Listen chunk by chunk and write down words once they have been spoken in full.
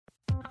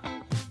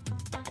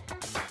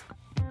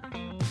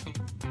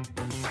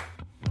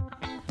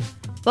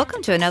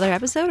Welcome to another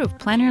episode of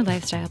Planner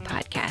Lifestyle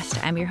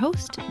Podcast. I'm your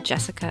host,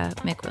 Jessica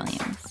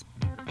McWilliams.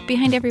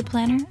 Behind every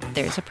planner,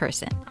 there's a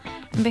person.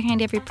 And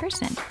behind every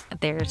person,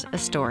 there's a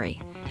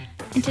story.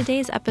 In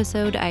today's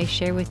episode, I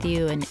share with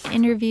you an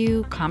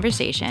interview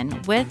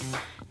conversation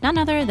with none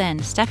other than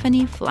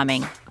Stephanie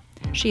Fleming.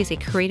 She is a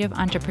creative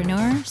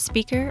entrepreneur,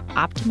 speaker,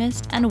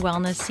 optimist, and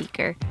wellness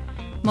seeker.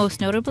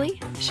 Most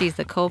notably, she's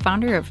the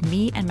co-founder of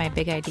Me and My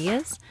Big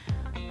Ideas,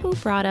 who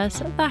brought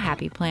us the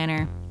Happy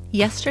Planner.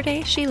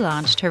 Yesterday, she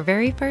launched her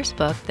very first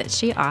book that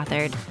she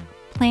authored,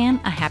 Plan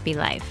a Happy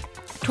Life.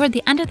 Toward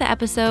the end of the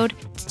episode,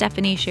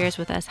 Stephanie shares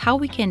with us how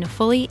we can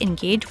fully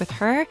engage with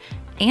her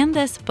and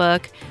this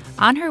book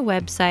on her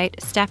website,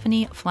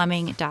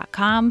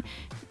 stephaniefleming.com.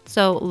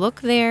 So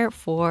look there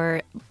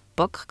for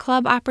book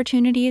club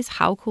opportunities.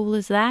 How cool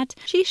is that?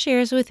 She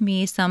shares with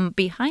me some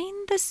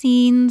behind the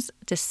scenes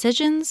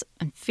decisions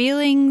and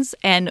feelings,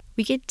 and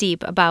we get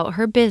deep about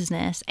her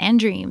business and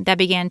dream that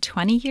began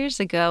 20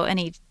 years ago in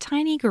a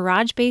tiny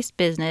garage-based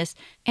business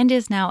and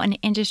is now an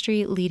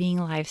industry-leading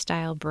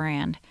lifestyle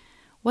brand.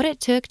 What it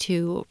took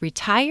to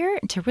retire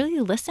and to really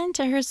listen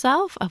to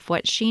herself of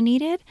what she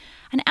needed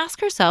and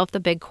ask herself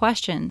the big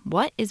question,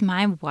 what is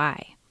my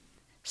why?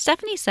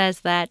 Stephanie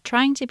says that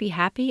trying to be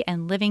happy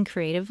and living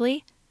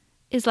creatively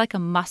is like a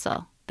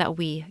muscle that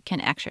we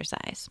can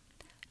exercise.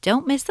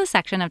 Don't miss the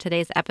section of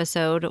today's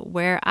episode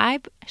where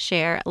I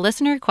share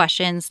listener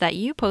questions that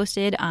you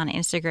posted on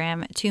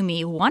Instagram to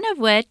me, one of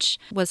which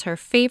was her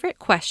favorite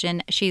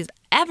question she's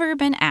ever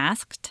been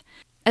asked,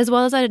 as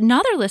well as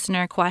another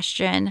listener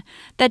question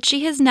that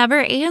she has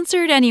never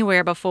answered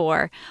anywhere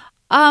before.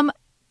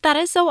 That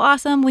is so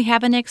awesome. We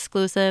have an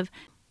exclusive.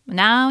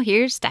 Now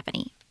here's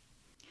Stephanie.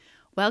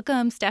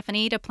 Welcome,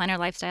 Stephanie, to Planner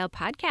Lifestyle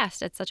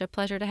Podcast. It's such a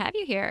pleasure to have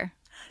you here.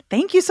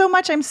 Thank you so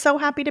much. I'm so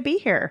happy to be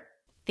here.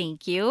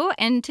 Thank you.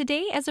 And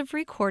today, as of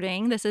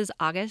recording, this is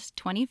August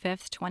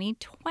 25th,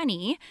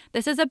 2020.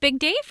 This is a big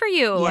day for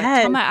you.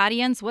 Yes. Tell my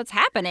audience what's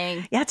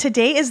happening. Yeah,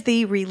 today is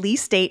the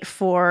release date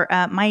for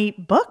my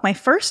book, my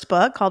first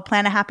book called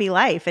Plan a Happy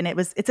Life. And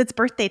it's its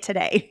birthday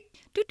today.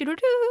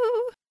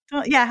 Do-do-do-do.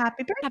 Oh, yeah,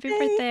 happy birthday. Happy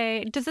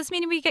birthday. Does this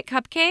mean we get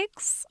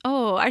cupcakes?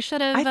 Oh, I should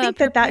have I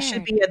think that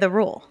should be the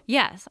rule.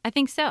 Yes, I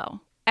think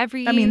so. That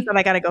means that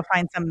I got to go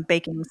find some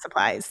baking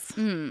supplies.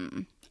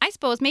 I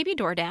suppose maybe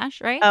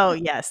DoorDash, right? Oh,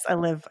 yes. I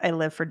live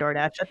for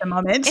DoorDash at the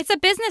moment. It's a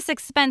business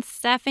expense,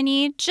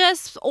 Stephanie.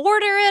 Just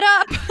order it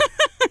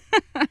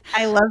up.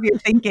 I love your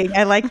thinking.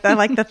 I like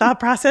the thought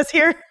process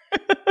here.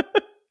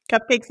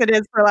 Cupcakes it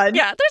is for lunch.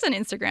 Yeah, there's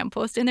an Instagram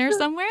post in there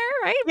somewhere,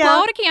 right? Yeah.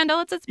 Blow out a candle.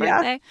 It's its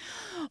birthday.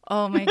 Yeah.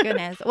 Oh, my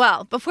goodness.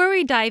 Well, before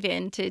we dive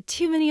into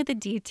too many of the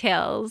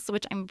details,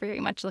 which I'm very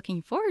much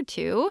looking forward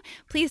to,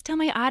 please tell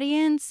my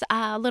audience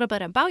a little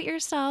bit about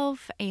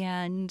yourself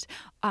and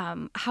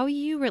how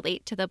you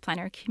relate to the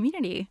planner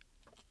community.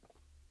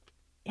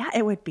 Yeah,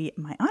 it would be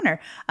my honor.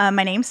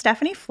 My name's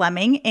Stephanie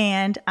Fleming,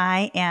 and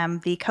I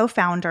am the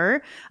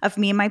co-founder of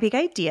Me and My Big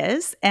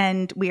Ideas,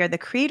 and we are the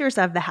creators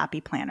of the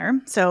Happy Planner.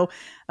 So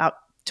about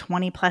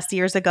 20 plus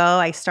years ago,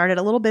 I started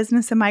a little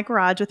business in my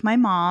garage with my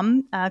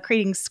mom,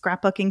 creating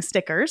scrapbooking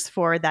stickers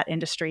for that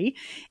industry,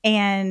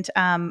 and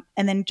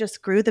then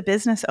just grew the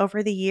business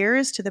over the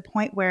years to the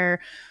point where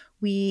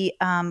we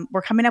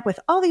were coming up with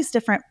all these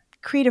different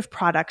creative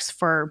products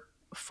for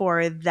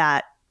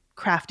that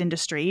craft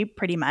industry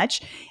pretty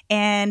much.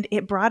 And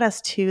it brought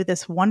us to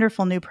this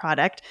wonderful new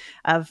product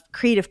of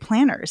creative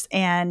planners.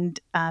 And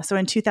so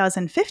in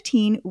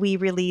 2015, we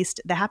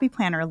released the Happy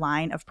Planner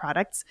line of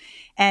products.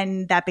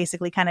 And that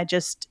basically kind of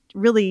just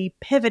really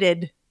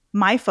pivoted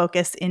my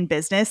focus in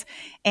business.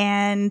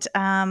 And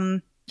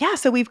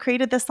so we've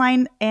created this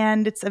line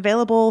and it's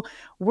available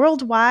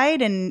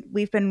worldwide. And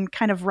we've been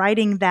kind of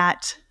riding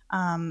that.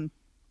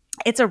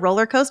 It's a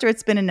roller coaster.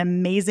 It's been an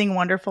amazing,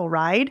 wonderful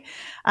ride.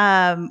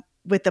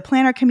 With the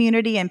planner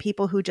community and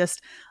people who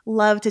just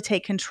love to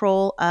take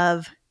control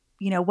of,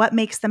 what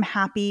makes them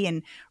happy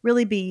and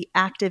really be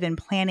active in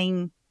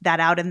planning that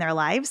out in their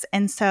lives.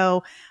 And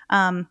so,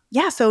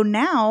 so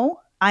now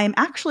I'm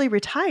actually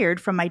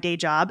retired from my day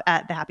job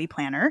at the Happy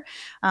Planner.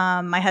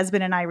 My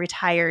husband and I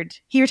retired.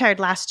 He retired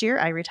last year.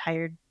 I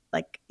retired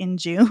like in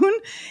June.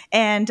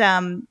 And,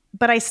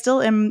 but I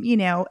still am,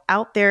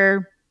 out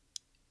there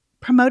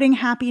promoting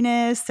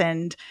happiness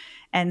and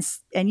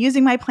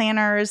using my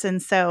planners.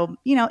 And so,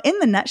 in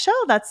the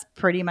nutshell, that's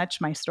pretty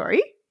much my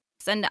story.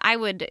 And I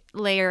would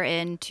layer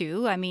in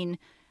too, a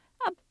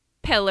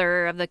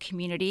pillar of the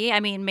community.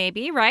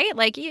 Maybe, right?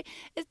 Like it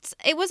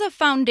was a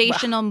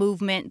foundational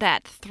movement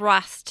that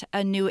thrust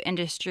a new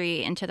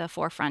industry into the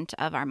forefront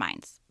of our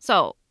minds.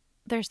 So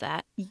there's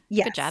that.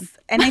 Yes. Good job.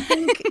 And I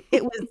think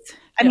it was,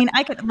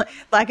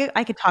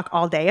 I could talk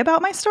all day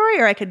about my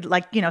story, or I could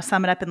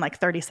sum it up in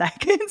 30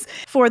 seconds.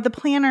 For the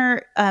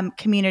planner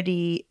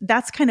community,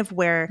 that's kind of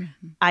where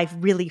I've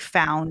really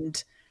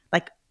found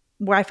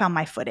where I found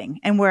my footing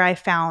and where I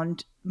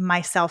found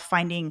myself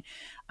finding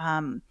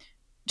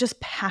just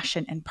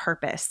passion and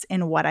purpose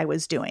in what I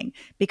was doing.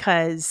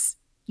 Because,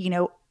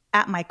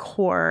 at my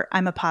core,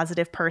 I'm a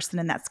positive person,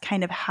 and that's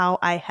kind of how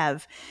I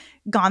have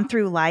gone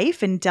through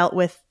life and dealt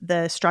with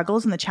the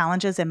struggles and the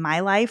challenges in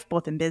my life,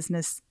 both in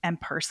business and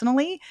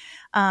personally.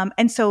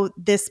 And so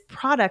this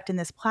product and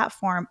this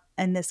platform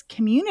and this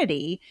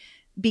community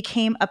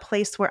became a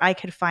place where I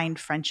could find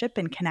friendship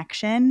and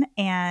connection.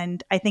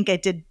 And I think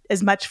it did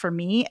as much for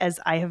me as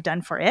I have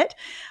done for it.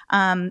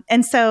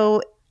 And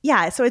so,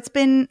 yeah, so it's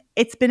been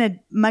a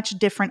much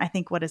different, I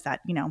think, what is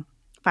that,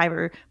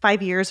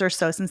 5 years or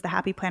so since the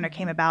Happy Planner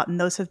came about. And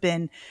those have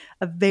been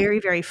a very,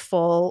 very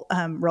full,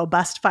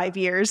 robust 5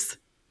 years.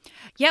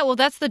 Yeah, well,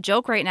 that's the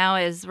joke right now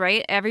is,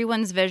 right?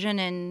 Everyone's vision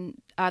in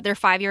their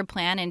 5-year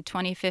plan in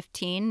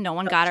 2015, no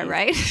one got it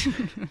right.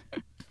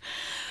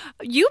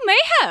 You may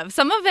have.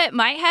 Some of it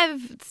might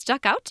have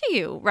stuck out to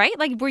you, right?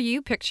 Like, were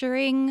you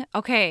picturing,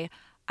 okay,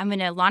 I'm going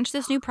to launch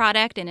this new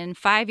product and in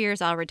 5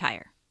 years I'll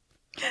retire?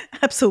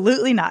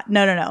 Absolutely not.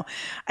 No.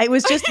 It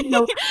was just,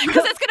 because it's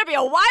going to be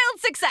a wild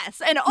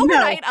success. And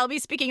overnight, I'll be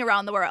speaking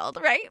around the world,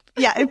 right?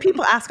 Yeah. And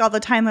people ask all the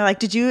time, they're like,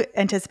 did you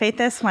anticipate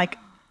this? I'm like,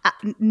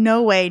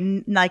 no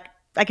way. Like,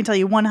 I can tell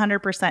you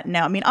 100%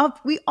 no. I mean,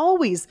 we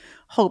always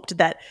hoped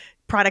that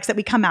products that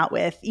we come out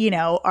with,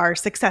 are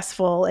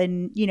successful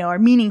and, are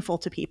meaningful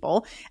to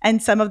people.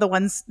 And some of the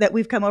ones that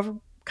we've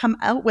come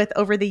out with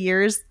over the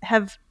years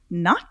have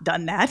not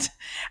done that.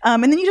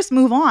 And then you just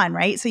move on,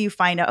 right? So you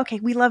find out, okay,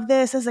 we love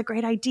this. This is a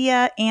great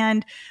idea.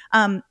 And,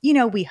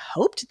 we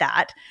hoped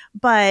that.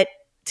 But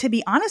to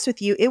be honest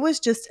with you, it was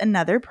just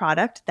another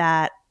product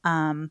that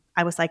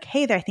I was like,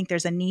 hey, I think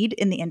there's a need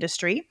in the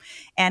industry.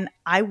 And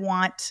I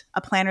want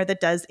a planner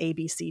that does A,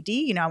 B, C,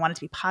 D. I want it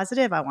to be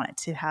positive. I want it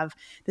to have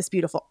this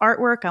beautiful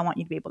artwork. I want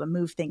you to be able to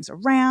move things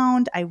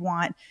around. I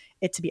want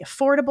it to be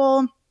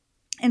affordable.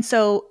 And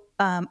so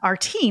our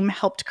team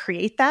helped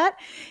create that.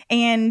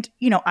 And,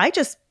 I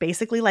just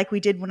basically, like we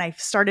did when I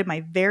started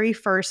my very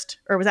first,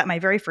 or was at my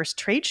very first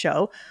trade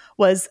show,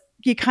 was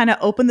you kind of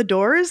open the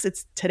doors.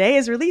 Today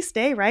is release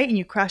day, right? And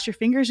you cross your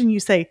fingers and you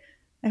say,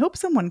 I hope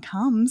someone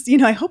comes,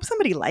 I hope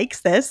somebody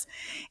likes this.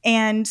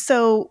 And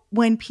so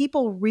when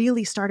people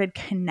really started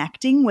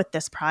connecting with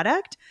this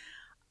product,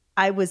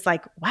 I was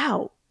like,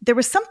 wow, there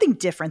was something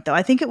different though.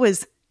 I think it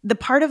was the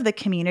part of the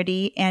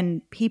community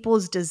and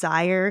people's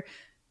desire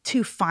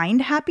to find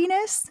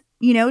happiness,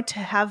 to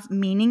have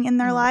meaning in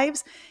their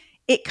lives.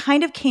 It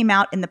kind of came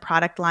out in the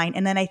product line.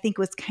 And then I think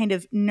was kind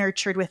of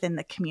nurtured within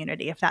the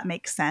community, if that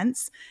makes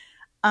sense.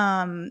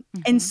 And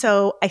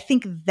so I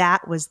think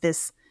that was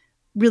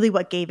really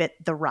what gave it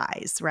the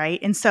rise, right?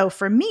 And so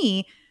for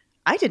me,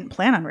 I didn't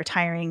plan on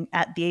retiring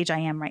at the age I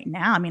am right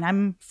now. I mean,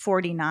 I'm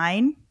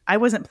 49. I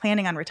wasn't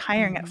planning on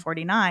retiring at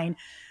 49.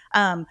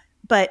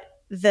 But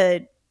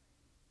the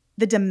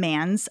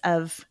demands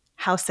of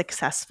how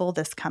successful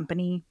this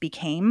company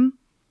became,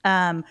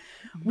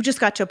 we just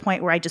got to a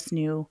point where I just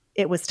knew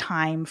it was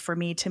time for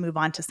me to move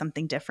on to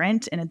something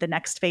different in the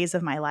next phase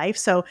of my life.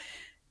 So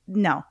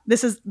no,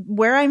 this is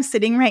where I'm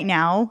sitting right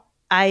now.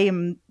 I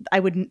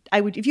would,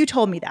 if you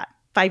told me that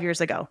 5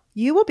 years ago,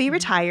 you will be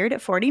retired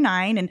at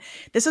 49 and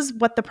this is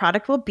what the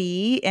product will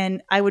be.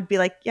 And I would be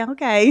like, yeah,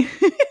 okay.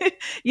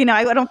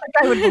 I don't think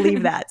I would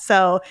believe that.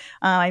 So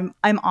I'm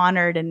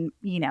honored and,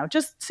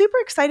 just super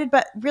excited,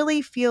 but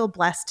really feel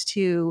blessed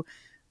to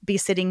be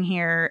sitting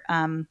here,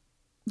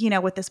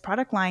 with this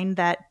product line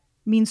that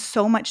means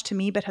so much to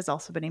me, but has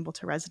also been able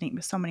to resonate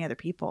with so many other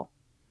people.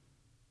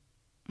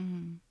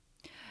 Mm.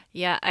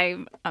 Yeah,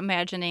 I'm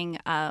imagining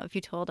if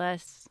you told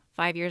us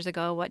 5 years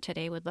ago what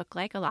today would look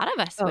like, a lot of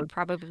us would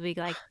probably be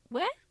like,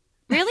 what?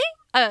 Really?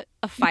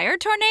 A fire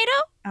tornado?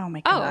 Oh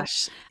my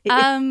gosh.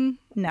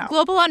 No.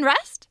 Global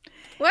unrest?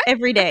 What?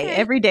 Every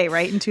day,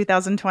 right? In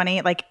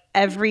 2020, like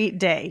every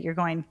day you're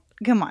going,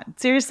 come on,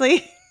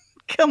 seriously?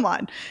 Come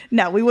on.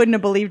 No, we wouldn't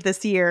have believed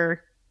this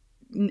year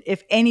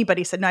if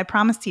anybody said, no, I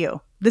promise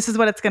you, this is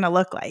what it's going to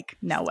look like.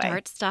 No way.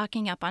 Start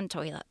stocking up on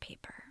toilet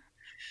paper.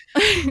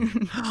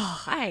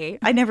 Hi.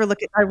 I never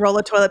look at my roll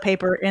of toilet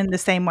paper in the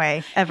same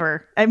way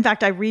ever. In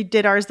fact, I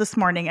redid ours this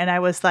morning and I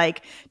was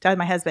like, to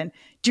my husband,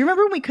 do you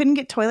remember when we couldn't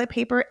get toilet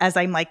paper, as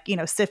I'm like,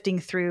 sifting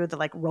through the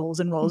like rolls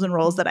and rolls and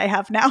rolls that I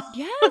have now?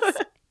 Yes.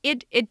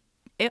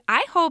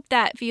 I hope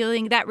that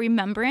feeling, that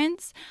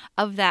remembrance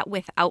of that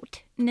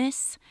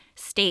withoutness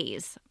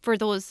stays for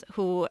those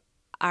who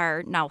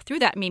are now through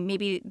that. I mean,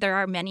 maybe there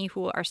are many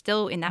who are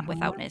still in that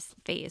withoutness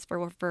phase for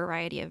a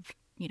variety of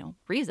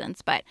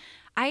reasons. But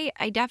I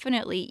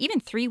definitely, even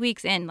 3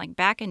 weeks in, like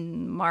back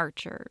in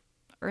March or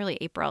early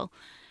April,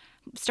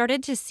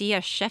 started to see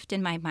a shift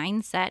in my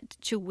mindset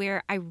to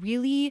where I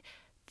really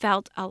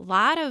felt a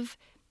lot of,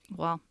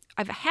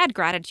 I've had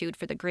gratitude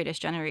for the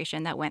greatest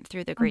generation that went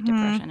through the Great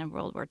Depression and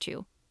World War II.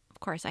 Of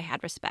course, I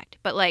had respect.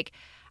 But like,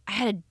 I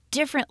had a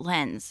different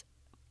lens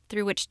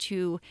through which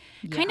to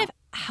kind of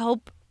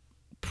help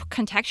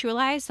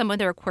contextualize some of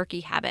their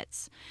quirky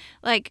habits.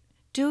 Like,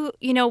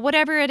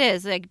 whatever it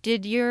is, like,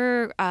 did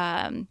your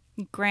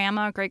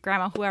grandma, great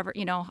grandma, whoever,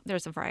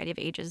 there's a variety of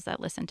ages that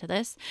listen to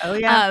this. Oh,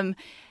 yeah.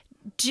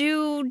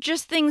 do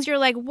just things you're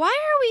like, why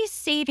are we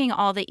saving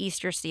all the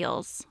Easter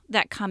seals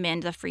that come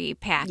in the free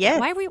packet?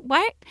 Yes.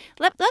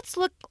 Let's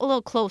look a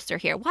little closer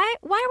here. Why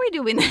are we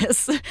doing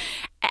this?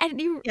 And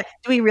you Yeah.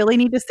 Do we really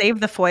need to save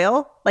the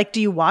foil? Like,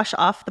 do you wash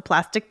off the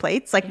plastic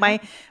plates? Like Yeah.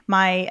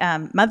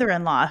 my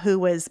mother-in-law, who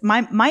was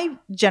my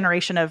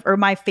generation of, or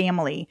my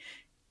family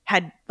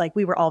had, like,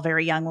 we were all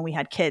very young when we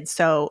had kids.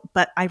 So,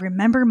 but I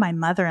remember my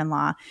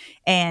mother-in-law,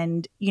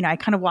 and, I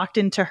kind of walked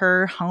into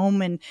her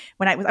home, and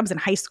when I was in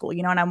high school,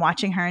 and I'm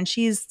watching her, and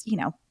she's,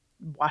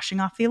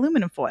 washing off the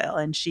aluminum foil,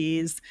 and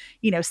she's,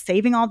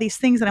 saving all these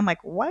things. And I'm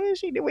like, why is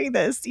she doing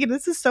this?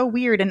 This is so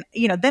weird. And,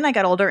 then I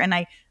got older, and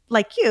I,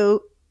 like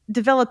you,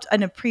 developed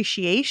an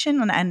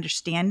appreciation, an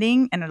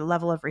understanding, and a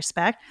level of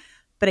respect,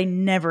 but I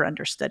never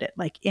understood it,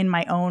 like, in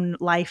my own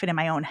life and in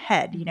my own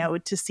head,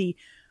 to see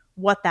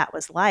what that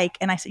was like.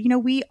 And I said,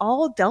 we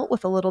all dealt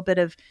with a little bit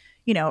of,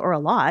 or a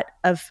lot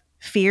of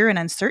fear and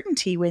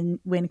uncertainty when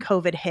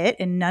COVID hit,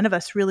 and none of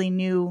us really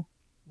knew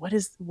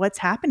what's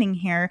happening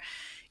here.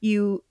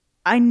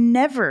 I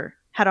never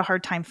had a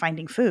hard time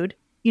finding food.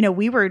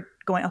 We were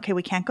going, okay,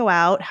 we can't go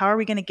out. How are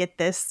we going to get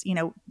this?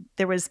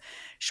 There was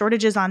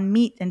shortages on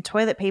meat and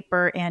toilet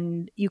paper,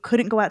 and you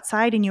couldn't go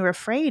outside, and you were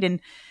afraid.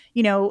 And,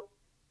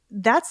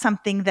 that's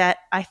something that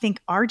I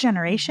think our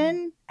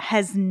generation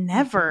has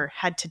never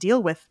had to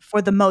deal with,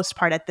 for the most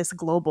part, at this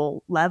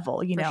global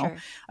level, sure.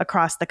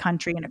 across the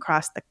country and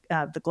across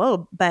the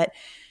globe. But,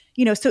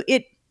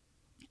 I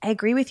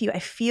agree with you. I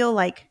feel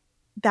like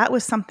that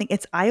was something,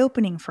 it's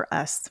eye-opening for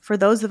us, for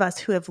those of us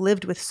who have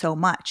lived with so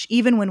much.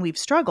 Even when we've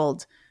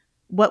struggled,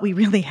 what we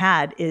really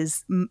had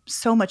is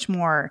so much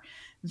more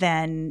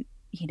than,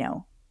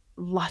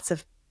 lots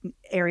of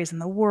areas in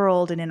the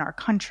world and in our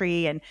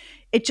country. And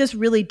it just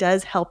really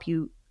does help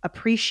you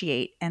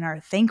appreciate and are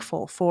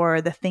thankful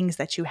for the things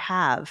that you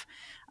have.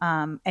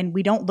 And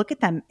we don't look at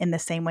them in the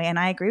same way. And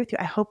I agree with you.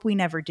 I hope we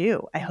never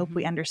do. I hope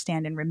we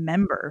understand and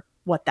remember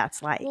what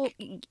that's like. Well,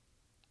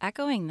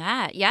 echoing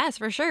that, yes,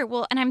 for sure.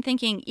 Well, and I'm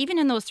thinking, even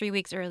in those 3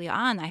 weeks early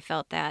on, I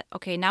felt that,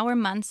 okay, now we're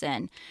months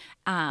in,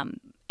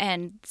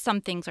 and some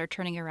things are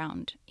turning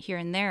around here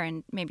and there,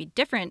 and maybe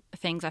different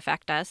things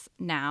affect us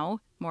now,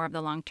 more of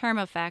the long-term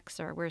effects,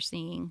 or we're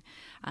seeing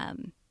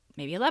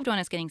maybe a loved one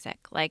is getting sick,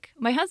 like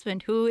my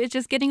husband, who is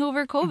just getting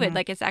over COVID.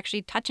 Like, it's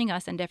actually touching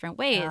us in different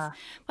ways. Yeah.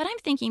 But I'm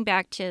thinking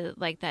back to,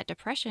 like, that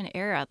Depression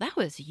era. That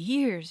was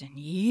years and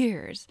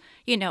years,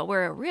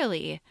 where it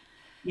really,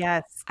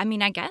 Yes. I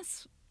mean, I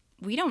guess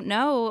we don't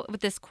know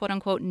what this quote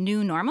unquote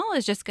new normal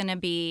is just going to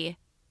be.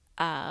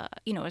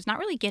 It's not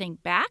really getting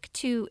back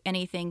to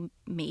anything.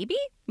 Maybe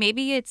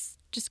it's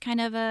just kind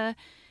of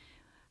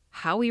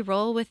how we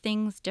roll with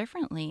things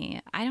differently.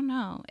 I don't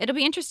know. It'll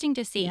be interesting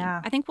to see.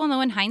 Yeah. I think we'll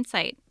know in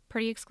hindsight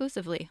pretty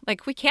exclusively.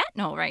 Like, we can't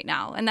know right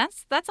now. And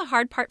that's a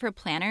hard part for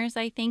planners,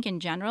 I think, in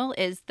general,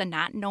 is the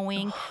not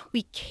knowing.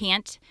 We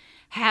can't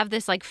have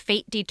this, like,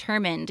 fate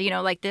determined,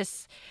 like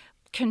this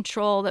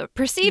control, the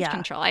perceived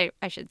control,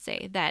 I should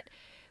say, that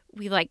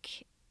we,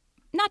 like,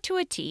 not to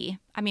a T.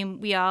 I mean,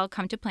 we all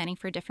come to planning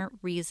for different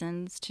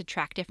reasons, to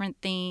track different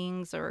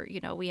things, or,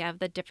 we have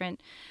the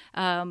different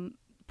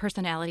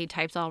personality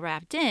types all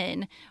wrapped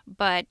in.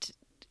 But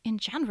in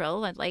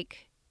general,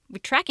 like, we're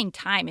tracking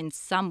time in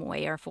some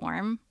way or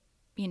form,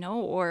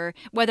 or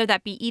whether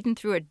that be even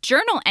through a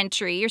journal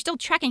entry, you're still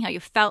tracking how you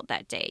felt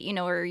that day,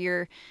 or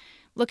you're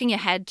looking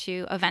ahead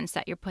to events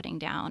that you're putting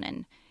down.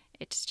 And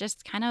it's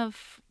just kind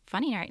of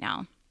funny right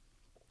now.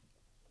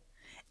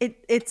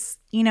 It's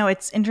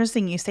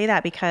interesting you say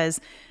that, because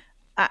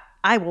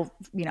I will,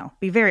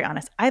 be very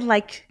honest.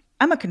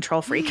 I'm a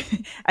control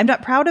freak. I'm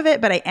not proud of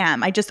it, but I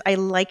am. I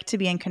like to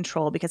be in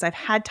control, because I've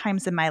had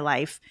times in my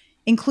life,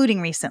 including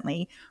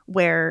recently,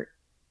 where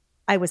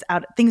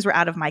things were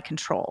out of my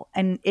control,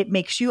 and it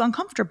makes you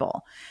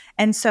uncomfortable.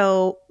 And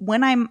so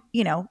when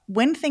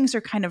when things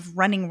are kind of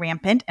running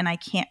rampant and I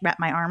can't wrap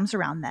my arms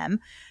around them,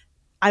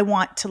 I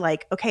want to,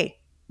 like, okay,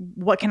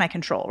 what can I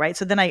control, right?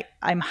 So then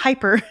I'm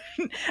hyper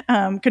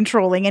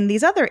controlling in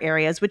these other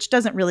areas, which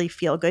doesn't really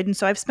feel good. And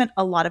so I've spent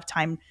a lot of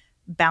time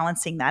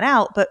balancing that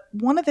out. But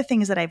one of the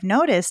things that I've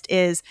noticed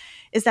is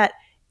that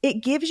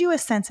it gives you a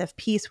sense of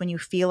peace when you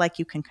feel like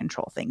you can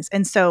control things.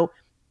 And so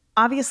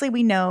obviously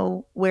we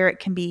know where it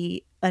can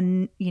be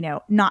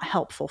not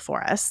helpful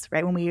for us,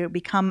 right? When we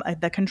become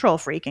the control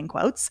freak, in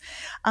quotes.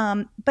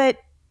 But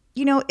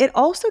it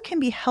also can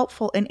be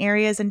helpful in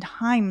areas and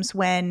times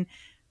when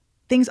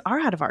things are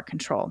out of our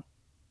control.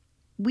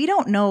 We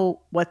don't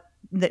know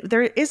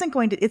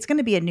it's going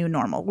to be a new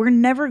normal. We're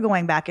never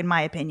going back, in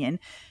my opinion,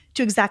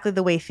 to exactly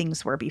the way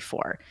things were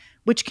before,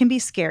 which can be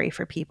scary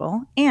for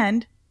people.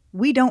 And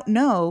we don't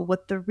know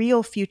what the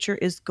real future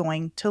is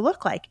going to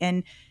look like.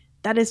 And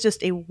that is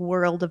just a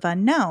world of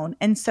unknown.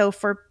 And so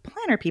for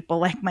planner people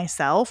like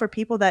myself, or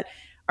people that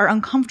are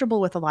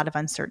uncomfortable with a lot of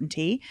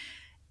uncertainty,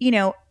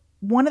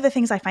 one of the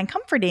things I find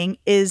comforting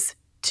is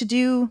to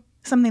do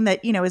something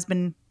that, has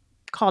been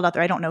called out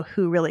there. I don't know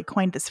who really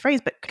coined this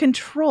phrase, but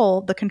control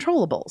the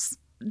controllables.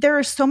 There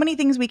are so many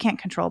things we can't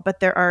control,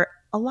 but there are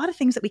a lot of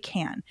things that we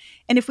can.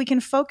 And if we can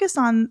focus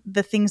on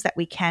the things that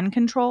we can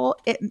control,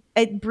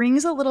 it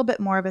brings a little bit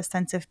more of a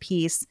sense of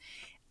peace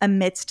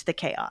amidst the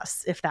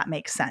chaos, if that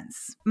makes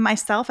sense.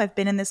 Myself, I've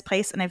been in this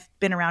place and I've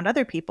been around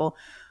other people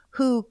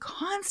who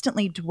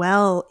constantly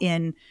dwell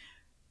in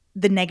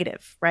the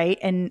negative, right?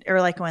 And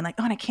are like going like,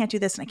 oh, and I can't do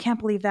this and I can't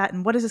believe that.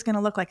 And what is this going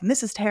to look like? And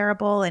this is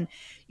terrible. And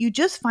you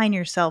just find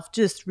yourself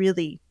just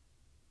really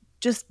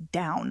just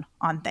down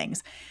on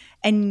things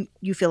and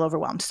you feel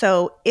overwhelmed.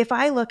 So if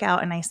I look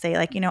out and I say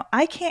like,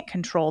 I can't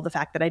control the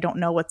fact that I don't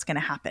know what's going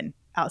to happen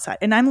outside.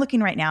 And I'm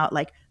looking right now at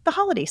like the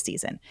holiday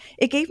season.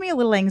 It gave me a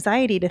little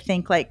anxiety to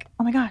think like,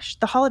 oh my gosh,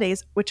 the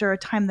holidays, which are a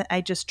time that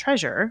I just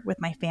treasure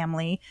with my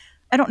family,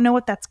 I don't know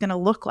what that's going to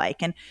look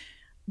like. And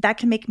that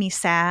can make me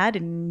sad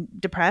and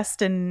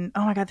depressed and,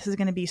 oh my God, this is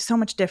going to be so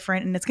much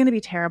different and it's going to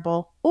be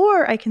terrible.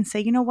 Or I can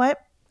say, you know what?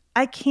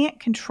 I can't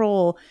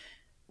control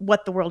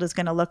what the world is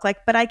going to look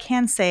like, but I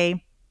can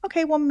say,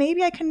 okay, well,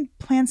 maybe I can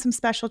plan some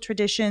special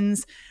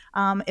traditions.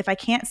 If I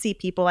can't see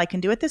people, I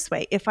can do it this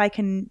way. If I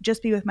can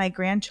just be with my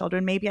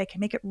grandchildren, maybe I can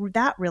make it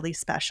that really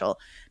special.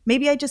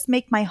 Maybe I just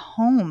make my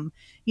home,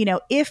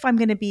 if I'm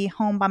going to be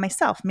home by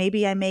myself,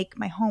 maybe I make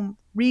my home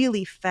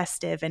really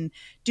festive and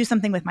do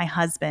something with my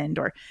husband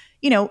or,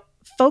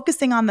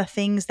 focusing on the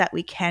things that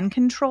we can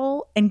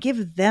control and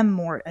give them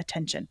more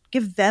attention,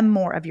 give them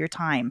more of your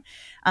time.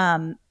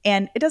 And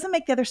it doesn't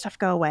make the other stuff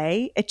go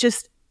away. It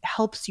just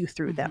helps you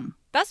through them.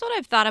 That's what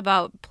I've thought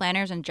about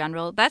planners in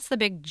general. That's the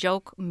big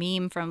joke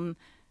meme from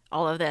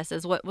all of this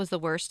is what was the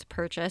worst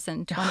purchase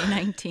in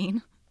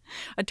 2019?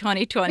 A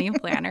 2020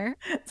 planner.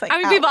 It's like,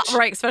 people,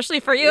 right,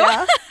 especially for you.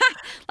 Yeah.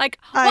 Like,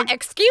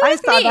 excuse I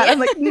saw me. That. I'm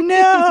like,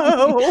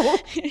 no.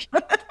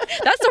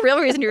 That's the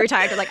real reason you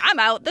retired. You're like, I'm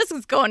out. This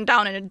is going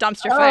down in a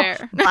dumpster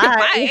fire. Bye.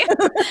 Bye.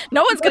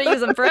 No one's going to use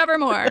them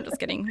forevermore. Just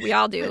kidding. We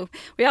all do.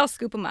 We all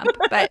scoop them up.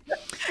 But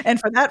and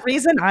for that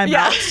reason, I'm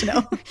out.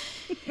 No.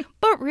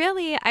 But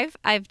really,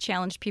 I've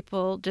challenged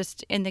people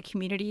just in the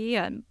community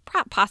and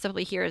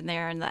possibly here and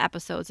there in the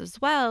episodes as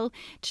well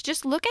to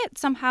just look at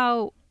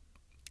somehow.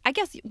 I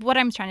guess what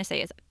I'm trying to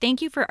say is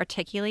thank you for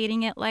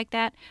articulating it like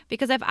that,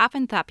 because I've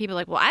often thought people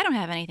are like, well, I don't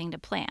have anything to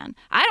plan.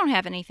 I don't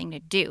have anything to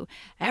do.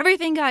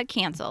 Everything got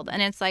canceled.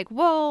 And it's like,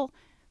 well,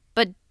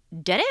 but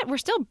did it? We're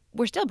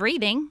still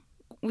breathing.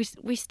 We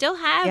still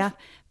have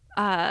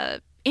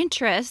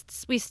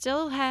interests. We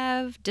still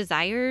have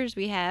desires.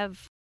 We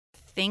have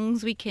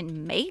things we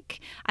can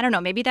make. I don't know.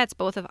 Maybe that's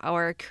both of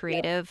our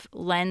creative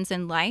lens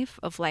in life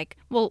of like,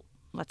 well,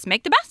 let's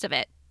make the best of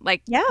it.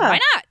 Like, why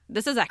not?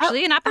 This is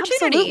actually an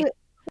opportunity. Absolutely.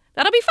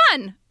 That'll be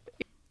fun.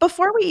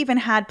 Before we even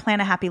had Plan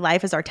a Happy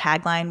Life as our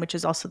tagline, which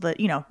is also the,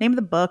 name of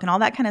the book and all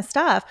that kind of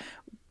stuff,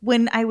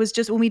 when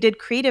we did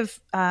creative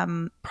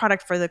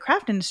product for the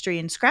craft industry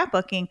and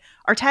scrapbooking,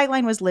 our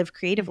tagline was live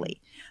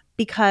creatively,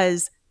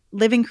 because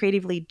living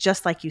creatively,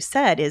 just like you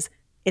said, it's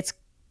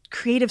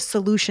creative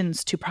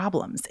solutions to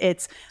problems.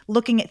 It's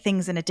looking at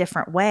things in a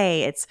different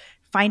way. It's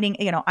finding,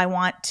 I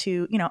want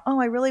to,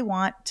 I really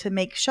want to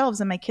make shelves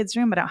in my kids'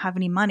 room, but I don't have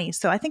any money.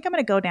 So I think I'm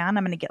going to go down,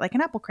 I'm going to get like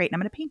an apple crate and I'm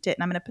going to paint it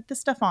and I'm going to put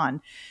this stuff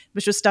on,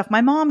 which was stuff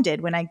my mom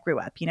did when I grew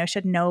up. She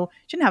didn't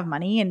have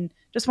money and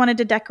just wanted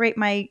to decorate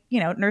my,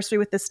 nursery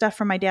with this stuff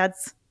from my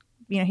dad's,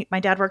 my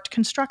dad worked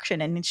construction,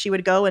 and she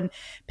would go and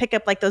pick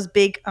up like those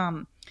big,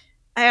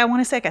 I want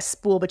to say like a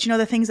spool, but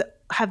the things that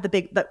have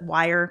the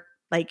wire,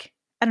 like,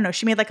 I don't know.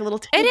 She made like a little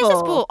table. It is a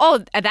spool.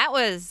 Oh, that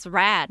was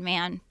rad,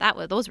 man.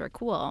 Those were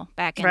cool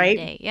back in the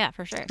day. Yeah,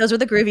 for sure. Those were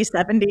the groovy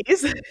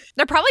 70s.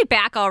 They're probably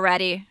back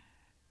already.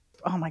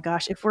 Oh my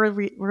gosh! If we're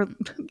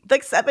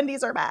like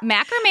 70s are back.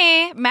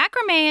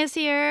 Macrame is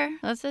here.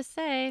 Let's just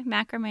say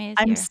macrame is here.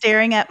 I'm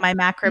staring at my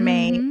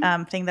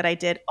macrame thing that I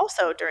did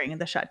also during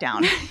the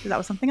shutdown, because that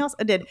was something else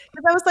I did.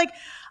 Because I was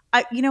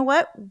like, you know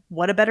what?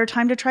 What a better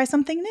time to try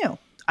something new.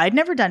 I'd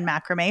never done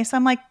macrame, so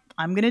I'm like,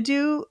 I'm gonna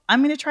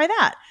try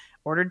that.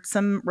 Ordered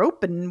some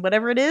rope and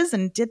whatever it is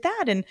and did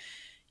that. And,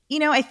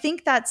 I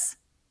think that's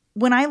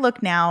when I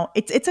look now,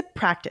 it's a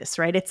practice,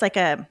 right? It's like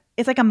a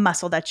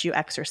muscle that you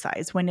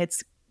exercise when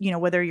it's,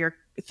 whether you're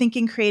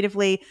thinking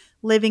creatively,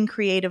 living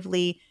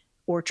creatively,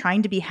 or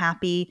trying to be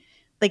happy.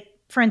 Like,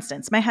 for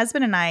instance, my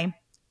husband and I,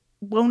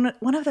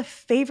 one of the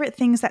favorite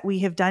things that we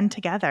have done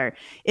together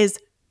is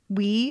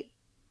we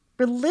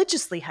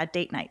religiously had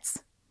date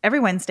nights every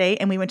Wednesday,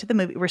 and we went to the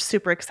movie. We're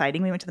super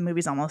exciting. We went to the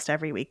movies almost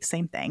every week,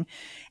 same thing.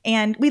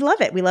 And we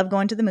love it. We love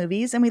going to the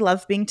movies and we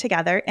love being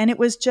together. And it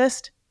was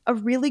just a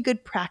really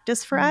good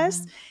practice for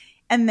us.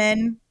 And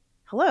then,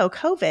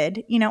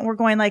 COVID, we're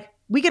going like,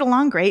 we get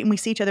along great and we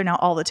see each other now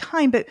all the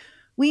time, but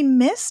we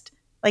missed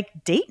like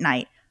date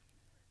night.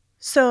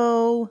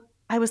 So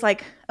I was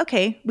like,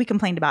 okay, we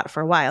complained about it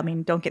for a while. I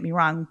mean, don't get me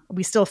wrong.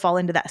 We still fall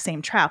into that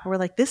same trap. We're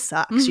like, this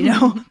sucks,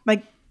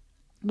 like,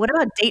 what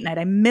about date night?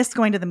 I miss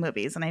going to the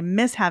movies and I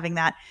miss having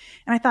that.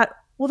 And I thought,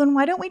 well, then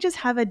why don't we just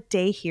have a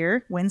day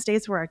here?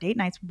 Wednesdays were our date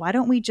nights. Why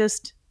don't we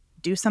just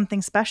do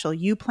something special?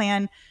 You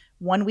plan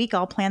one week,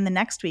 I'll plan the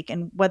next week.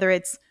 And whether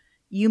it's,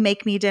 you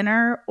make me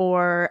dinner,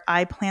 or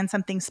I plan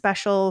something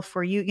special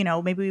for you.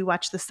 Maybe we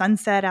watch the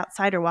sunset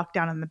outside or walk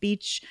down on the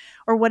beach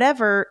or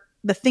whatever,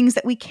 the things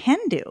that we can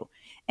do.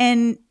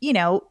 And,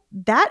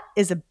 that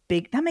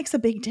makes a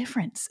big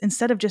difference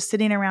instead of just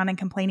sitting around and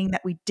complaining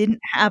that we didn't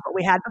have what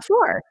we had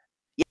before.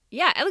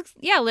 Yeah,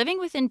 living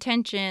with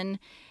intention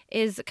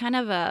is kind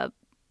of a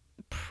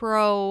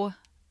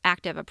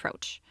proactive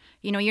approach.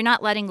 You're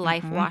not letting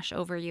life wash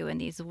over you in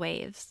these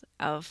waves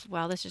of,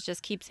 well, this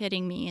just keeps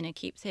hitting me and it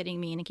keeps hitting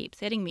me and it keeps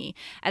hitting me.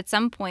 At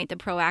some point, the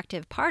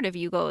proactive part of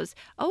you goes,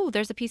 oh,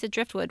 there's a piece of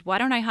driftwood. Why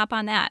don't I hop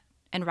on that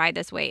and ride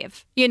this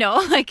wave?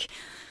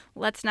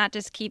 Let's not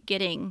just keep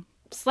getting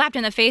slapped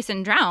in the face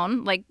and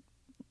drown.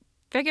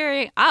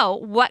 Figuring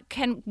out what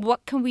can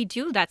we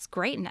do that's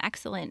great and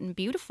excellent and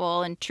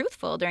beautiful and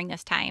truthful during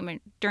this time and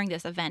during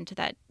this event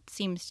that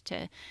seems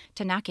to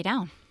knock you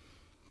down.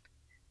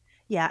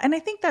 Yeah. And I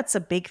think that's a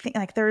big thing.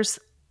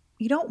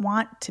 You don't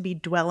want to be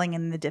dwelling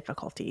in the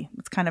difficulty.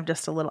 It's kind of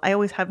just I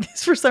always have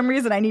these, for some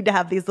reason, I need to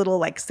have these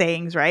little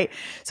sayings, right?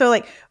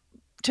 So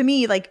to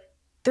me,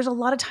 there's a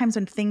lot of times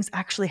when things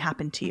actually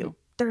happen to you.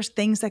 There's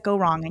things that go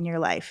wrong in your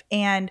life.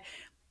 And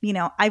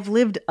I've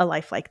lived a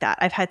life like that.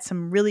 I've had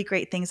some really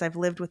great things. I've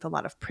lived with a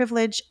lot of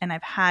privilege, and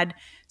I've had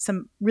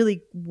some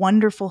really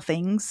wonderful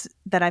things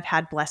that I've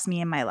had bless me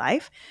in my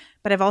life.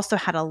 But I've also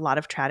had a lot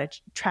of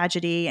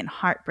tragedy and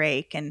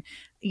heartbreak and,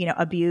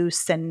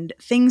 abuse and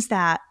things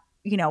that,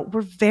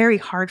 were very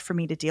hard for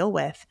me to deal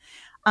with.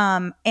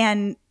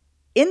 And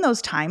in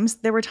those times,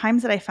 there were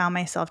times that I found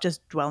myself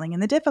just dwelling in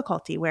the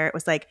difficulty where it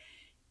was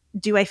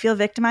do I feel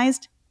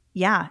victimized?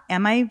 Yeah.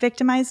 Am I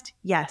victimized?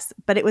 Yes.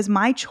 But it was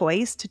my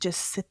choice to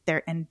just sit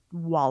there and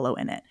wallow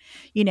in it,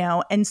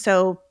 And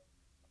so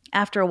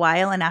after a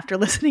while, and after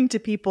listening to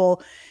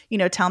people,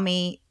 tell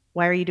me,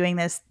 why are you doing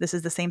this? This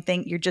is the same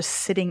thing. You're just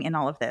sitting in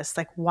all of this.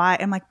 Why?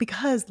 I'm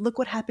because look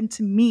what happened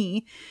to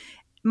me.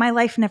 My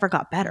life never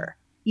got better.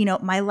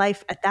 My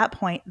life at that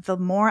point, the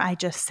more I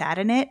just sat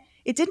in it,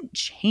 it didn't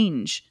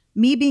change.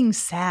 Me being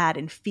sad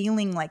and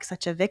feeling like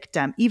such a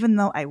victim, even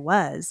though I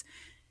was,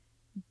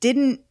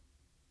 didn't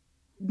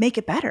make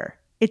it better.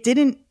 It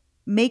didn't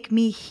make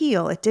me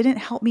heal. It didn't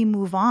help me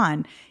move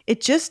on.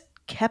 It just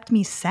kept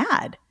me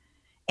sad.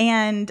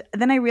 And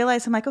then I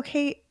realized, I'm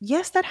okay,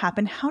 yes, that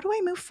happened. How do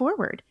I move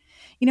forward?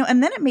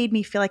 And then it made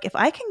me feel like if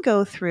I can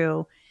go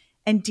through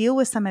and deal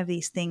with some of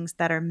these things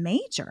that are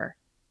major,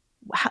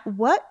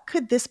 what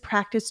could this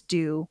practice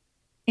do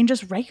in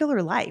just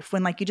regular life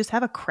when you just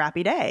have a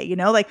crappy day?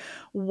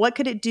 What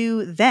could it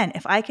do then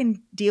if I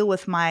can deal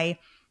with my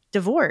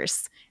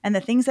divorce and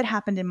the things that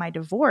happened in my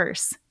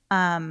divorce,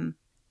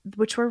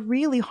 which were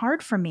really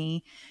hard for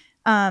me,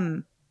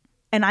 and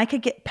I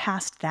could get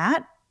past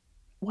that?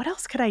 What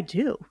else could I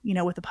do,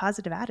 with a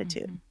positive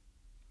attitude? Mm-hmm.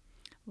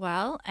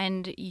 Well,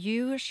 and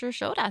you sure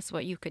showed us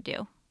what you could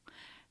do.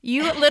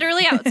 You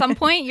literally, at some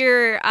point,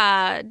 you're,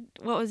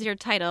 what was your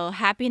title?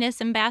 Happiness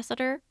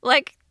ambassador?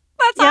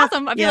 That's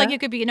awesome. I feel like you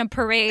could be in a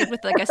parade with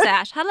a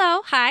sash.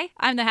 Hello. Hi.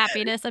 I'm the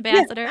happiness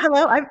ambassador. Yeah,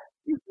 hello. I'm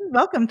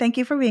welcome. Thank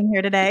you for being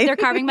here today. They're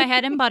carving my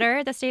head in butter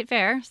at the state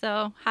fair.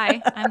 So,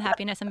 hi, I'm the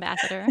happiness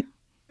ambassador.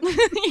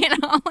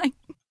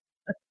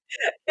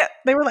 Yeah,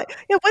 they were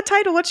yeah, what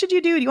title? What should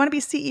you do? Do you want to be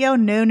CEO?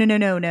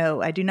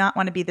 No. I do not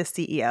want to be the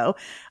CEO.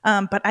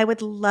 But I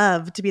would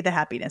love to be the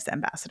happiness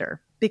ambassador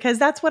because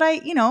that's what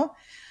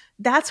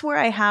that's where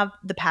I have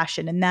the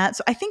passion in that.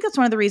 So I think that's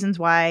one of the reasons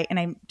why, and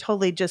I'm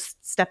totally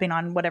just stepping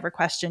on whatever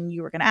question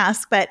you were going to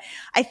ask, but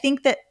I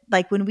think that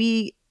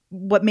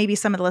what maybe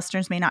some of the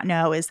listeners may not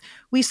know is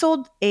we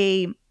sold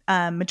a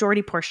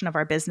majority portion of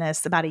our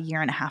business about 1.5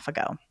 years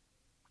ago.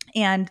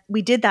 And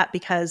we did that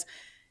because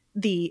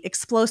the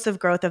explosive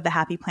growth of the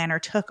Happy Planner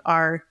took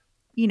our,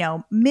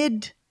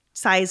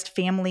 mid-sized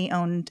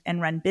family-owned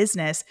and run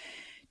business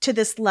to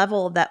this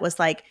level that was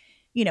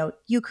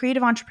you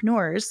creative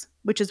entrepreneurs,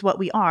 which is what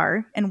we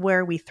are and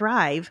where we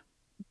thrive,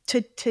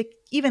 to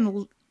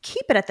even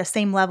keep it at the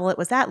same level it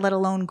was at, let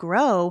alone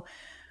grow,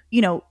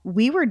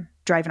 we were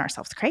driving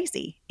ourselves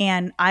crazy.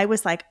 And I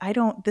was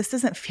this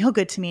doesn't feel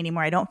good to me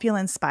anymore. I don't feel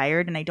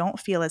inspired and I don't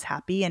feel as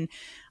happy. And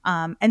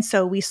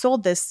so we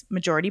sold this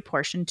majority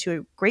portion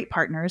to great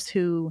partners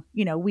who,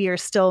 we are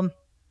still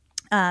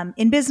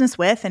in business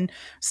with and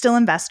still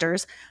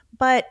investors.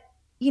 But,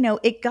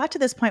 it got to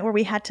this point where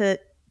we had to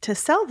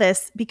sell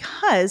this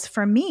because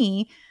for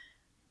me,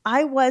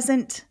 I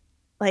wasn't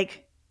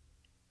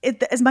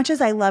as much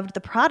as I loved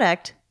the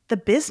product, the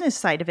business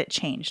side of it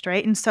changed.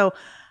 Right. And so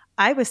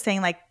I was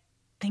saying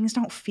things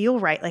don't feel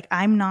right.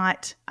 I'm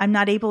not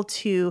able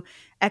to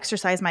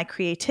exercise my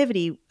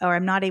creativity, or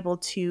I'm not able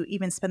to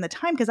even spend the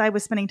time because I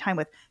was spending time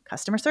with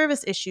customer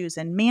service issues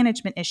and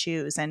management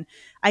issues. And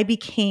I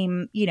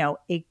became,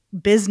 a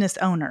business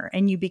owner,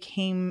 and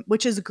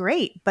which is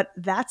great, but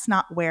that's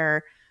not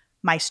where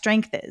my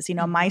strength is.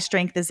 My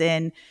strength is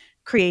in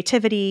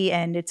creativity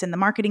and it's in the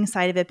marketing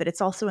side of it, but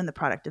it's also in the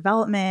product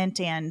development.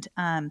 And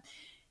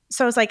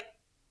so I was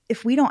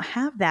if we don't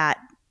have that,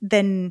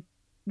 then,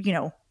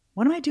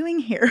 what am I doing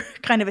here?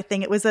 Kind of a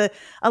thing. It was a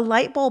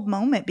light bulb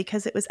moment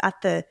because it was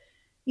at the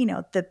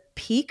the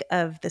peak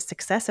of the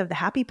success of the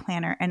Happy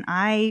Planner. And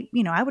I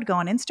would go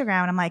on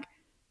Instagram and I'm like,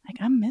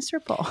 I'm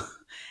miserable.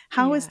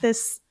 How is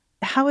this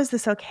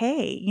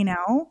okay?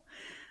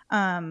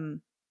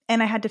 And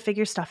I had to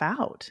figure stuff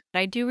out.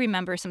 I do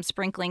remember some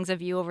sprinklings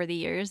of you over the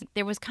years.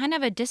 There was kind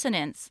of a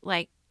dissonance,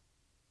 like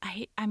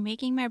I'm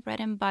making my bread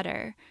and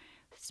butter,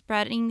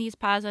 spreading these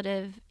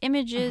positive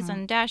images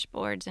and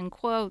dashboards and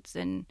quotes,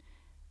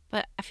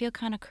 but I feel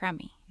kind of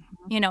crummy.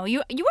 You are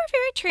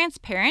very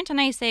transparent,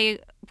 and I say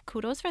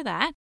kudos for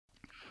that.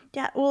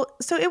 Yeah, well,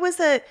 so it was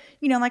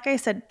like I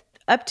said,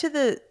 up to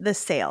the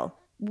sale,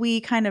 we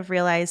kind of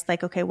realized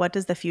like, okay, what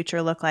does the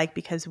future look like?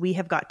 Because we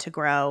have got to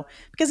grow.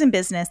 Because in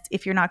business,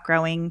 if you're not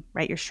growing,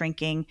 right, you're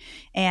shrinking.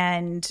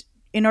 And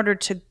in order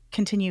to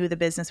continue the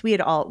business, we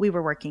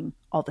were working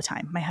all the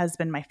time. My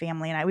husband, my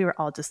family, and I, we were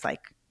all just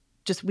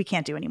we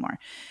can't do anymore.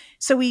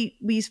 So we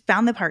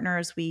found the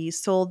partners, we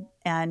sold,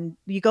 and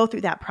you go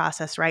through that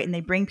process, right? And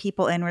they bring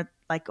people in. We're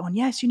like going,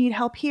 yes, you need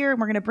help here. And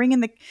we're going to bring in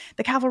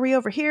the cavalry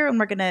over here. And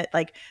we're going to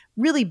like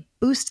really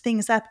boost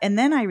things up. And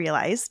then I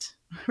realized,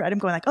 right, I'm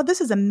going like, oh, this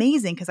is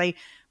amazing. Cause I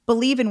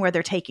believe in where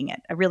they're taking it.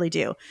 I really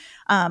do.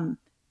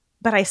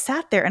 But I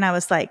sat there and I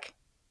was like,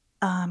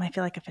 I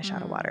feel like a fish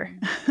out of water.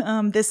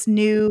 This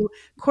new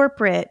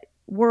corporate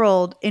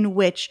world in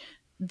which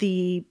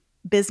the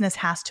business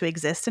has to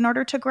exist in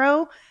order to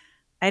grow,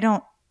 I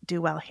don't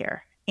do well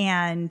here.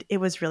 And it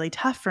was really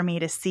tough for me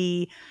to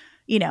see,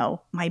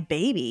 my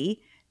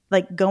baby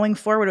like going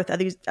forward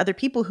with other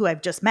people who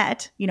I've just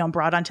met,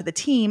 brought onto the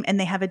team, and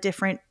they have a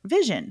different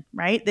vision,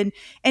 right? And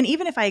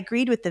even if I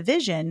agreed with the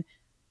vision,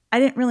 I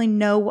didn't really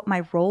know what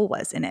my role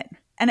was in it.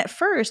 And at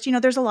first,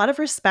 there's a lot of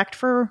respect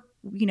for,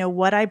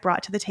 what I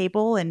brought to the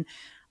table and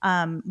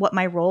what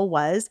my role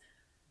was.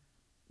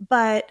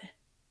 But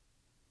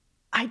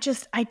I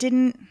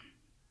didn't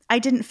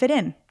fit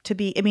in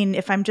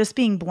if I'm just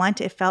being blunt,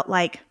 it felt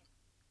like,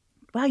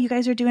 wow, you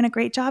guys are doing a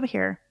great job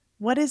here.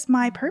 What is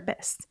my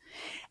purpose?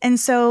 And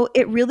so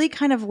it really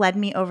kind of led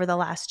me over the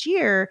last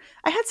year.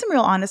 I had some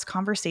real honest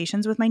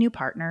conversations with my new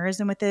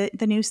partners and with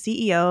the new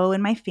CEO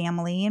and my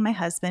family and my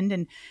husband.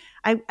 And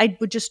I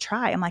would just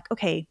try. I'm like,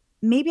 okay,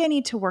 maybe I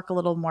need to work a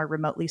little more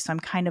remotely. So I'm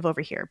kind of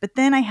over here. But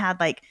then I had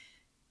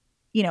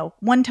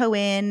one toe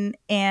in,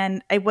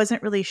 and I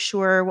wasn't really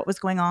sure what was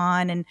going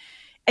on. And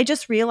I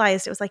just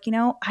realized it was like,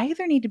 I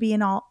either need to be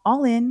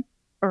all in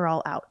or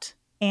all out.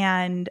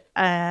 And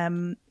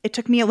it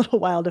took me a little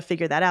while to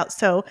figure that out.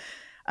 So,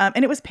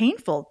 and it was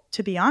painful,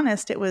 to be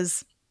honest. It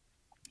was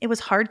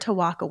hard to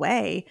walk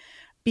away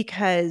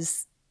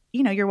because,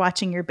 you're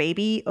watching your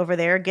baby over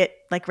there get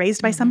like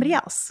raised by somebody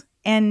else.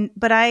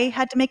 But I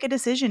had to make a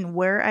decision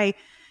where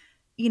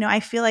I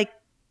feel like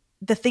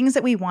the things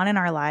that we want in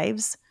our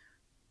lives,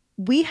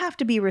 we have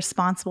to be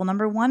responsible,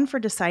 number one, for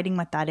deciding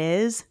what that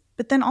is,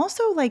 but then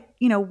also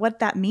what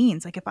that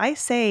means. Like if I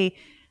say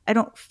I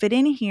don't fit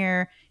in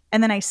here,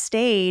 and then I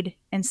stayed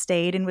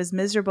and was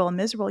miserable,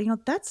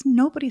 that's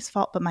nobody's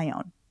fault but my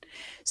own.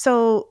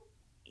 So,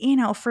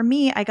 for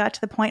me, I got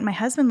to the point, my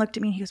husband looked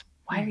at me and he goes,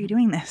 why are you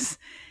doing this?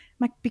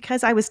 I'm like,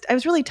 because I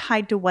was really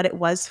tied to what it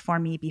was for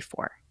me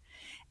before.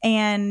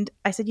 And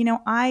I said,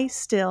 I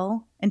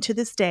still, and to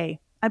this day,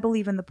 I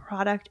believe in the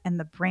product and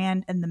the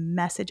brand and the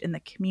message and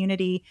the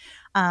community.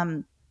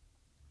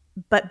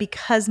 But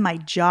because my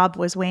job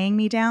was weighing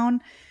me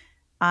down,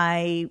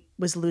 I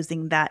was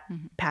losing that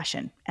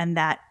passion and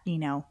that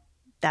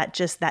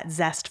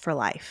zest for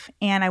life.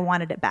 And I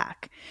wanted it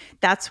back.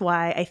 That's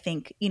why I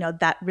think,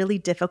 that really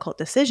difficult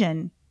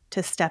decision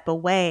to step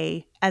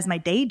away as my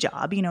day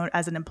job,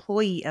 as an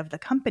employee of the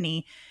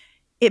company,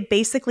 it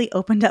basically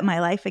opened up my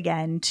life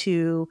again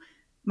to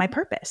my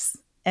purpose.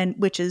 And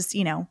which is,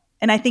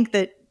 and I think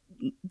that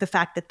the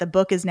fact that the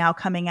book is now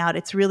coming out,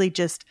 it's really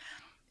just,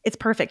 it's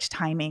perfect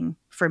timing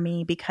for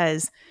me,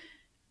 because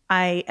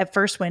at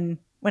first when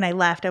I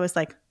left, I was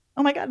like,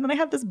 oh my God, and then I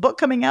have this book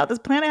coming out, this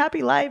Plan a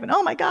Happy Life, and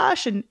oh my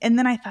gosh. And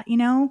then I thought,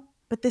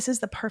 but this is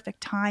the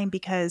perfect time,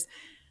 because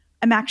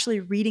I'm actually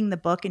reading the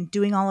book and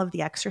doing all of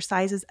the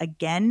exercises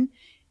again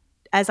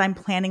as I'm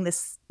planning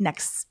this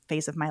next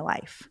phase of my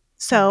life.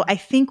 So I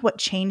think what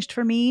changed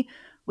for me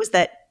was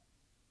that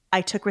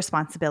I took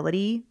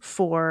responsibility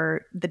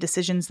for the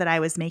decisions that I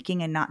was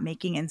making and not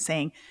making, and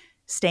saying,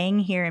 staying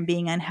here and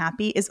being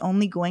unhappy is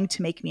only going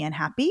to make me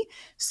unhappy.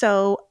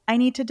 So I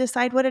need to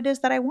decide what it is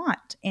that I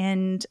want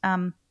and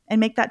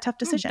make that tough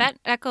decision. That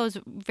echoes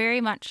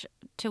very much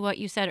to what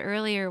you said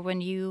earlier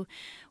when you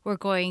were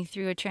going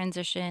through a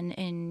transition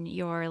in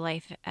your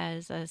life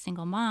as a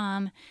single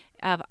mom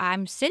of,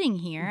 I'm sitting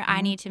here,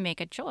 I need to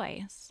make a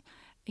choice,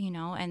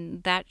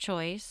 and that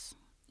choice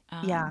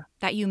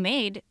that you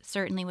made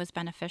certainly was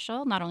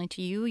beneficial, not only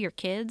to you, your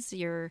kids,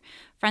 your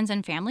friends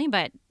and family,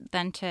 but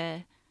then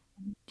to,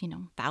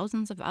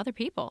 thousands of other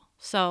people.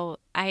 So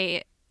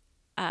I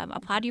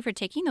applaud you for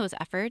taking those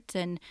efforts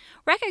and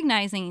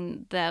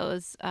recognizing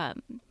those,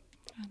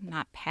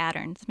 not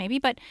patterns maybe,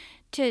 but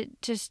to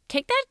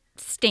take that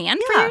stand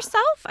for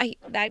yourself.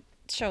 That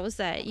shows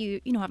that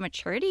you have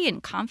maturity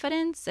and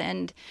confidence.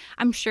 And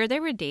I'm sure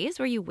there were days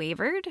where you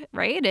wavered,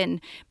 right?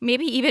 And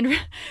maybe even,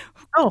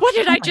 what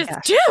did Oh I my just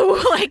gosh.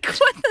 do? Like,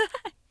 what the?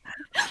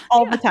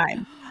 All the Yeah.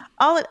 time.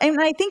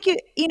 And I think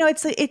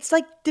it's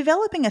like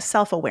developing a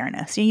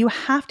self-awareness. You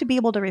have to be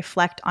able to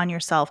reflect on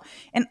yourself.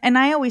 And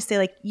I always say,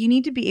 like, you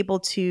need to be able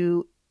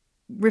to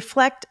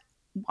reflect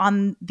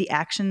on the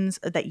actions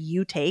that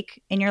you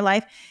take in your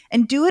life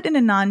and do it in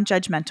a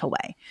non-judgmental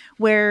way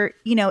where,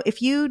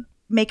 if you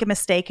make a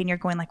mistake and you're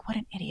going like, what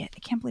an idiot, I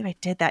can't believe I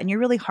did that, and you're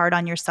really hard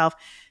on yourself,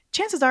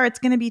 chances are it's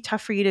going to be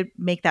tough for you to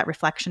make that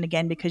reflection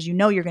again because you're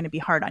going to be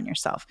hard on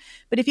yourself.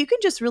 But if you can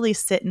just really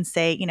sit and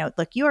say,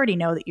 look, you already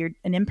know that you're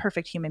an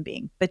imperfect human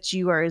being, but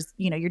you're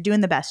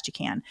doing the best you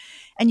can.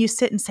 And you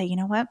sit and say, you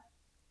know what?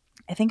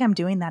 I think I'm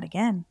doing that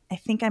again. I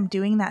think I'm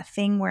doing that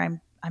thing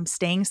where I'm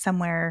staying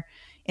somewhere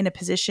in a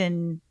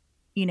position,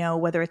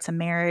 whether it's a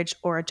marriage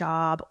or a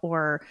job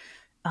or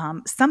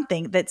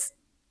something that's,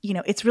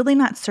 it's really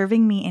not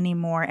serving me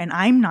anymore, and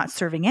I'm not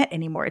serving it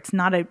anymore. It's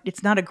not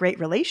a great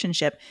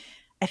relationship.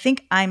 I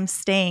think I'm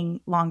staying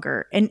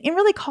longer, and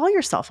really call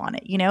yourself on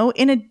it,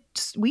 in a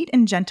sweet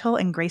and gentle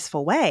and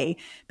graceful way,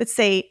 but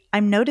say,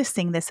 I'm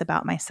noticing this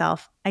about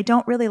myself. I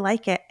don't really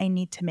like it. I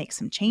need to make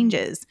some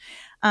changes.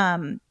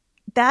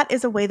 That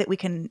is a way that we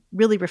can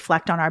really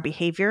reflect on our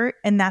behavior,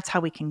 and that's how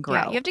we can grow.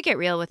 Yeah, you have to get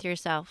real with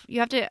yourself.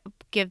 You have to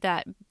give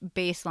that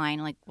baseline,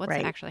 like, what's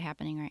Right. actually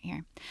happening right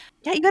here.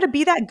 Yeah, you got to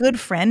be that good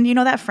friend,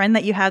 that friend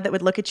that you have that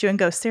would look at you and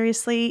go,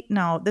 seriously,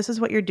 no, this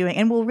is what you're doing,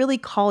 and will really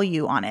call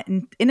you on it.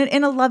 And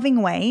in a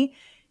loving way,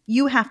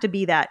 you have to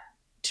be that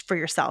for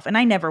yourself. And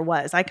I never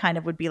was. I kind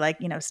of would be like,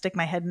 stick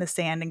my head in the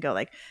sand and go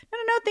like,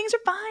 no, things are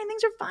fine.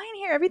 Things are fine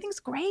here.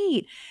 Everything's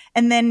great.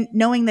 And then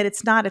knowing that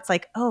it's not, it's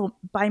like, oh,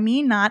 by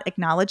me not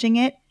acknowledging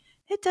it,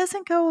 it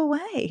doesn't go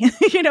away.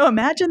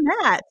 Imagine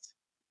that.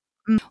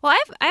 Well,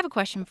 I have a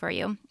question for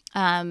you,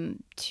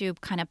 to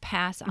kind of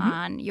pass Mhm.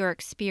 on your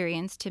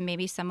experience to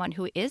maybe someone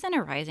who is in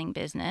a rising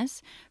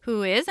business,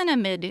 who is in a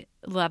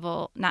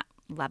mid-level, not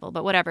level,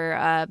 but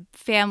whatever,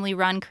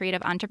 family-run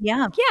creative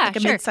entrepreneur. Yeah. Yeah, Like a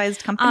sure.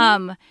 mid-sized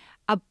company.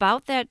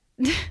 About that.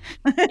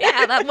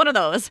 Yeah, one of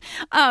those.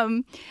 Yeah,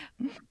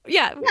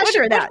 Yeah,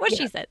 sure, that. what Yeah.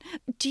 she said.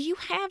 Do you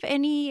have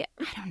any,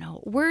 I don't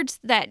know, words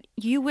that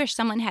you wish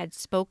someone had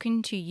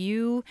spoken to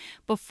you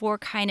before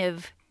kind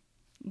of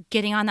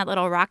getting on that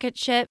little rocket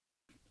ship?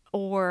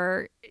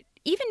 Or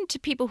even to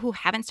people who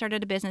haven't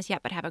started a business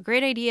yet but have a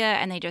great idea,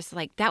 and they just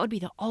like, that would be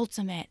the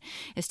ultimate,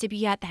 is to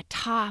be at that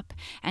top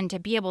and to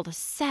be able to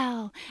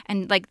sell,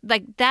 and like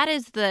that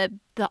is the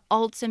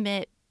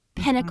ultimate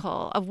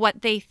pinnacle of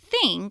what they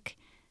think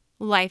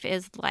life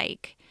is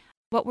like.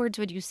 What words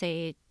would you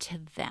say to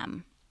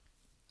them?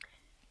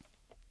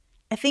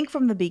 I think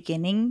from the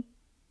beginning,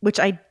 which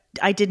I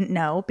didn't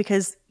know,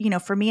 because,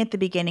 for me at the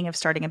beginning of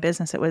starting a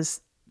business, it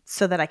was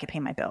so that I could pay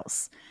my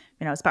bills.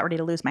 I was about ready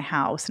to lose my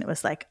house, and it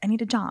was like, I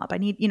need a job.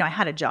 I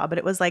had a job, but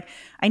it was like,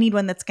 I need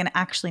one that's going to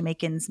actually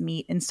make ends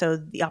meet. And so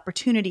the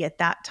opportunity at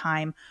that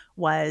time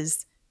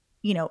was,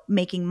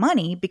 making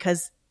money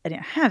because I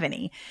didn't have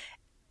any.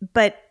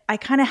 But I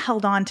kind of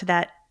held on to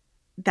that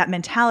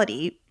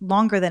mentality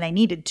longer than I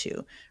needed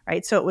to,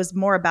 right? So it was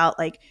more about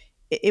like,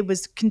 it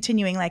was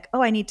continuing like,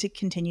 oh, I need to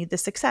continue the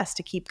success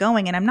to keep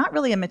going. And I'm not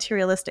really a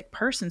materialistic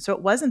person. So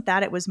it wasn't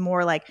that, it was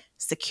more like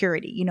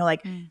security,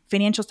 like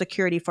financial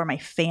security for my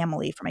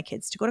family, for my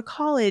kids to go to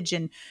college,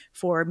 and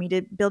for me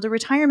to build a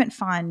retirement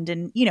fund.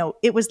 And,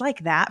 it was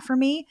like that for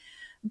me.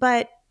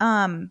 But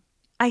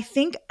I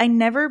think I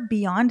never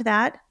beyond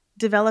that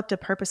developed a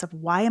purpose of,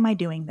 why am I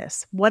doing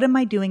this? What am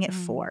I doing it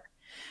for?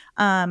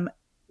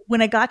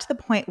 When I got to the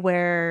point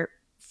where,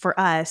 for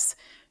us,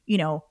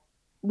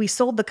 we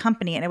sold the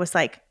company, and it was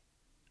like,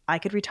 I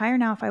could retire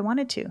now if I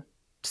wanted to.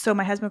 So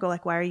my husband would go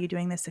like, why are you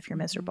doing this if you're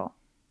miserable?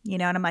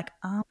 And I'm like,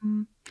 I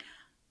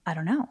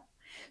don't know.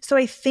 So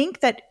I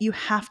think that you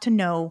have to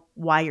know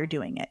why you're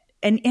doing it,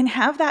 and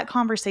have that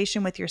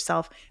conversation with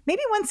yourself,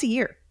 maybe once a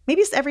year,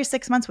 maybe it's every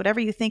 6 months, whatever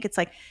you think it's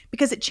like,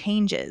 because it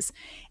changes.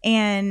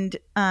 And,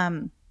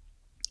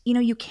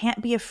 you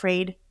can't be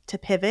afraid to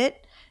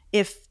pivot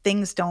if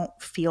things don't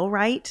feel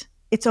right.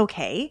 It's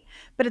okay.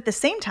 But at the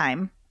same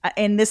time,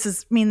 and this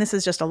is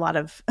just a lot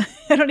of,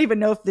 I don't even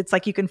know if it's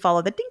like you can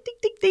follow the ding, ding,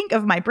 ding, ding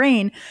of my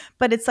brain,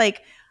 but it's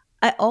like,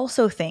 I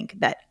also think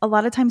that a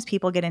lot of times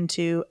people get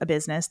into a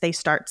business, they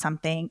start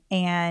something,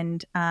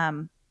 and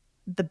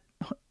the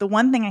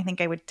one thing I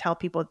think I would tell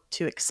people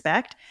to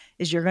expect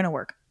is you're going to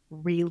work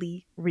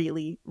really,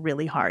 really,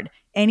 really hard.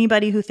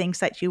 Anybody who thinks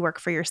that you work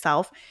for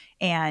yourself,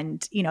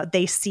 and,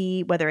 they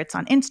see, whether it's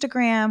on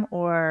Instagram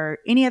or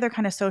any other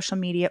kind of social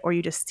media, or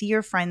you just see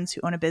your friends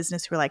who own a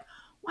business who are like,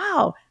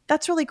 wow,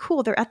 that's really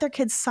cool. They're at their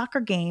kid's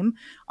soccer game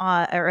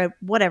or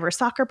whatever,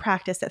 soccer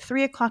practice at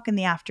 3:00 in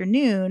the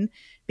afternoon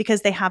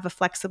because they have a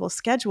flexible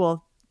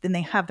schedule. Then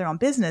they have their own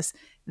business.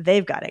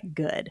 They've got it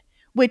good,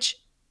 which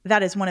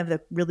that is one of the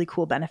really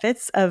cool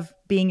benefits of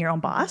being your own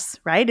boss,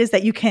 right? Is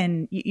that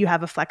you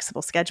have a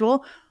flexible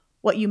schedule.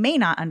 What you may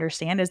not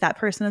understand is that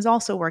person is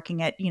also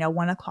working at,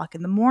 1 o'clock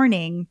in the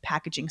morning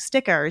packaging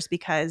stickers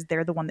because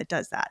they're the one that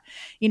does that.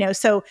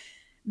 So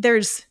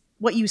there's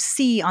what you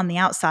see on the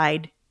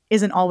outside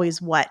isn't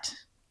always what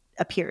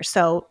appears.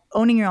 So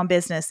owning your own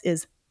business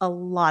is a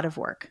lot of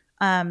work.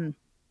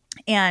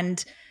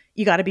 And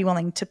you got to be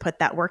willing to put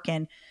that work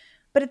in.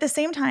 But at the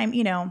same time,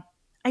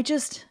 I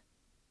don't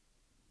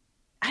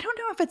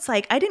know if it's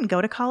like I didn't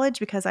go to college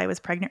because I was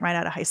pregnant right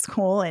out of high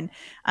school. And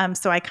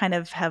so I kind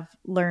of have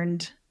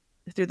learned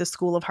through the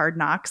school of hard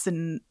knocks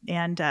and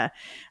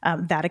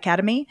that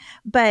academy.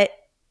 But,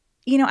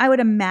 I would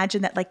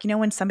imagine that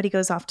when somebody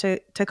goes off to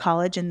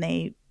college and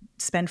they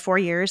spend 4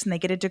 years and they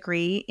get a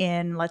degree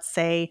in, let's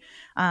say,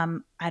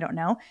 I don't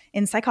know,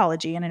 in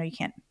psychology. And I know you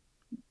can't,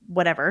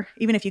 whatever,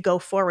 even if you go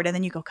forward and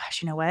then you go,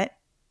 gosh, you know what?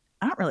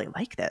 I don't really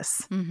like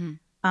this.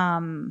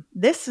 Mm-hmm.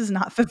 This is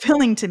not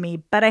fulfilling to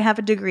me, but I have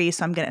a degree,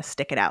 so I'm going to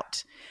stick it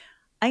out.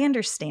 I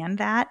understand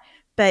that,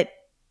 but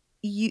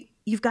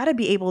you've got to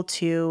be able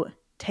to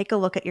take a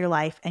look at your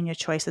life and your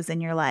choices in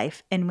your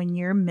life. And when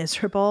you're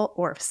miserable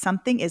or if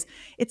something it's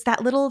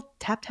that little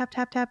tap, tap,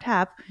 tap, tap,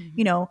 tap,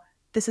 Mm-hmm.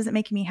 This isn't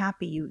making me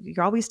happy.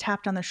 You're always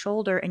tapped on the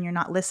shoulder and you're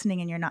not listening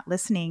and you're not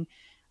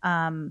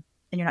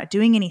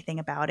doing anything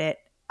about it.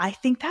 I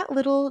think that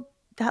little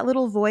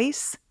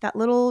voice, that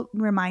little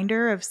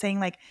reminder of saying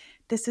like,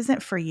 this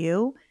isn't for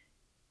you,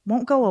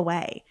 won't go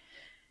away.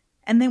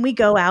 And then we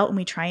go out and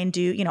we try and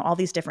do, all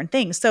these different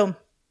things. So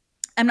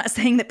I'm not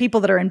saying that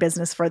people that are in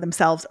business for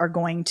themselves are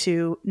going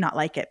to not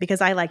like it, because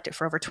I liked it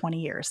for over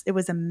 20 years. It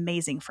was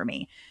amazing for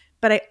me.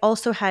 But I got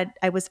to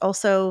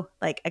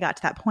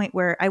that point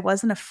where I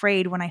wasn't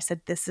afraid when I said,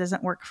 this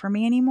doesn't work for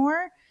me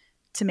anymore,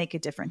 to make a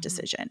different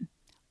decision.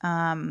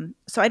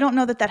 So I don't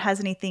know that has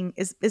anything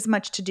as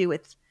much to do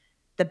with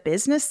the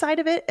business side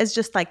of it as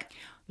just like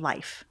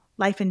life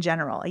in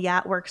general. Yeah,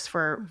 it works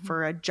for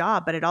a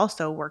job, but it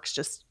also works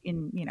just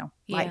in,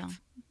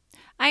 life.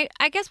 I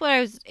guess what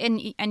I was,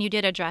 and you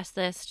did address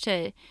this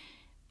like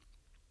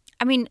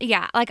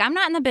I'm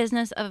not in the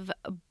business of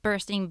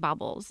bursting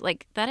bubbles.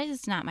 Like that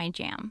is not my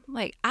jam.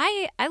 Like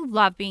I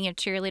love being a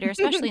cheerleader,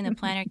 especially in the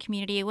planner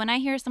community. When I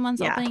hear someone's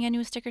opening a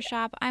new sticker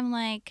shop, I'm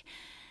like,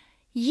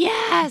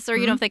 yes. Or,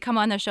 if they come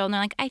on the show and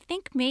they're like, I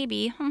think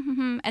maybe,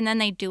 and then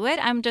they do it.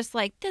 I'm just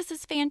like, this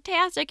is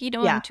fantastic.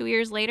 And 2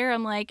 years later,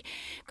 I'm like,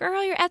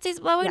 girl, your Etsy's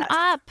blowing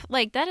up.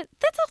 Like that's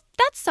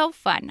so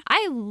fun.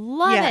 I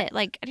love it.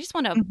 Like, I just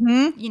want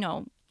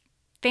to,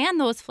 fan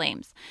those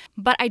flames.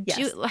 But I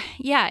do,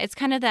 it's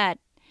kind of that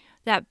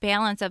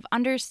balance of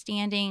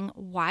understanding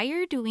why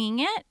you're doing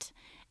it.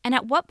 And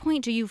at what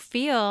point do you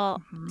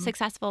feel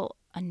successful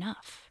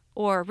enough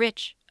or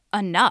rich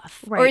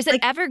enough? Right. Or is it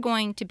ever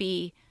going to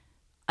be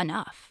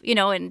enough,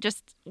 and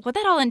just what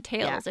that all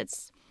entails.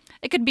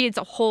 It could be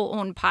a whole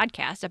own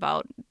podcast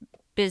about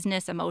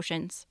business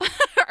emotions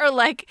or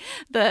like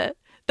the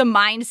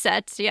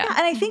mindsets. Yeah.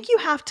 And I think you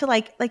have to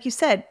like you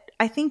said,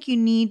 I think you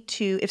need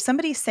to, if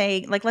somebody's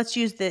saying, like, let's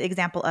use the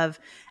example of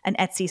an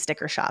Etsy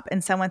sticker shop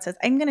and someone says,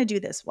 I'm going to do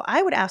this. Well,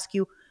 I would ask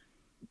you,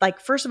 like,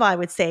 first of all, I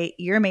would say,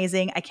 you're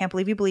amazing. I can't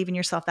believe you believe in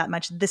yourself that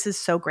much. This is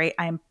so great.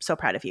 I am so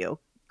proud of you.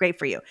 Great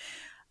for you.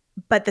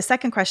 But the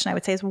second question I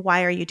would say is,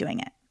 why are you doing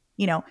it?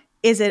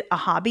 Is it a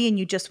hobby and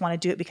you just want to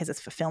do it because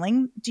it's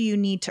fulfilling? Do you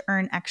need to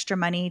earn extra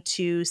money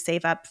to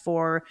save up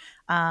for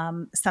I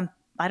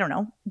don't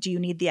know. Do you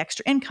need the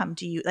extra income?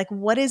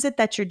 What is it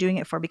that you're doing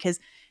it for? Because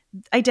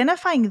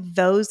identifying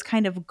those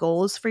kind of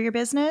goals for your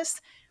business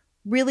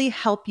really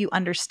help you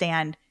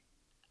understand,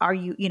 are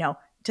you,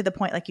 to the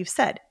point, like you've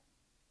said,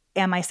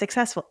 am I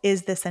successful?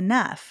 Is this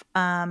enough?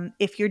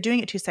 If you're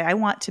doing it to say, I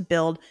want to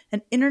build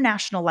an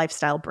international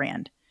lifestyle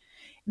brand,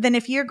 then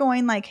if you're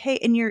going like, hey,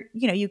 and you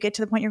get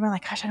to the point you're going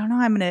like, gosh, I don't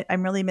know,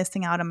 I'm really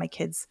missing out on my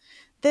kids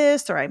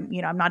this, or I'm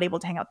not able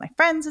to hang out with my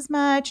friends as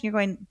much. And you're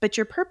going, but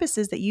your purpose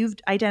is that you've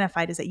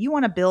identified is that you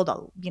want to build a,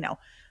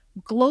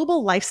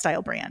 global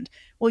lifestyle brand.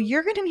 Well,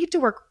 you're going to need to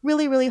work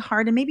really, really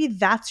hard. And maybe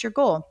that's your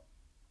goal.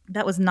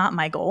 That was not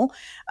my goal.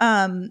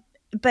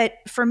 But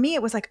for me,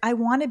 it was like, I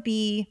want to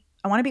be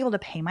able to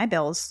pay my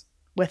bills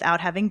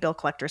without having bill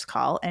collectors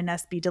call and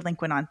us be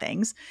delinquent on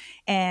things.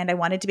 And I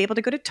wanted to be able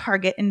to go to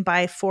Target and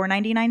buy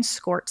 $4.99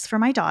 squirts for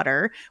my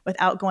daughter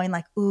without going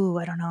like, ooh,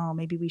 I don't know,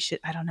 maybe we should,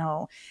 I don't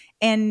know.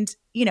 And,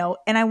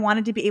 and I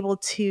wanted to be able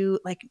to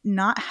like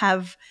not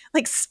have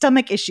like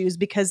stomach issues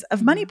because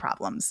of money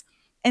problems.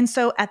 And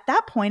so at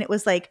that point, it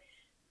was like,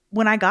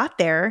 when I got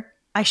there,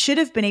 I should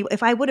have been able,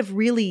 if I would have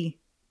really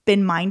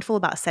been mindful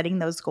about setting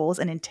those goals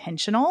and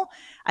intentional,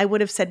 I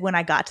would have said when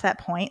I got to that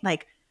point,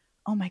 like,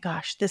 oh my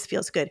gosh, this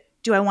feels good.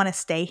 Do I want to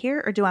stay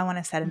here or do I want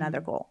to set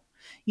another goal?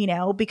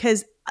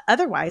 Because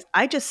otherwise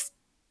I just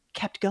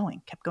kept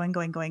going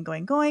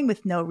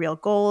with no real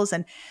goals.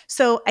 And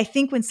so I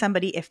think when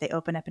somebody, if they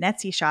open up an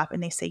Etsy shop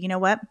and they say, you know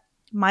what,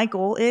 my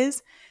goal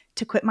is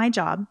to quit my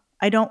job.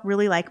 I don't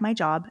really like my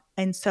job.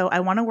 And so I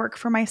want to work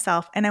for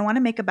myself and I want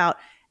to make about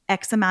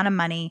X amount of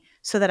money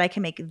so that I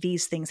can make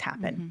these things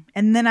happen.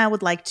 And then I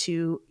would like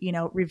to,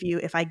 review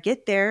if I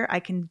get there, I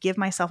can give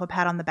myself a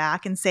pat on the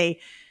back and say,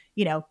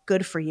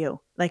 good for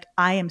you. like,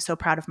 I am so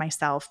proud of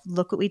myself.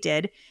 Look what we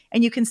did.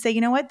 And you can say,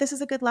 you know what, this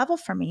is a good level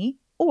for me.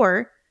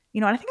 Or, you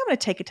know, I think I'm going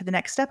to take it to the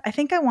next step. I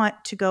think I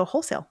want to go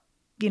wholesale.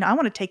 You know, I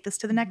want to take this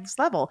to the next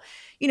level.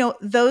 You know,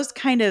 those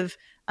kind of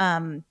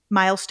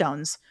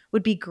milestones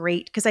would be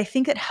great, because I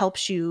think it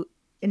helps you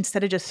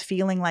instead of just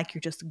feeling like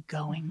you're just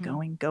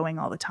going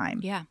all the time.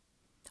 Yeah.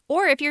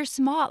 Or if you're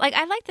small, like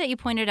I like that you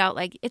pointed out,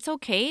 like it's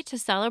okay to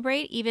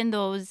celebrate even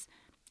those,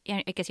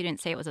 I guess you didn't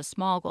say it was a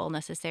small goal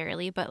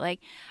necessarily, but like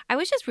I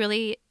was just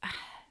really,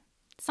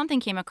 something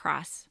came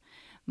across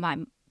my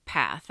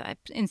path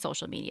in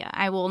social media.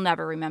 I will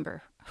never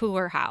remember who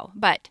or how,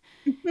 but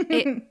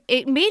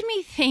it made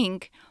me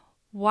think,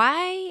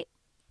 why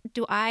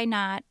do I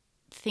not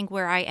think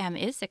where I am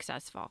is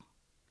successful?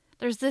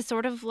 There's this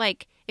sort of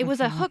like, it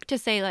was a hook to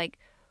say like,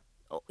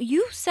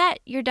 you set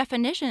your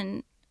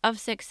definition of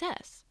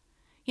success.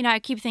 You know, I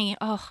keep thinking,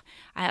 oh,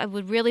 I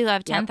would really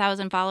love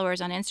 10,000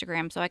 followers on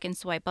Instagram so I can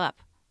swipe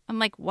up. I'm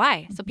like,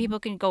 why? So people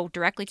can go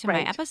directly to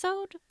my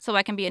episode? So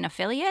I can be an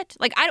affiliate?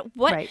 Like,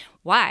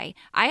 why?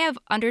 I have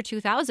under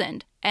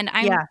 2,000 and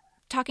I'm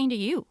talking to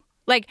you.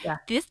 Like,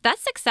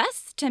 that's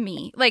success to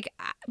me. Like,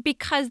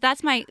 because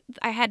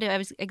I had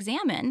to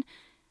examine,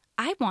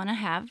 I want to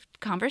have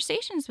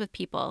conversations with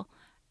people.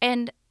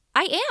 And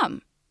I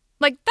am.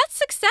 Like, that's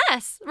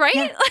success, right?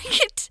 Yeah.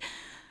 Like,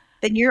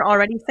 then you're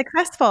already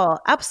successful.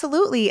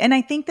 Absolutely. And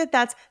I think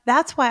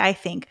that's why I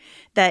think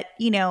that,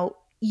 you know,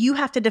 you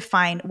have to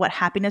define what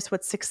happiness,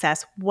 what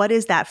success, what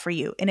is that for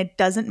you? And it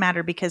doesn't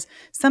matter, because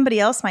somebody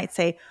else might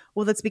say,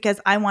 well, that's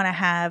because I want to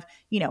have,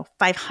 you know,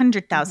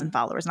 500,000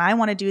 followers and I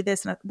want to do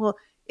this. And well,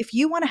 if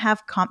you want to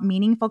have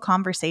meaningful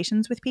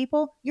conversations with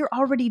people, you're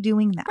already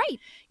doing that. Right.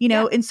 You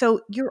know, and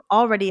so you're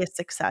already a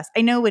success.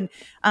 I know when,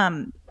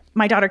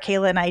 my daughter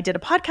Kayla and I did a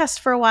podcast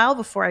for a while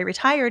before I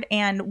retired,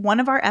 and one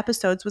of our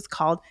episodes was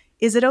called,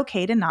 "Is It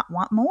Okay to Not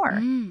Want More?"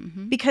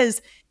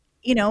 Because,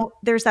 you know,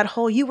 there's that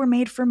whole, you were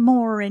made for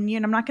more, and, you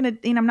know, I'm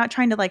not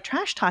trying to like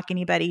trash talk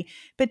anybody,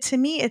 but to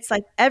me, it's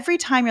like every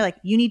time you're like,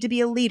 you need to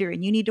be a leader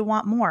and you need to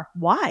want more.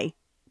 Why?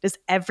 Does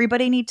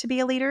everybody need to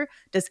be a leader?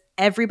 Does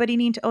everybody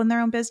need to own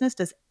their own business?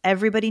 Does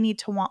everybody need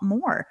to want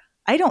more?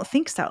 I don't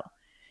think so.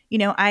 You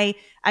know, I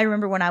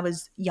remember when I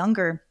was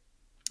younger,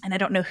 and I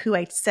don't know who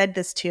I said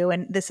this to,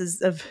 and this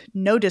is of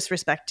no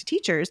disrespect to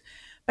teachers,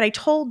 but I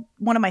told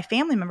one of my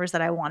family members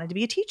that I wanted to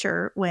be a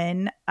teacher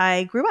when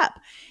I grew up.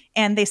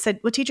 And they said,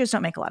 well, teachers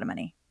don't make a lot of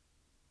money.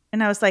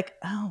 And I was like,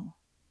 oh,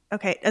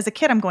 okay. As a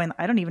kid, I'm going,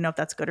 I don't even know if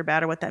that's good or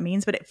bad or what that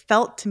means, but it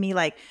felt to me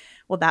like,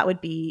 well, that would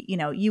be, you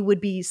know, you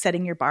would be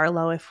setting your bar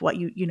low if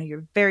you know, you're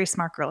a very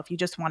smart girl if you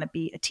just want to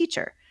be a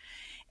teacher.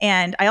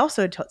 And I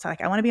also told,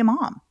 like, I want to be a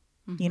mom.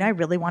 You know, I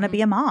really want to be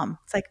a mom.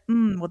 It's like,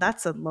 well,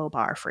 that's a low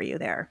bar for you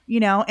there,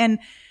 you know? And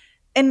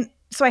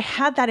so I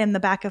had that in the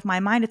back of my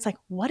mind. It's like,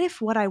 what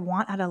if what I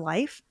want out of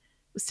life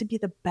was to be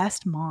the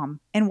best mom?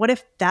 And what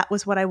if that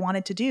was what I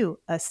wanted to do?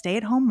 A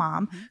stay-at-home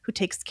mom who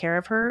takes care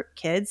of her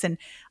kids. And,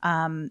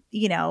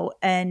 you know,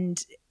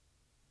 and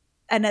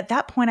at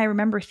that point I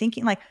remember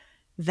thinking like,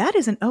 that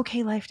is an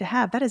okay life to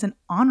have. That is an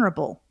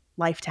honorable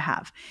life to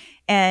have.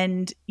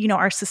 And, you know,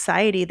 our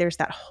society, there's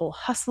that whole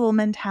hustle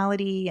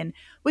mentality, and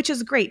which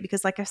is great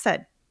because like I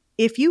said,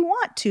 if you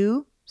want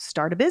to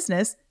start a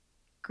business,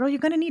 girl, you're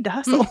going to need to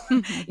hustle.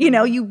 You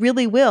know, you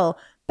really will.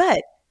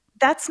 But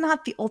that's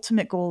not the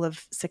ultimate goal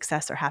of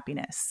success or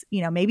happiness,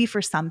 you know, maybe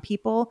for some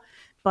people,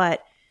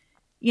 but,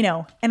 you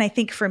know, and I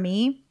think for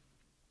me,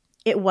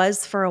 it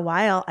was for a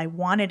while, I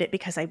wanted it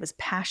because I was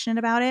passionate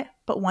about it.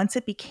 But once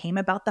it became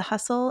about the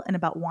hustle and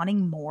about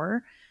wanting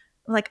more,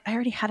 like I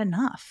already had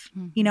enough.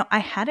 You know, I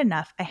had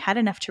enough. I had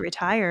enough to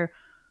retire.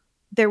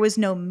 There was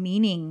no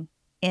meaning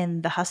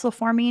in the hustle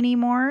for me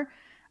anymore.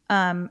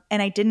 And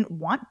I didn't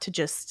want to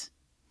just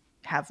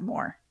have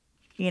more.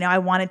 You know, I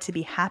wanted to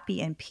be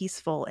happy and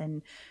peaceful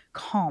and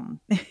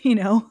calm, you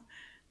know?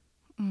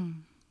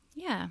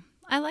 Yeah.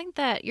 I like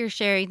that you're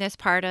sharing this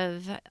part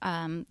of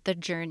the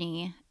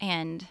journey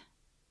and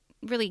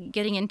really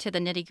getting into the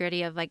nitty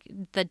gritty of like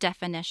the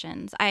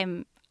definitions.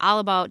 I'm all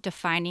about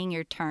defining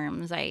your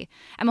terms.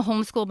 I'm a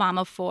homeschool mom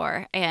of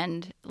 4,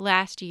 and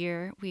last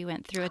year we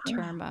went through a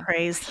term of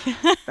praise.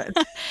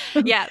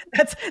 Yeah,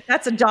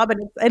 that's a job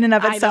in and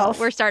of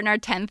itself. We're starting our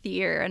 10th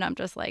year, and I'm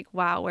just like,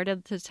 wow, where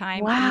did the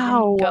time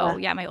Wow. even go?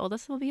 Yeah, my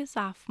oldest will be a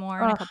sophomore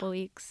in a couple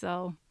weeks.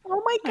 So,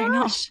 oh my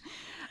gosh,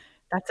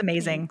 that's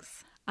amazing.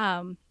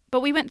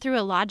 But we went through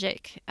a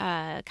logic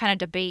kind of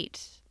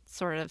debate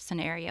sort of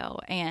scenario,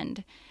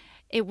 and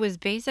it was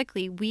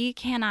basically, we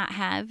cannot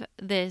have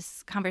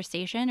this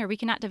conversation or we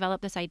cannot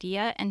develop this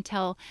idea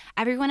until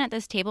everyone at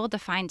this table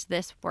defines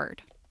this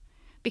word.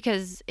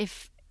 Because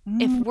if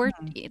we're,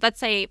 let's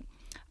say,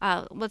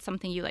 what's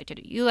something you like to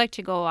do? You like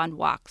to go on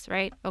walks,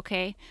 right?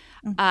 Okay.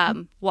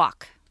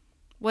 Walk.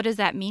 What does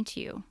that mean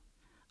to you?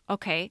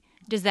 Okay.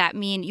 Does that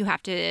mean you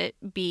have to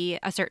be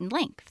a certain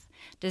length?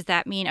 Does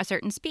that mean a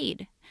certain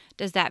speed?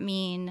 Does that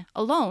mean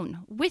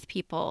alone, with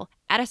people,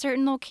 at a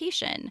certain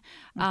location?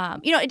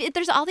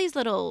 There's all these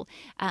little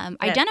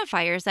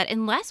identifiers that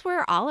unless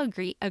we're all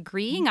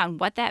agreeing on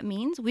what that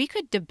means, we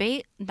could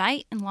debate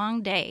night and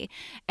long day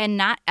and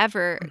not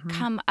ever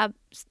come up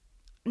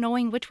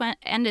knowing which one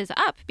end is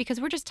up, because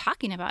we're just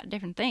talking about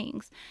different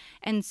things.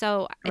 And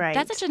so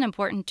that's such an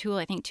important tool,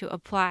 I think, to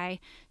apply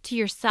to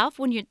yourself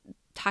when you're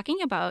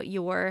talking about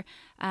your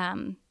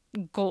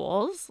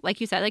goals. Like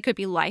you said, it could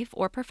be life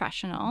or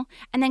professional,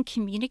 and then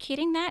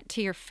communicating that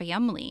to your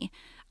family.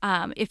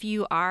 If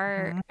you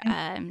are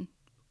an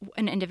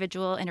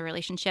individual in a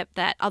relationship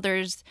that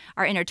others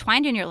are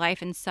intertwined in your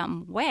life in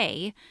some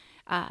way,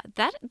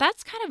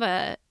 that's kind of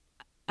a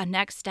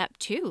next step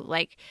too.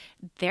 Like,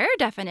 their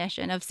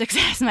definition of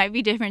success might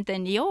be different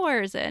than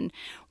yours, and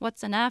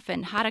what's enough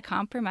and how to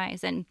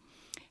compromise. And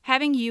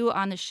having you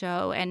on the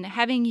show and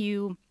having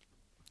you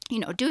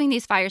doing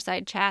these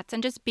fireside chats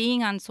and just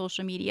being on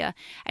social media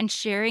and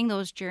sharing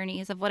those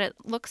journeys of what it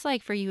looks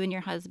like for you and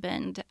your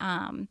husband,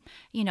 and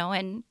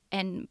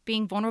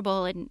being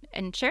vulnerable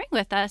and sharing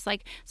with us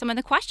like some of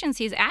the questions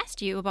he's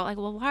asked you about, like,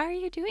 well, why are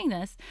you doing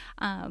this?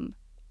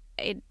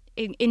 It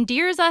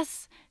endears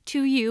us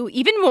to you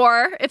even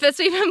more, if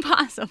it's even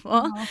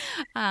possible.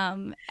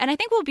 And I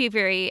think will be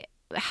very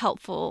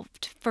helpful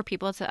for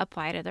people to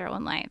apply to their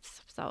own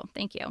lives. So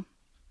thank you.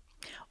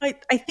 I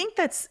think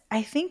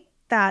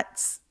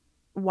that's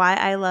why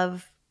I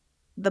love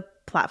the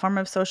platform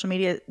of social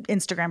media,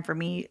 Instagram for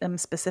me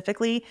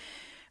specifically,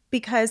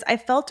 because I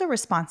felt a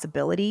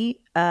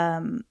responsibility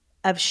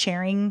of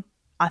sharing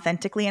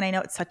authentically. And I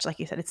know it's such, like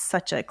you said, it's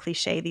such a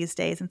cliche these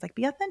days. And it's like,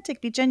 be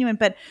authentic, be genuine.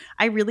 But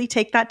I really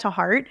take that to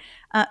heart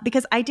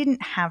because I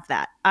didn't have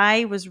that.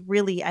 I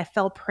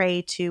fell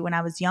prey to, when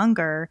I was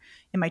younger,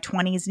 in my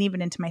 20s and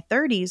even into my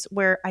 30s,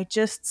 where I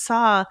just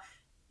saw,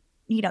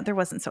 there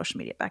wasn't social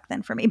media back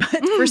then for me, but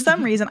for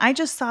some reason, I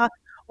just saw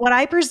what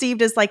I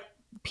perceived as like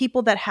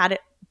people that had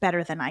it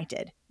better than I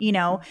did.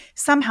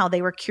 Somehow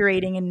they were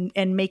curating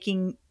and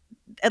making,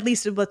 at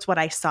least that's what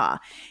I saw.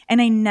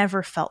 And I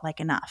never felt like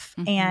enough.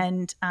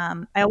 And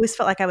I always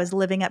felt like I was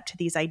living up to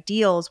these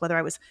ideals, whether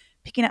I was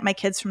picking up my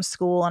kids from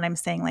school and I'm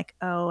saying like,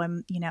 oh,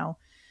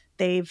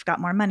 they've got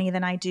more money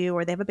than I do,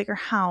 or they have a bigger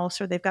house,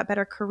 or they've got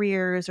better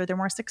careers, or they're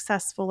more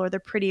successful, or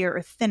they're prettier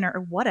or thinner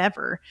or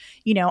whatever.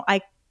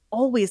 I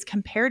always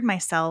compared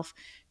myself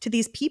to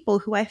these people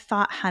who I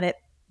thought had it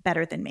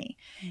better than me.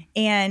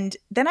 And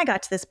then I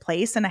got to this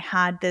place and I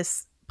had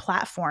this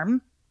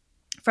platform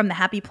from the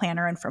Happy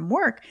Planner and from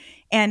work.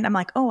 And I'm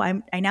like, oh,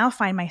 I now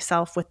find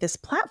myself with this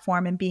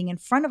platform and being in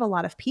front of a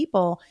lot of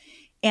people.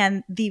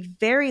 And the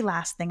very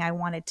last thing I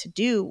wanted to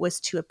do was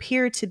to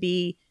appear to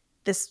be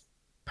this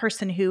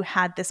person who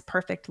had this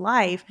perfect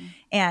life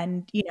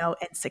and, and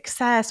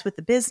success with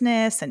the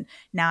business. And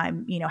now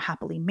I'm,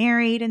 happily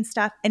married and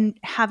stuff, and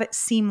have it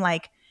seem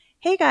like,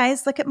 hey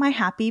guys, look at my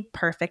happy,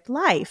 perfect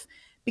life.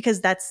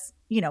 Because that's,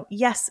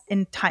 yes,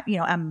 in time,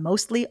 I'm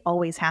mostly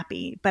always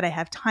happy, but I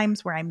have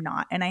times where I'm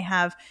not. And I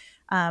have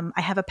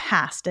a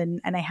past and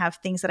I have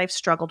things that I've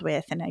struggled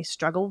with, and I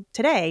struggle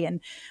today.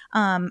 And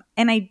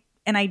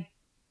I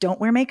don't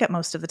wear makeup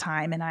most of the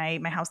time,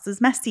 and my house is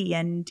messy,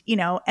 and,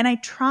 and I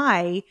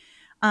try,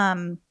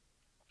 to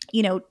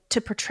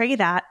portray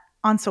that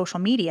on social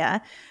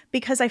media,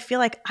 because I feel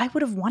like I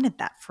would have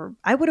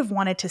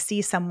wanted to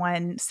see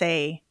someone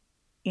say,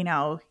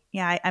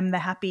 yeah, I'm the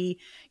happy,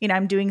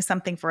 I'm doing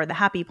something for the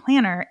Happy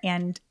Planner,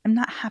 and I'm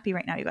not happy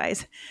right now, you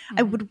guys.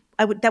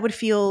 That would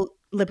feel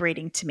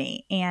liberating to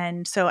me.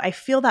 And so I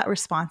feel that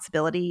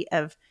responsibility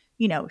of,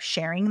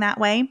 sharing that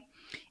way.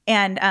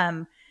 And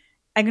I'm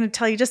going to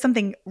tell you just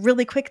something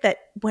really quick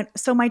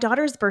so my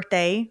daughter's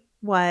birthday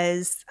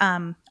was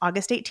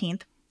August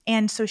 18th.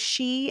 And so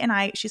she's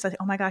like,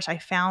 oh my gosh, I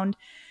found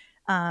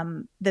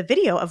the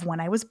video of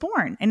when I was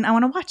born and I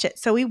want to watch it.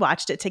 So we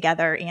watched it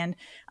together. And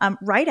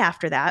right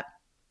after that,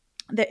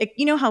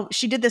 how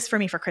she did this for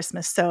me for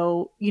Christmas.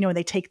 So,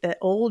 they take the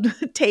old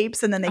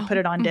tapes and then they put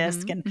it on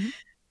disc and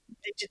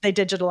they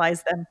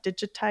digitized,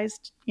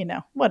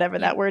 whatever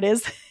that word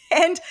is.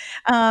 And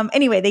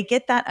anyway, they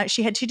get that.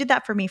 She did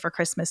that for me for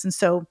Christmas. And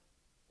so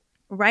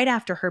right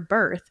after her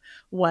birth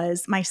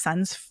was my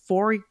son's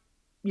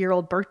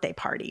 4-year-old birthday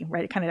party,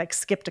 right? It kind of like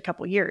skipped a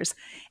couple years.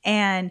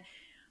 And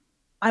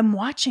I'm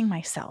watching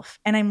myself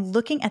and I'm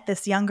looking at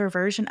this younger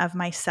version of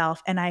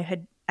myself. And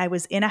I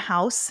was in a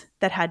house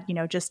that had,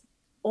 just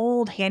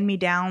old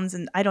hand-me-downs,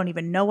 and I don't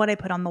even know what I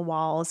put on the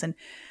walls. And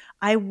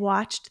I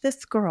watched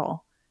this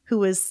girl who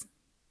was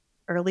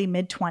early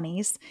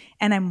mid-20s,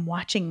 and I'm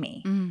watching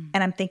me and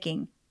I'm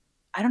thinking,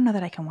 I don't know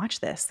that I can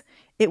watch this.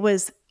 It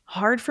was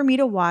hard for me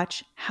to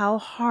watch how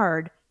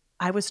hard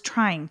I was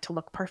trying to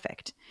look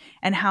perfect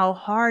and how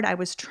hard I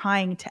was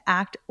trying to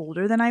act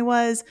older than I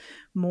was,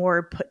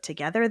 more put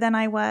together than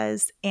I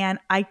was. And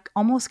I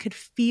almost could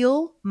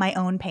feel my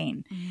own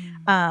pain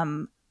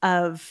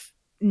of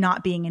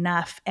not being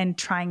enough and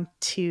trying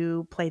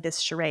to play this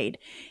charade.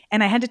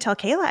 And I had to tell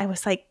Kayla, I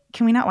was like,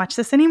 can we not watch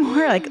this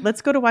anymore? Like,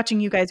 let's go to watching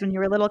you guys when you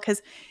were little.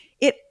 Cause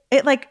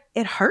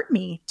it hurt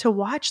me to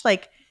watch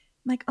like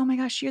like, oh my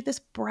gosh, you're this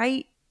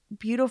bright,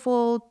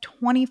 beautiful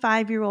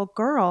 25-year-old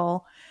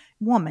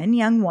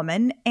young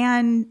woman,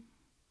 and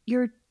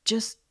you're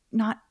just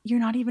you're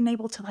not even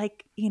able to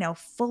like,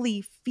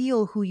 fully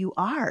feel who you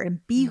are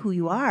and be who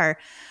you are.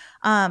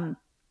 And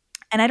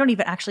I don't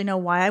even actually know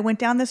why I went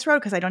down this road,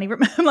 because I don't even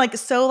I'm like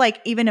so like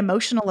even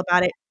emotional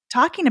about it,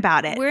 talking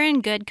about it, We're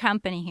in good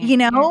company here.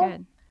 You're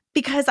good.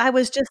 because I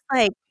was just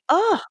like,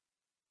 oh,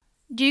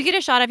 Do you get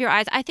a shot of your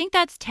eyes? I think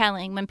that's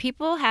telling when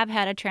people have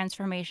had a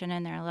transformation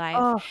in their life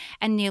oh,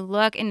 and you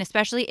look, and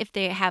especially if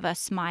they have a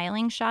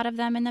smiling shot of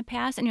them in the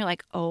past, and you're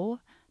like, oh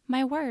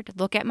my word,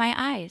 look at my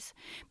eyes,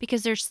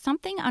 because there's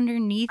something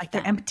underneath like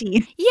them. they're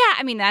empty. Yeah,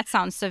 I mean, that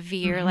sounds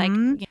severe, like,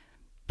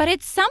 but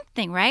it's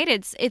something, right?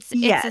 It's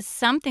Yes. a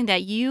something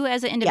that you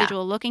as an Yeah.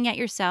 individual looking at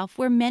yourself,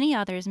 where many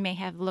others may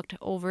have looked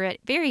over it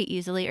very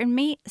easily or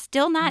may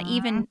still not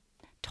even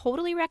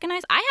totally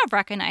recognize. I have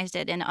recognized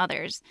it in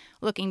others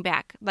looking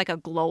back, like a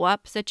glow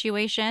up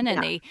situation,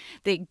 and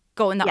they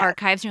go in the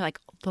archives and you're like,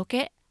 look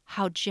at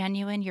how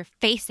genuine your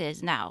face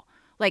is now.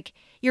 Like,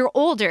 you're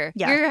older,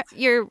 Yes.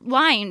 you're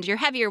lined, you're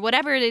heavier,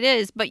 whatever it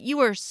is, but you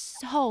are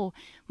so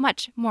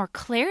much more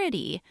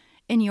clarity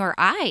in your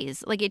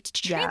eyes. Like, it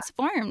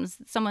transforms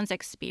someone's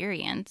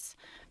experience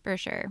for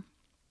sure.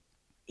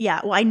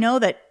 Yeah. Well, I know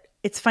that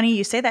it's funny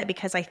you say that,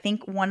 because I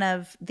think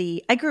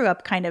I grew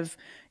up kind of,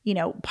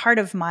 part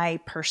of my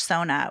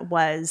persona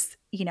was,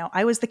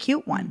 I was the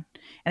cute one.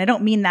 And I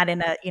don't mean that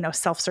in a,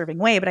 self-serving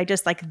way, but I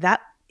just like that.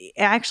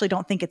 I actually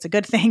don't think it's a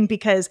good thing,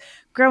 because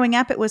growing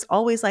up, it was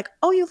always like,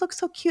 oh, you look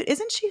so cute.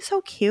 Isn't she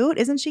so cute?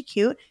 Isn't she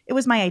cute? It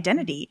was my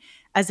identity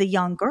as a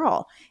young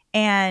girl.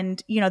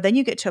 And, then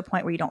you get to a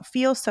point where you don't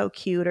feel so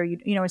cute, or,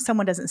 when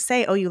someone doesn't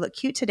say, oh, you look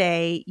cute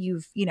today,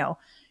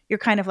 you're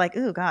kind of like,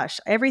 oh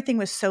gosh, everything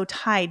was so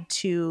tied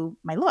to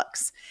my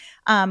looks,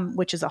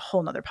 which is a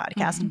whole nother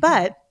podcast.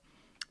 But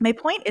my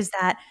point is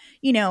that,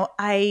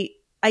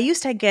 I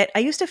used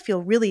to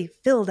feel really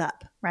filled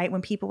up, right?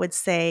 When people would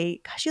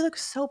say, gosh, you look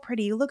so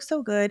pretty, you look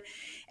so good.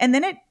 And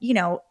then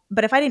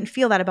but if I didn't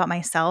feel that about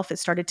myself, it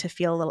started to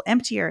feel a little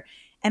emptier.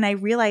 And I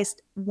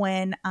realized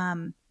when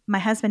my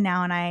husband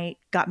now and I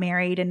got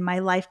married and my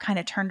life kind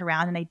of turned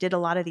around and I did a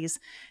lot of these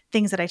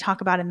things that I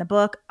talk about in the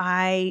book,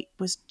 I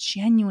was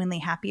genuinely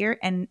happier.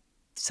 And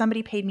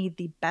somebody paid me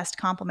the best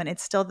compliment.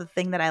 It's still the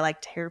thing that I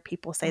like to hear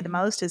people say the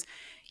most is,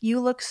 you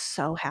look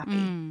so happy.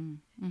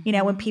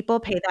 When people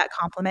pay that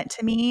compliment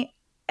to me,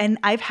 and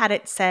I've had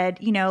it said,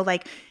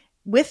 like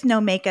with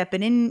no makeup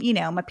and in,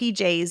 my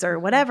PJs or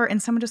whatever.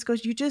 And someone just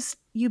goes,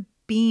 you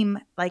beam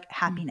like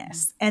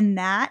happiness. And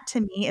that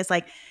to me is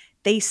like,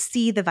 they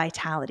see the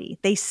vitality.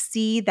 They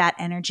see that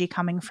energy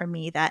coming from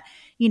me, that,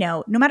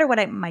 no matter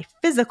what my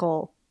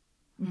physical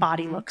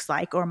body looks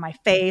like, or my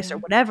face or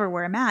whatever,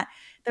 where I'm at,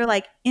 they're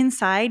like,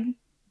 inside,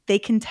 they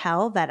can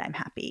tell that I'm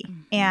happy.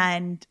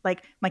 And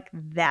like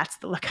that's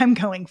the look I'm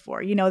going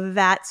for.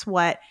 That's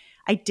what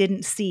I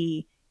didn't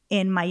see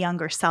in my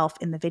younger self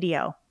in the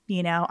video.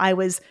 I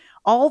was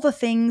all the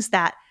things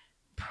that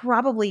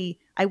probably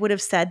I would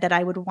have said that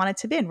I would want it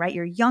to be, right?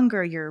 You're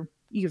younger, you're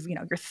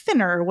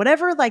thinner, or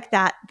whatever like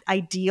that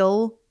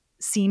ideal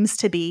seems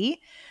to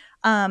be.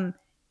 And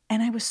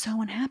I was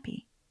so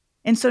unhappy.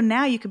 And so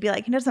now you could be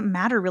like, it doesn't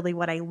matter really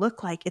what I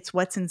look like. It's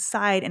what's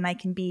inside, and I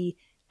can be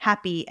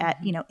happy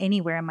at,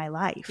 anywhere in my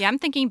life. Yeah, I'm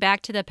thinking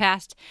back to the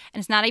past, and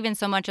it's not even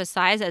so much a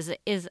size as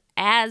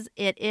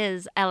it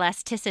is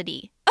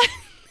elasticity.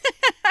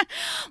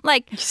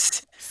 Like,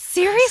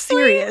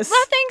 seriously?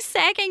 Nothing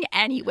sagging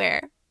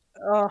anywhere.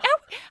 Oh.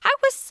 I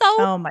was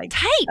so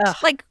tight. Ugh.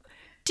 Like,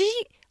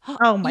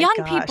 young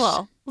gosh.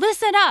 people,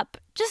 listen up.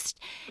 Just,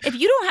 if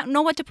you don't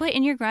know what to put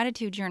in your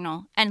gratitude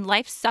journal and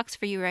life sucks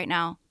for you right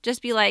now,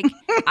 just be like,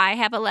 I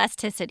have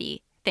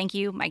elasticity. Thank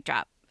you, mic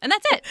drop. And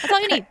that's it. That's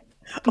all you need.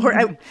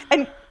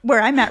 And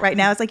where I'm at right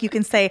now is like, you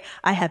can say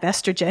I have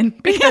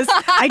estrogen, because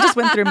I just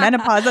went through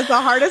menopause. That's the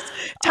hardest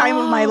time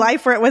of my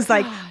life, where it was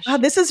like, wow,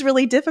 this is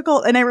really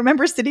difficult. And I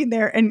remember sitting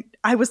there and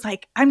I was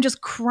like, I'm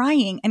just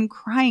crying and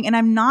crying. And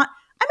I'm an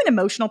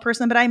emotional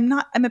person, but I'm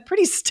a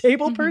pretty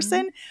stable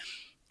person.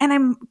 And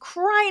I'm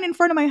crying in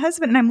front of my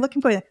husband, and I'm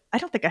looking for it. I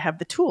don't think I have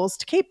the tools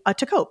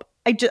to cope.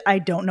 I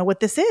don't know what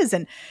this is.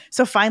 And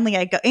so finally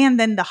I go, and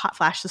then the hot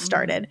flashes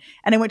started,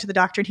 and I went to the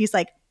doctor, and he's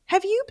like,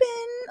 have you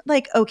been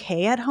like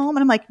okay at home?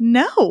 And I'm like,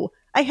 no,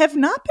 I have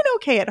not been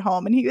okay at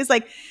home. And he was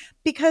like,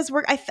 because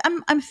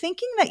I'm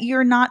thinking that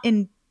you're not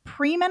in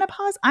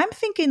premenopause. I'm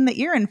thinking that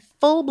you're in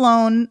full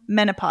blown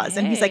menopause.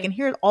 And he's like, and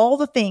here's all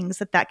the things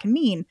that can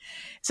mean.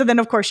 So then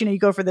of course, you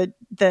go for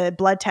the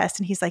blood test,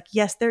 and he's like,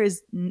 yes, there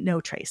is no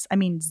trace. I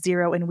mean,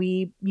 0. And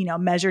we,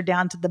 measured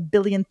down to the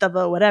billionth of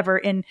a whatever.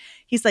 And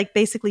he's like,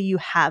 basically you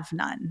have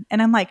none.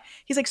 And I'm like,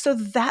 he's like, so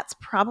that's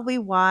probably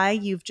why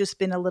you've just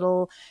been a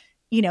little,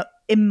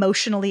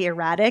 emotionally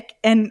erratic.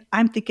 And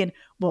I'm thinking,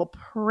 well,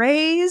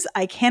 praise.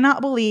 I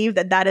cannot believe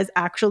that is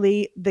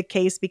actually the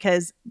case,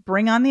 because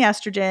bring on the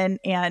estrogen.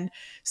 And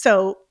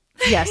so,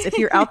 yes, if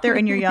you're out there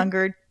and you're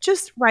younger,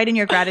 just write in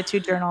your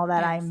gratitude journal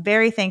that I'm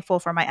very thankful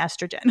for my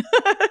estrogen.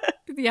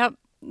 Yep.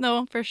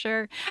 No, for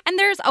sure. And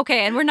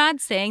and we're not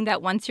saying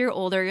that once you're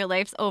older, your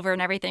life's over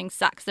and everything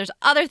sucks. There's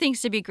other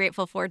things to be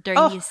grateful for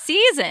during these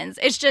seasons.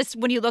 It's just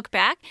when you look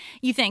back,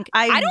 you think,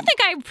 I don't think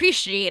I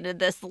appreciated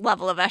this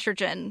level of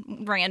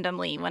estrogen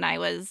randomly when I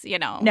was,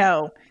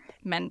 no,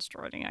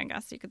 menstruating, I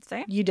guess you could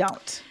say. You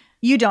don't.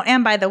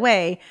 And by the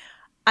way,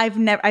 I've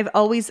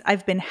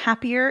been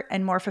happier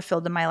and more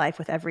fulfilled in my life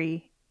with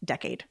every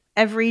decade.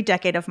 Every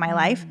decade of my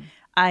life,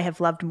 I have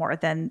loved more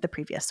than the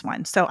previous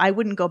one. So I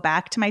wouldn't go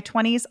back to my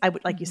 20s. I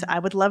would, like you said, I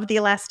would love the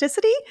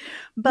elasticity,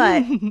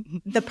 but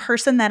the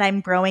person that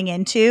I'm growing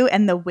into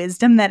and the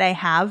wisdom that I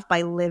have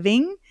by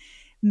living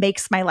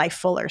makes my life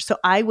fuller. So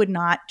I would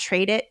not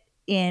trade it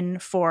in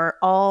for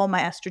all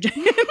my estrogen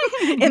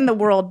in the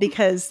world,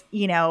 because,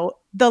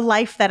 the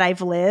life that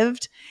I've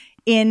lived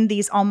in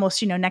these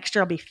almost, next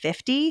year I'll be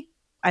 50.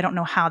 I don't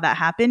know how that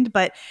happened,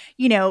 but,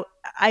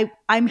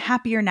 I'm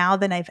happier now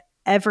than I've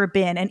ever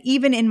been. And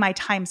even in my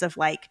times of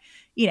like,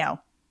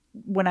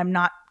 when I'm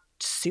not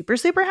super,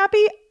 super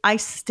happy, I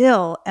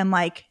still am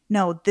like,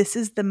 no, this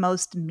is the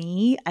most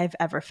me I've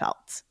ever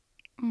felt.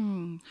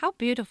 How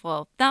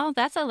beautiful. No,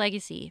 that's a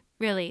legacy,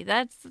 really.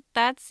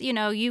 That's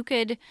you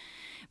could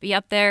be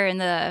up there in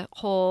the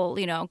whole,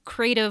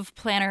 creative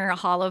planner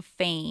hall of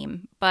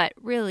fame. But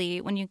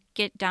really, when you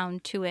get down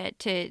to it,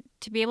 to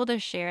be able to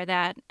share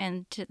that,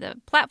 and to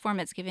the platform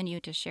it's given you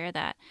to share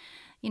that,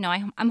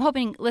 I'm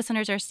hoping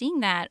listeners are seeing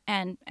that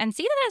and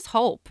see that as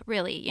hope,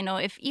 really.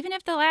 Even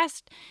if the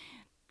last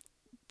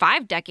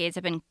 5 decades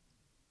have been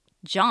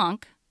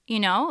junk,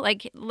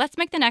 let's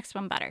make the next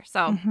one better.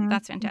 So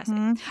that's fantastic.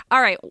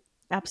 All right.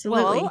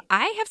 Absolutely. Well,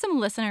 I have some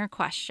listener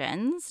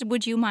questions.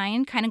 Would you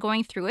mind kind of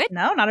going through it?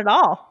 No, not at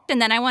all. And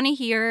then I want to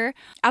hear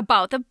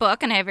about the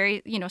book, and I have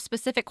very,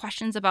 specific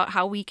questions about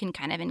how we can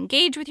kind of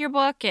engage with your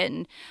book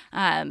and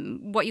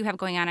what you have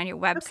going on your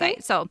website.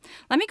 Okay. So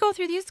let me go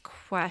through these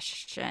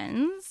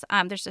questions.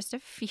 There's just a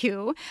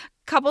few.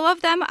 Couple of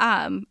them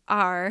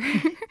are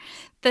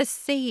the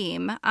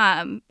same.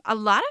 A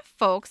lot of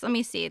folks, let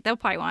me see, they'll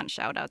probably want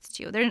shout outs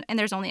too. And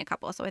there's only a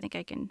couple, so I think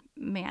I can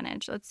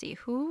manage. Let's see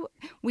who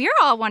we are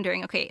all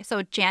wondering. Okay,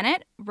 so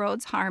Janet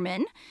Rhodes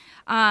Harmon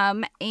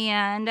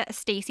and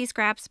Stacy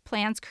Scraps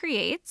Plans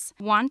Creates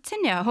want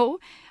to know,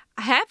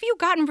 have you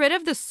gotten rid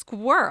of the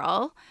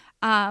squirrel?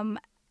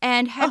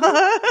 And have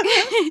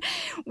you,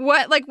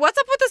 what's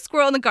up with the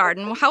squirrel in the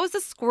garden? How is the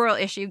squirrel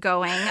issue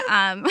going?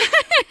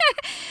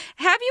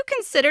 Have you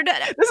considered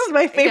it? This is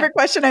my favorite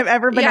question I've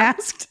ever been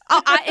asked.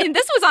 And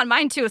this was on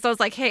mine too. So I was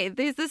like, hey,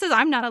 this is,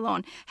 I'm not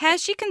alone.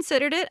 Has she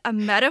considered it a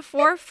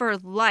metaphor for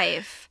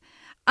life?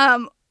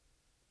 RN.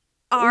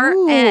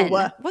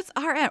 What's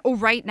RN? Oh,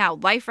 right now.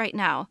 Life right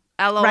now.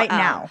 LOL. Right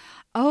now.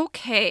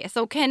 Okay,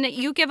 so can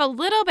you give a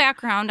little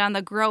background on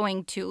the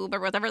growing tube, or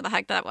whatever the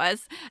heck that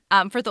was,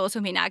 for those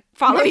who may not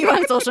follow you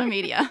on social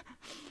media?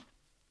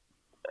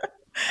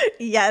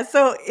 Yeah,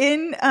 so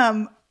in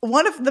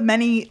one of the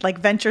many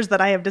ventures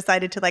that I have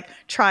decided to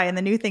try, and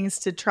the new things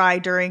to try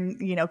during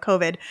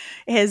COVID,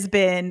 has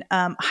been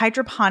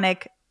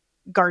hydroponic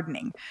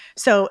gardening.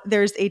 So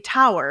there's a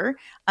tower.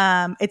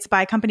 It's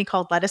by a company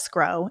called Let Us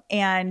Grow,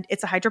 and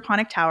it's a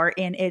hydroponic tower,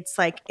 and and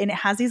it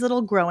has these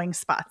little growing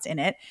spots in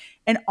it.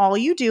 And all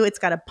you do, it's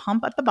got a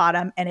pump at the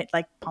bottom, and it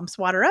pumps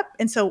water up.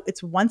 And so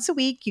it's once a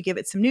week, you give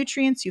it some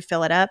nutrients, you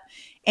fill it up,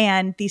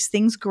 and these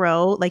things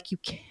grow like you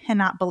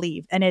cannot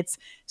believe. And it's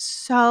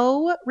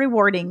so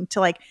rewarding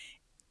to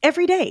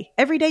every day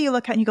you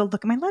look out and you go,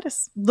 look at my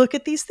lettuce, look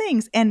at these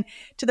things. And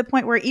to the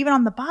point where even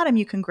on the bottom,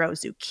 you can grow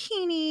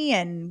zucchini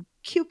and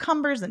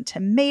cucumbers and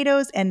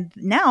tomatoes and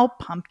now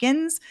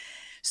pumpkins.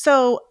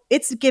 So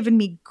it's given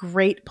me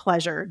great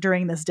pleasure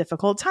during this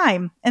difficult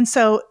time. And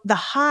so the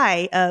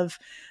high of,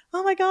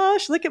 oh my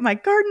gosh, look at my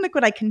garden, look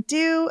what I can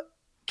do,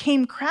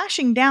 came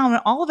crashing down.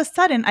 And all of a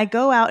sudden I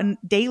go out and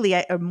daily,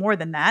 or more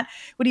than that,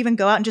 would even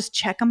go out and just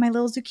check on my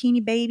little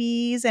zucchini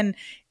babies. And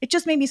it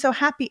just made me so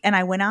happy. And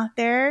I went out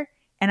there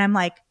and I'm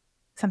like,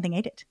 something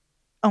ate it.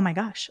 Oh my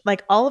gosh.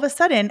 All of a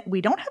sudden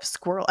we don't have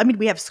squirrel. I mean,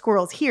 we have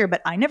squirrels here,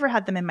 but I never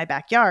had them in my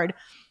backyard.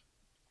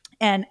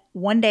 And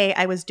one day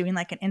I was doing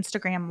an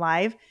Instagram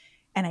live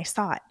and I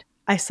saw it.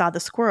 I saw the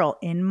squirrel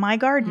in my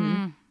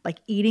garden,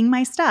 eating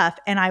my stuff.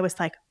 And I was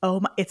like,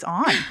 oh, it's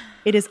on.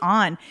 It is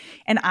on.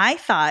 And I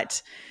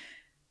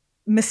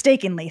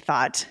mistakenly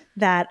thought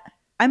that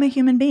I'm a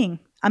human being.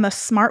 I'm a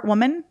smart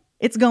woman.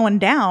 It's going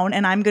down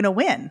and I'm going to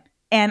win.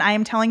 And I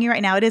am telling you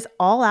right now, it is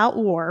all out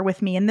war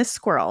with me and this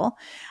squirrel.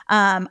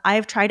 I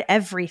have tried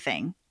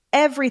everything.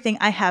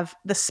 I have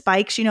the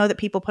spikes, that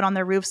people put on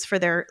their roofs for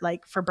their,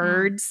 for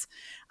birds.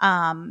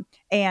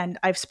 And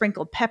I've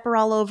sprinkled pepper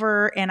all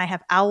over, and I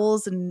have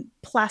owls and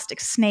plastic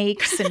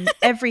snakes and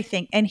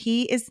everything. And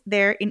he is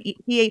there, and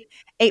he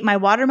ate my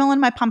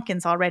watermelon, my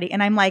pumpkins already.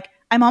 And I'm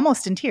I'm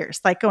almost in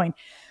tears, going,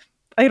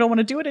 I don't want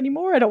to do it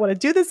anymore. I don't want to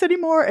do this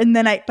anymore. And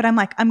then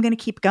I'm going to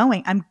keep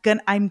going. I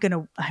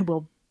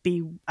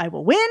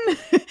will win.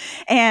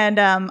 And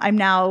I'm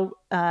now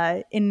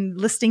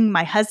enlisting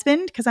my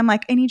husband because I'm I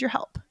need your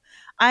help.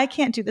 I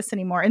can't do this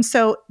anymore. And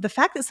so the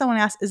fact that someone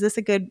asked, is this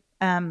a good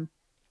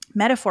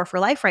metaphor for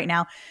life right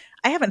now.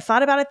 I haven't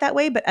thought about it that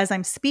way, but as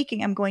I'm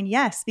speaking, I'm going,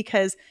 yes,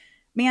 because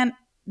man,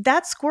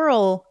 that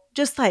squirrel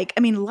just like, I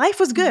mean, life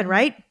was good,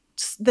 right?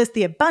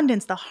 The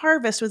abundance, the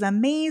harvest was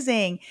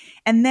amazing.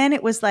 And then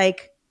it was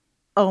like,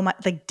 oh my,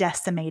 like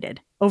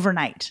decimated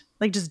overnight,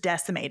 like just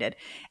decimated.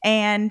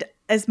 And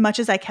as much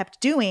as I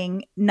kept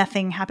doing,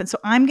 nothing happened. So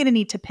I'm going to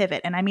need to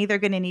pivot, and I'm either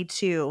going to need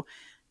to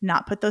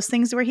not put those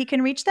things where he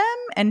can reach them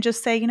and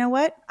just say, you know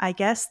what, I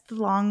guess the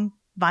long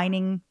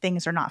vining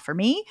things are not for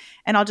me,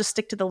 and I'll just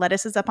stick to the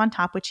lettuces up on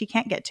top, which he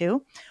can't get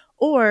to.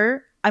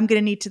 Or I'm going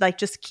to need to like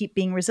just keep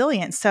being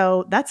resilient.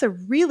 So that's a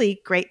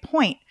really great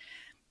point.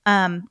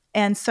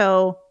 And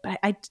so but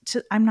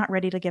I'm not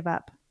ready to give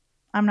up.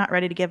 I'm not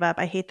ready to give up.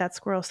 I hate that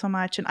squirrel so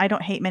much. And I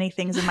don't hate many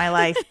things in my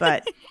life,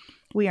 but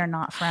we are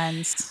not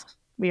friends.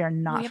 We are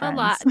not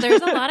friends.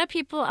 There's a lot of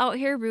people out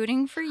here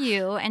rooting for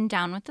you and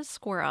down with the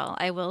squirrel,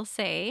 I will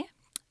say.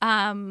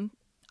 I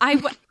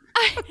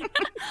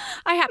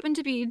happened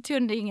to be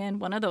tuning in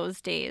one of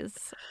those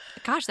days.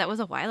 Gosh, that was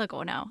a while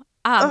ago now.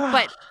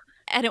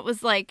 And it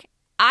was like,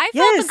 I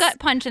felt a gut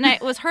punch, and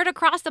it was heard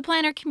across the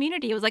planner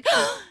community. It was like,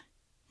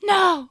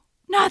 no,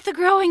 not the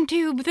growing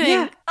tube thing.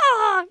 Yeah.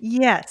 Oh,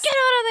 yes. Get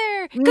out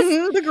of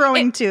there. The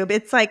growing tube.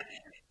 It's like,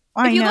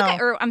 I know. Look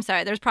at, I'm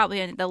sorry, there's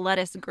probably the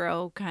lettuce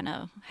grow kind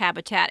of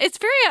habitat. It's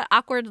very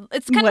awkward.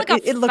 It's kind of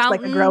like it looks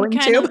like a growing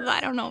tube. I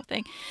don't know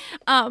thing.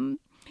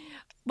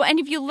 But and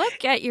if you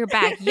look at your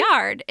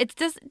backyard, it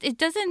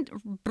doesn't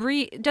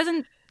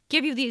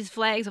give you these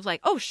flags of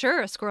like, oh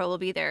sure, a squirrel will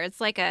be there. It's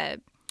like a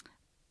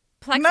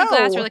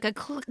plexiglass or like a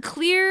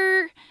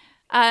clear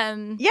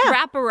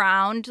wrap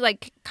around,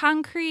 like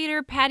concrete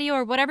or patio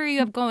or whatever you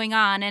have going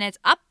on, and it's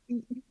up.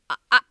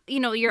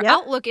 Your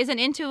outlook isn't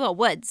into the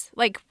woods.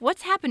 Like,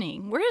 what's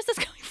happening? Where is this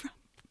coming from?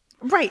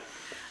 Right.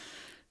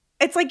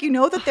 It's like,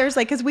 that there's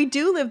like, because we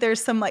do live,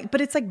 there's some like,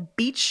 but it's like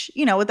beach,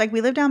 like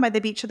we live down by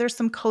the beach, so there's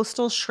some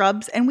coastal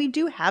shrubs, and we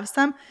do have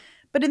some.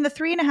 But in the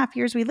 3.5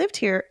 years we lived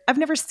here, I've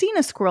never seen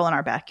a squirrel in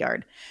our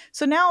backyard.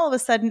 So now all of a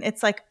sudden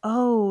it's like,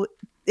 oh,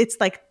 it's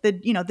like the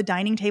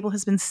dining table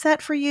has been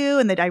set for you,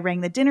 and I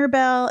rang the dinner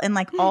bell, and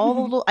like all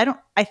the little,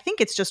 I think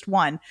it's just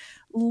one.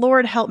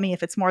 Lord help me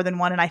if it's more than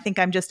one, and I think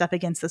I'm just up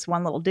against this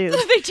one little dude.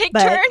 They take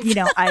turns.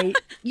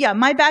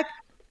 My back.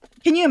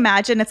 Can you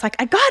imagine? It's like,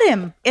 I got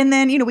him. And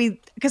then,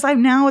 because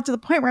I'm now to the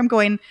point where I'm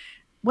going,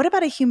 what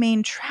about a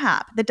humane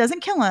trap that doesn't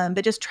kill him,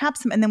 but just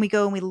traps him? And then we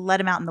go and we let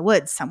him out in the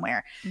woods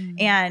somewhere.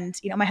 Mm. And,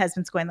 my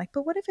husband's going like,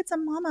 but what if it's a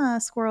mama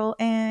squirrel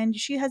and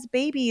she has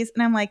babies?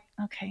 And I'm like,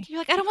 okay. You're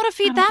like, I don't want to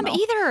feed them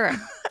either.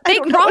 They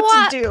grow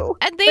up to do.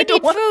 And they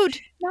need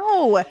food.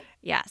 No.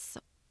 Yes.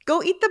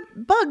 Go eat the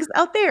bugs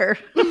out there.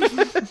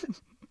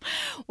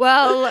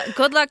 Well,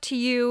 good luck to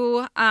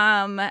you,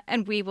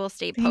 and we will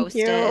stay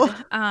posted.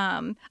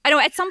 I know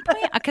at some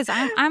point, because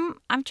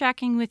I'm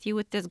tracking with you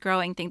with this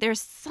growing thing.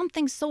 There's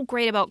something so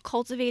great about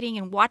cultivating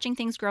and watching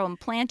things grow and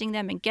planting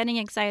them and getting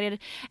excited.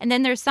 And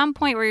then there's some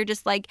point where you're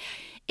just like,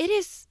 it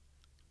is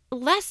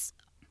less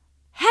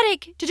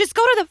headache to just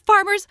go to the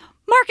farmer's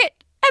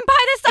market and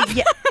buy this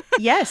stuff.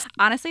 Yes.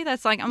 Honestly,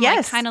 that's like, I'm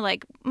like kind of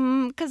like,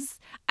 because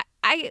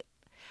I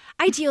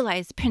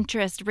idealize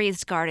Pinterest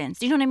raised gardens.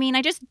 Do you know what I mean?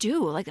 I just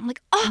do. Like, I'm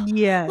like, oh,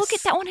 yes. Look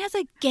at that one has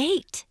a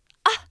gate.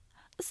 Ah,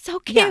 so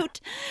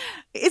cute.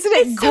 Yeah. Isn't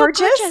it gorgeous?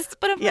 So gorgeous?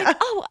 But I'm like,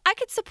 oh, I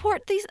could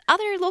support these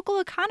other local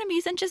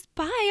economies and just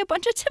buy a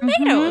bunch of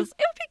tomatoes.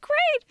 It would be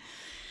great.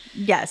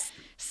 Yes.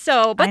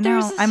 So, but I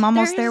know. I'm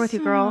almost there with you,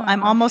 girl.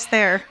 I'm almost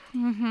there.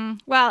 Mm-hmm.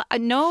 Well,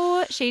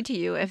 no shade to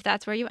you if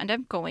that's where you end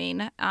up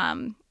going.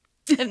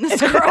 And the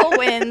squirrel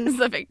wins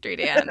the victory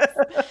dance.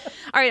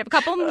 All right, I have a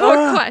couple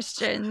more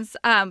questions.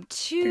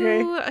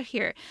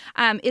 Here.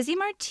 Izzy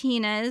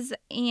Martinez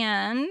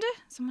and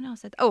someone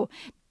else said,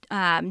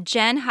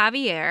 Jen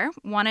Javier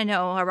want to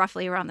know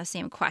roughly around the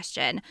same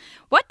question.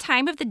 What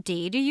time of the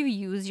day do you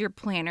use your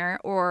planner,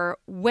 or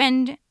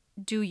when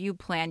do you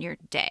plan your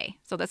day?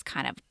 So that's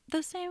kind of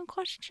the same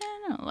question,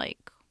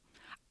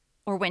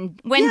 or when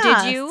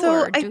did you,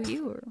 or do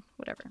you, or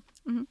whatever.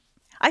 Mm-hmm.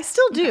 I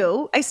still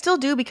do. I still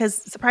do, because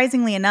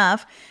surprisingly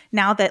enough,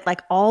 now that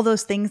like all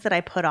those things that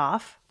I put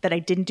off that I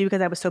didn't do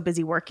because I was so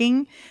busy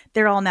working,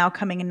 they're all now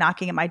coming and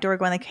knocking at my door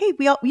going like, hey,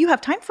 you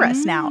have time for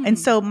us now. And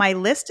so my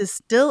list is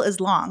still as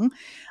long.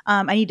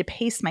 I need to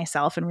pace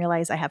myself and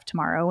realize I have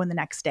tomorrow and the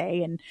next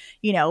day. And,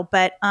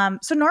 but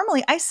so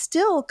normally I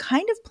still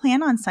kind of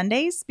plan on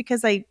Sundays,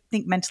 because I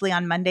think mentally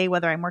on Monday,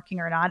 whether I'm working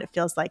or not, it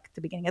feels like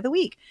the beginning of the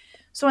week.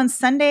 So on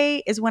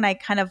Sunday is when I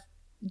kind of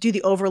do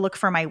the overlook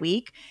for my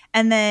week.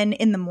 And then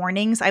in the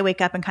mornings, I wake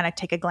up and kind of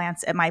take a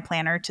glance at my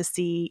planner to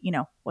see,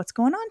 what's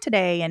going on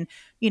today, and,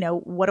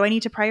 what do I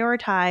need to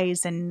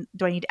prioritize, and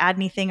do I need to add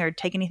anything or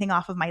take anything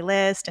off of my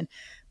list? And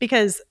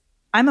because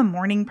I'm a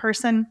morning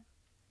person,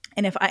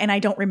 and I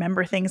don't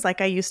remember things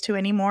like I used to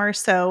anymore.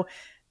 So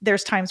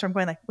there's times where I'm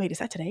going like, wait, is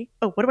that today?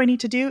 Oh, what do I need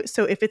to do?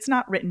 So if it's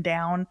not written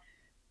down,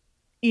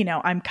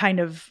 I'm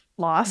kind of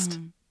lost.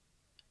 Mm-hmm.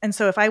 And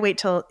so if I wait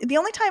till the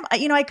only time,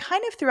 I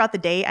kind of throughout the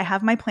day, I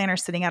have my planner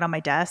sitting out on my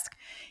desk.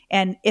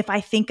 And if I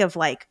think of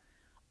like,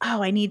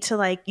 oh, I need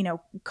to I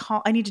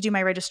need to do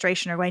my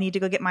registration, or I need to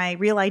go get my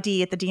real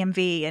ID at the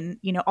DMV, and,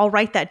 I'll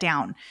write that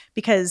down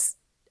because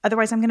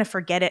otherwise I'm going to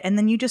forget it. And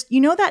then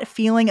that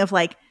feeling of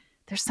like,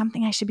 there's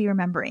something I should be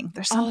remembering.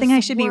 There's something it's I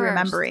the should be worst.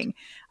 remembering.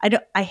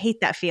 I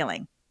hate that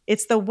feeling.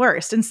 It's the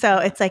worst. And so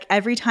it's like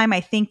every time I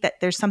think that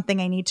there's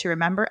something I need to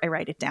remember, I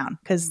write it down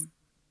because,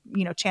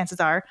 chances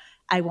are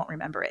I won't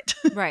remember it.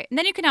 Right. And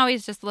then you can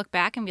always just look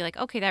back and be like,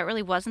 okay, that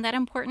really wasn't that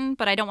important,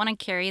 but I don't want to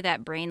carry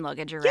that brain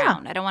luggage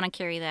around. I don't want to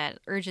carry that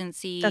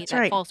urgency, That's that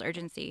right. false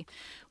urgency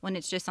when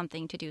it's just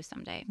something to do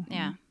someday. Mm-hmm.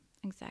 Yeah,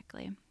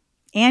 exactly.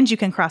 And you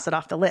can cross it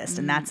off the list,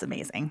 and that's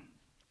amazing.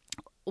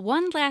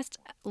 One last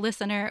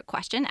listener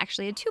question,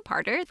 actually a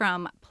two-parter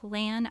from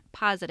Plan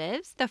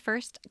Positives. The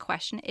first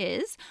question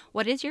is,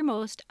 what is your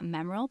most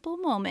memorable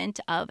moment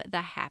of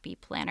the Happy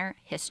Planner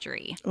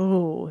history?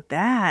 Oh,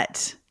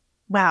 that.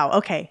 Wow.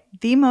 Okay.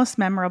 The most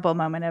memorable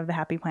moment of the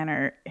Happy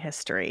Planner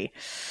history.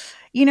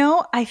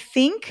 I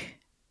think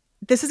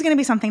this is going to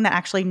be something that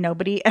actually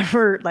nobody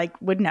ever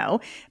would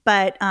know.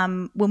 But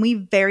when we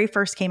very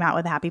first came out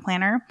with the Happy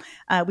Planner,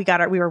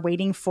 we were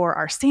waiting for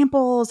our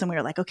samples, and we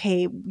were like,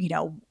 okay,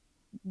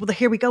 well,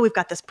 here we go. We've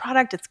got this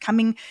product. It's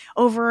coming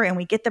over, and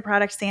we get the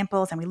product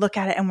samples and we look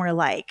at it and we're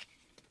like,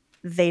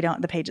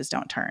 the pages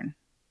don't turn.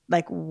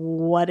 Like,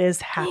 what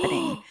is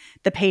happening?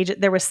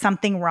 There was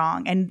something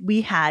wrong. And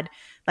we had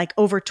like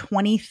over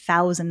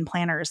 20,000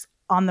 planners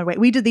on the way.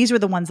 These were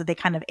the ones that they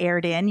kind of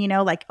aired in,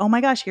 like, oh my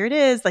gosh, here it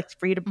is, like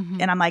for you to,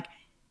 and I'm like,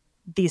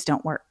 these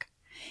don't work.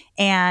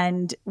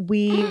 And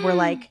we were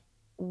like,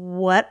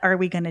 what are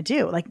we going to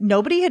do? Like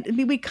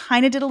we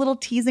kind of did a little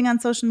teasing on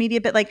social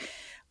media, but like,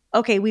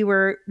 okay, we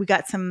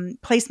got some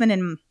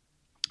placement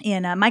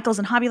in Michael's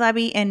and Hobby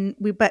Lobby, and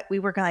we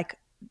were like,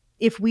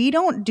 if we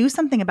don't do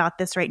something about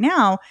this right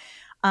now,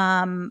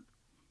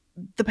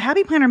 the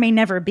Happy Planner may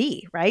never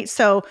be, right?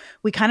 So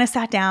we kind of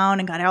sat down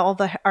and got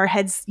our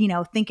heads,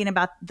 thinking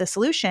about the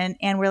solution.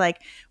 And we're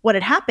like, what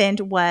had happened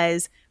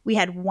was we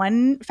had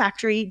one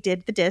factory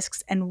did the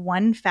discs and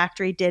one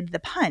factory did the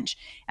punch.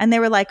 And they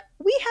were like,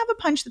 we have a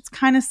punch that's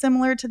kind of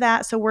similar to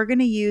that, so we're going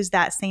to use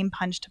that same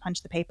punch to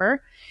punch the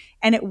paper.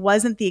 And it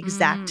wasn't the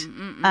exact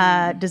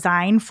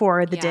design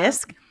for the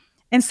disc.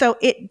 And so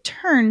it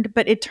turned,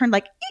 but it turned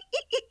like,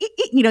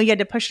 you had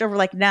to push it over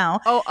like no.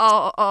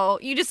 Oh.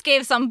 You just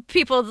gave some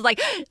people like,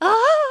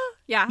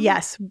 yeah.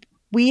 Yes.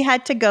 We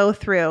had to go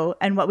through,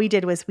 and what we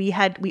did was we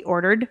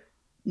ordered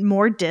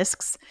more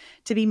discs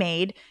to be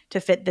made to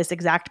fit this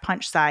exact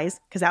punch size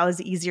because that was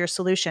the easier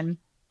solution.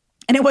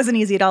 And it wasn't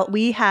easy at all.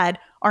 We had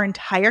our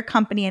entire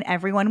company and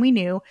everyone we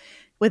knew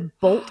with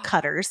bolt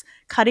cutters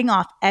cutting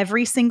off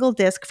every single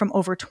disc from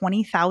over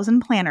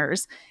 20,000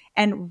 planners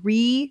and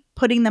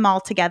re-putting them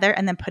all together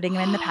and then putting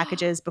them in the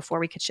packages before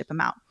we could ship them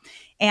out.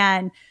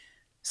 And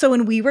so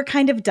when we were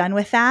kind of done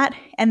with that,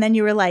 and then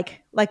you were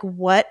like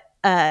what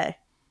a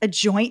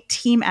joint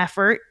team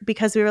effort,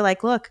 because we were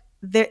like, look,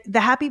 the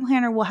Happy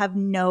Planner will have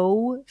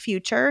no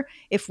future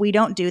if we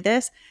don't do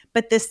this.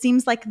 But this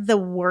seems like the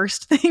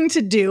worst thing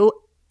to do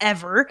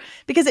ever,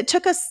 because it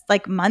took us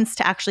like months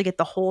to actually get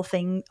the whole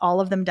thing, all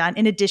of them done,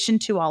 in addition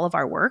to all of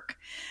our work.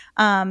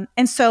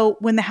 And so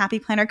when the Happy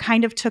Planner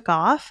kind of took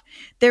off,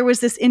 there was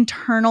this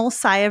internal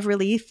sigh of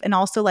relief and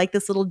also like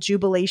this little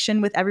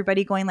jubilation with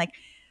everybody going like,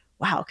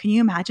 wow, can you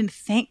imagine?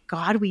 Thank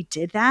God we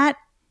did that,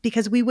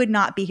 because we would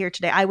not be here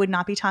today. I would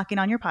not be talking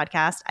on your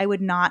podcast.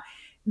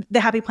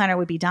 The Happy Planner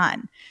would be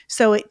done.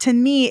 So to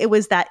me, it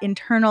was that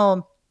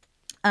internal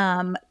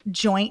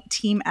joint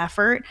team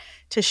effort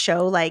to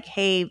show like,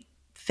 hey,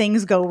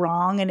 things go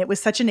wrong. And it was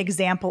such an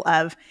example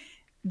of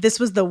this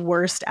was the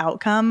worst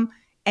outcome,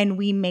 and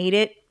we made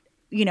it,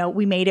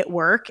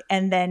 work.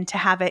 And then to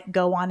have it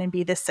go on and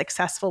be this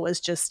successful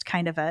was just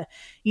kind of a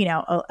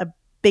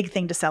big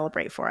thing to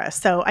celebrate for us.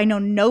 So I know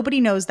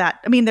nobody knows that.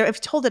 I mean, I've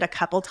told it a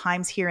couple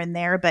times here and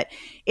there, but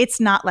it's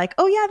not like,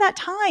 oh yeah, that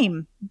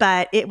time.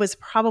 But it was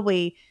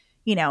probably,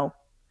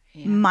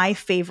 my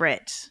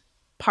favorite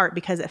part,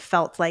 because it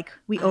felt like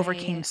we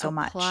overcame so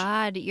much.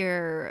 I applaud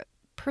your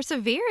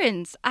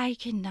perseverance. I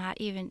cannot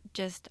even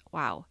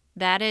wow.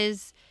 That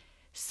is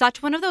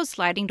such one of those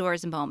sliding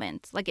doors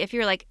moments. Like if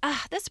you're like,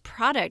 this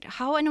product,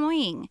 how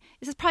annoying.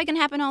 This is probably going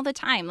to happen all the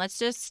time. Let's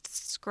just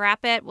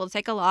scrap it. We'll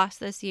take a loss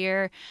this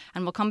year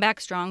and we'll come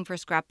back strong for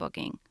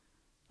scrapbooking.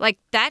 Like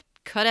that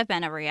could have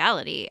been a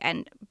reality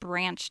and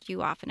branched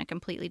you off in a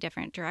completely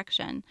different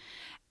direction.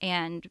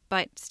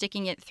 But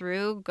sticking it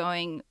through,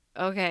 going,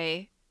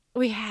 okay,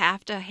 we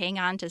have to hang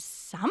on to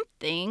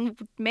something,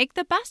 make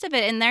the best of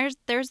it. And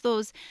there's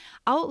those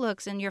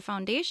outlooks in your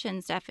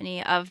foundation,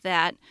 Stephanie, of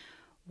that,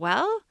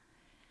 well,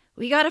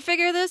 we got to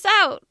figure this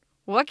out.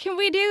 What can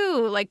we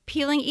do? Like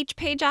peeling each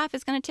page off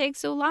is going to take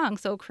so long.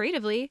 So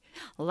creatively,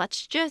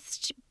 let's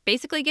just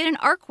basically get an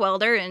arc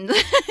welder and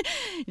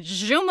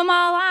zoom them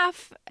all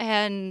off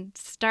and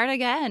start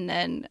again.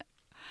 And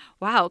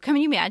wow, can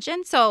you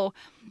imagine? So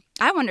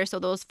I wonder, so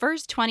those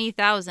first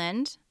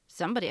 20,000,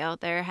 somebody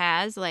out there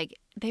has, like,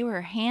 they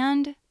were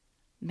hand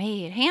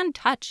made, hand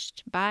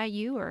touched by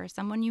you or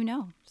someone you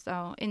know.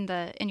 So in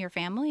your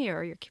family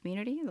or your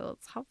community,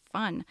 that's how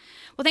fun.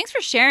 Well, thanks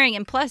for sharing.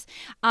 And plus,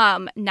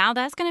 now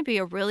that's going to be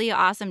a really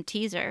awesome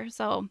teaser.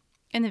 So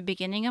in the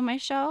beginning of my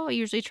show, I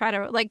usually try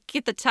to like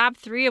get the top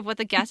 3 of what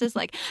the guest is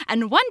like,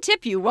 and one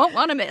tip you won't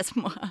want to miss.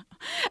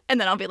 And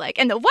then I'll be like,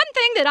 and the one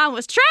thing that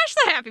almost trashed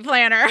the Happy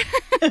Planner.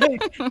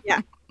 Yeah.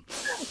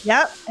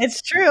 Yep,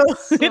 it's true.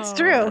 It's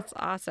true. That's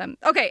awesome.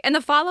 Okay, and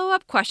the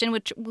follow-up question,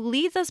 which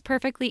leads us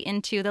perfectly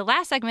into the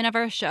last segment of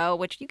our show,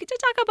 which you get to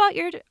talk about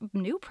your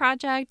new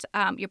project,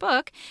 your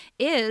book,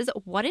 is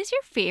what is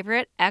your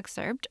favorite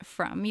excerpt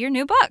from your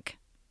new book?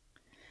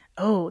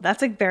 Oh,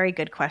 that's a very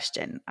good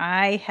question.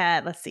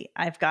 Let's see,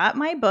 I've got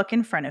my book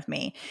in front of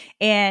me,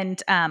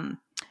 and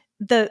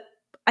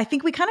I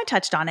think we kind of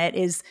touched on it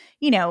is,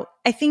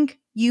 I think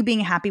you being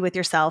happy with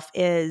yourself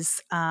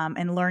is,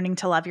 and learning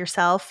to love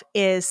yourself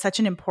is such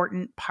an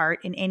important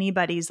part in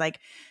anybody's like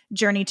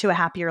journey to a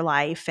happier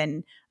life,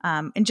 and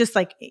just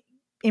like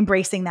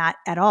embracing that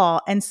at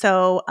all. And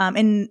so,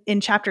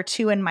 in chapter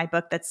 2 in my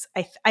book, that's,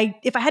 if I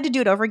had to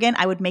do it over again,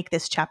 I would make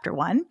this chapter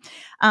 1.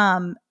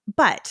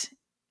 But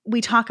we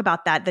talk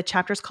about that. The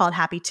chapter is called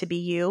Happy to Be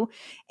You.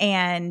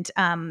 And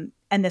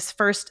this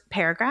first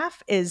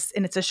paragraph is,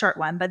 and it's a short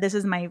one, but this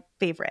is my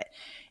favorite.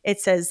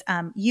 It says,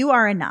 you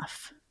are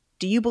enough.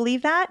 Do you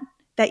believe that?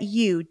 That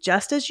you,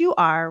 just as you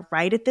are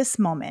right at this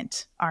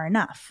moment, are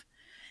enough.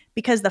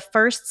 Because the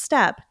first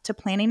step to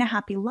planning a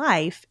happy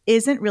life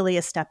isn't really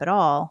a step at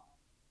all.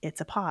 It's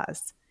a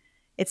pause.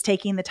 It's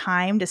taking the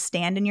time to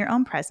stand in your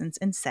own presence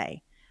and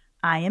say,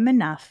 I am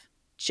enough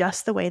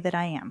just the way that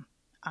I am.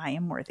 I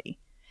am worthy.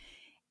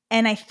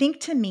 And I think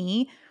to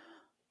me,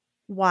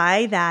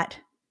 why that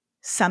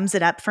sums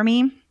it up for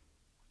me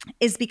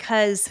is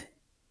because,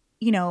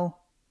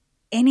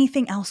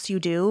 anything else you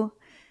do,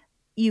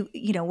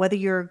 whether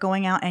you're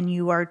going out and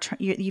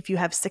if you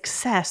have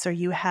success or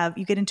you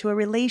get into a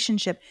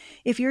relationship,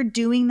 if you're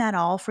doing that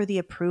all for the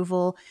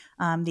approval,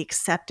 the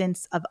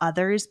acceptance of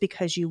others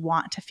because you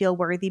want to feel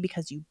worthy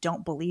because you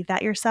don't believe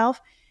that yourself,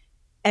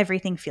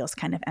 everything feels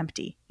kind of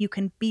empty. You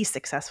can be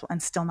successful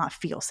and still not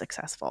feel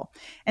successful.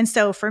 And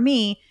so for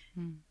me,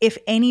 if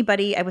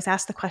anybody, I was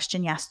asked the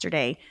question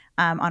yesterday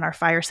on our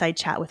fireside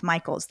chat with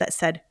Michaels that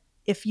said,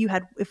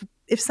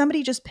 if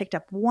somebody just picked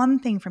up one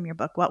thing from your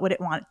book, what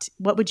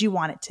would you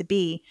want it to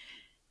be?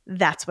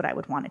 That's what I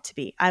would want it to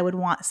be. I would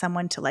want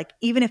someone to, like,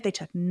 even if they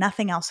took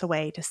nothing else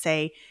away, to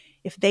say,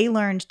 if they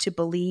learned to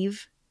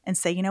believe and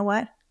say, you know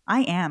what?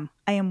 I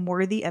am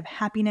worthy of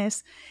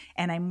happiness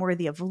and I'm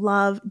worthy of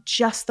love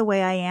just the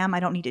way I am. I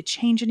don't need to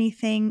change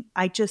anything.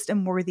 I just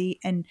am worthy.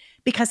 And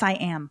because I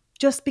am,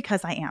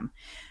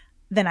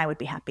 then I would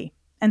be happy.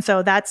 And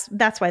so that's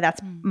why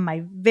that's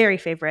my very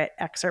favorite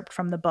excerpt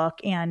from the book.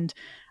 And,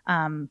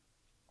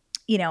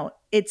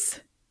 it's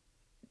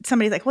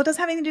somebody's like, well, it doesn't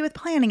have anything to do with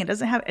planning.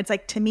 It's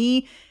like, to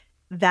me,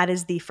 that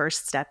is the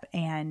first step.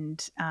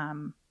 And,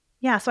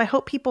 so I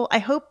hope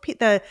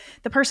the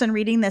person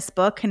reading this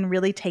book can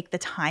really take the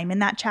time in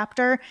that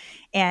chapter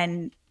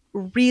and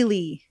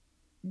really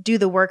do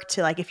the work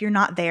to, like, if you're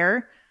not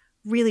there,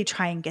 really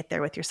try and get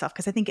there with yourself.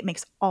 Cause I think it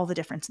makes all the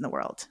difference in the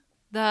world.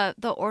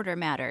 The order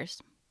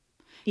matters.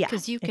 Yeah,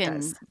 because you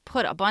can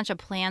put a bunch of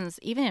plans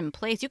even in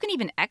place. You can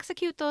even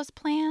execute those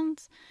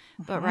plans.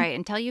 But right,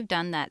 until you've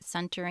done that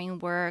centering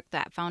work,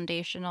 that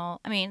foundational,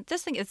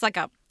 this thing, it's like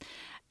a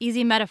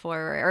easy metaphor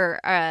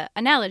or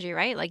analogy,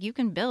 right? Like, you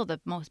can build the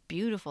most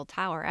beautiful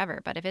tower ever,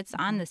 but if it's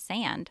on the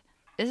sand,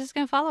 it's just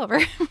going to fall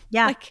over.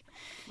 Yeah,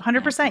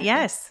 100%.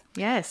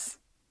 Yes.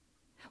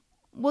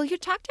 Well, you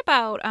talked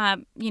about,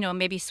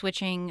 maybe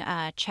switching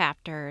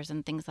chapters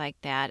and things like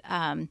that.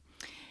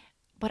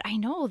 But I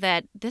know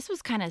that this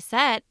was kind of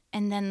set,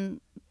 and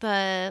then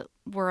the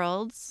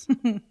world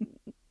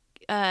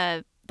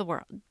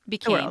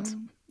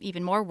became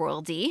even more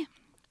worldy.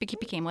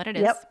 Became what it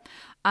is. Yep.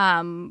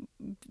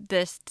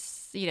 This,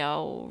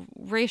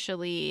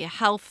 racially,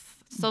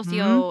 health,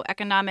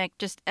 socioeconomic,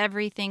 just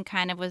everything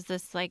kind of was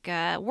this like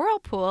a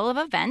whirlpool of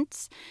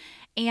events.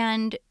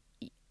 And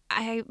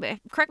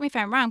correct me if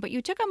I'm wrong, but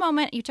you took a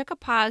moment, you took a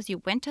pause,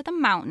 you went to the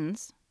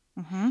mountains.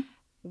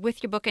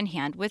 With your book in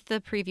hand, with the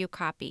preview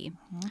copy.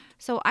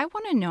 So I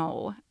want to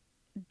know,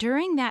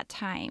 during that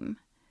time,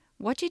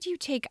 what did you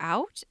take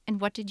out and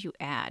what did you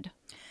add?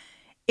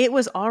 It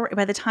was already,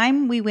 by the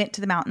time we went to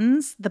the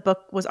mountains, the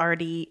book was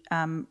already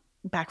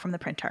back from the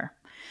printer.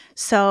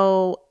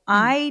 So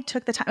I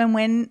took the time,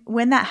 and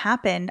when that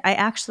happened, I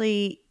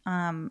actually,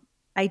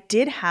 I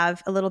did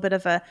have a little bit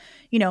of a,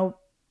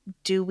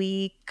 do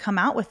we come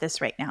out with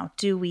this right now?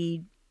 Do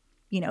we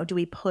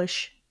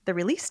push the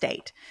release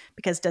date?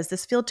 Because does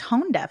this feel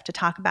tone deaf to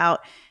talk about,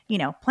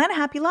 plan a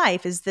happy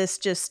life? Is this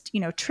just,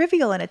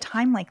 trivial in a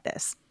time like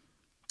this?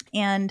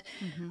 And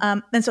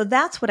so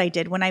that's what I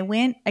did when I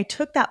went. I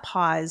took that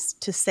pause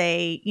to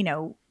say,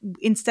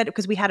 instead,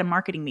 because we had a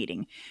marketing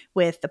meeting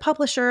with the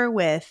publisher,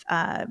 with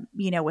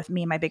with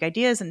me and my big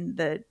ideas and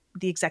the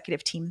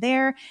executive team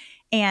there,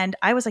 and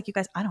I was like, you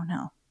guys, I don't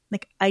know.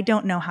 like, I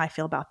don't know how I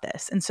feel about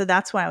this. And so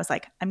that's why I was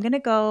like, I'm going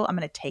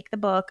to take the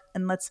book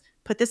and let's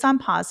put this on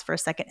pause for a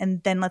second.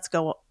 And then let's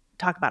go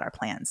talk about our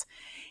plans.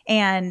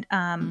 And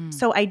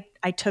so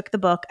I took the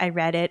book, I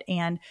read it,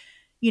 and,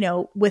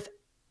 with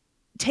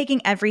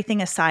taking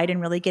everything aside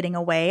and really getting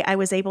away, I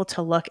was able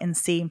to look and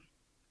see,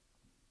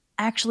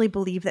 I actually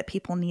believe that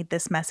people need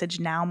this message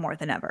now more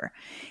than ever.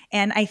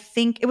 And I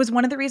think it was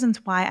one of the reasons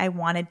why I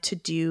wanted to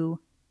do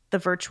the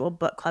virtual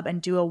book club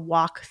and do a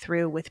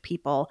walkthrough with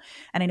people.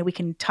 And I know we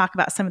can talk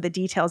about some of the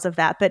details of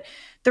that, but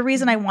the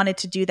reason I wanted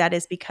to do that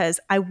is because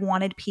I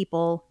wanted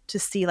people to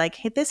see like,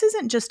 hey, this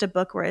isn't just a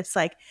book where it's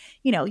like,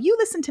 you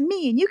listen to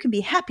me and you can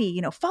be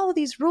happy, follow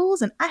these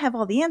rules and I have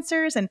all the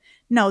answers. And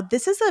no,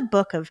 this is a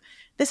book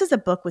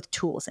with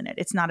tools in it.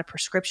 It's not a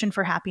prescription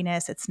for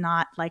happiness. It's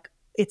not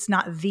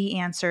the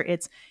answer.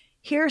 It's,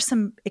 here are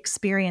some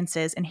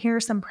experiences and here are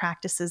some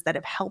practices that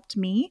have helped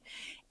me.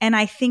 And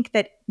I think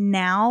that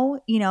now,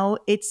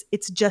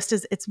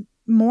 it's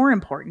more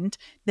important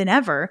than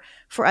ever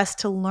for us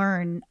to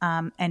learn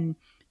and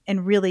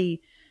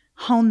really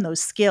hone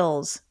those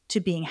skills to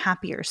being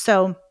happier.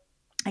 So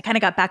I kind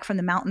of got back from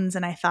the mountains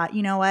and I thought,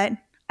 you know what?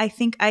 I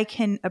think I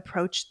can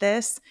approach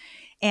this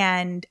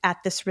and at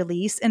this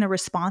release in a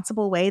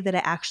responsible way that I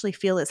actually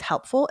feel is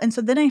helpful. And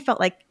so then I felt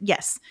like,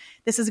 yes,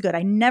 this is good.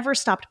 I never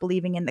stopped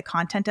believing in the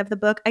content of the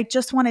book. I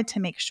just wanted to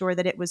make sure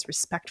that it was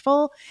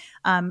respectful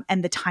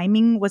and the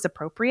timing was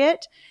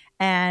appropriate.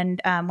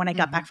 And when I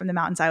got back from the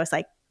mountains, I was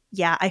like,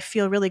 yeah, I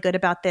feel really good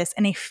about this.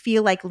 And I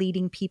feel like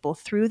leading people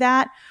through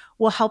that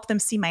will help them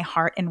see my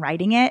heart in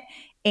writing it.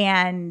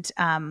 And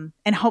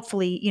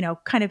hopefully,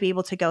 kind of be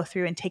able to go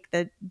through and take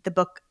the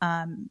book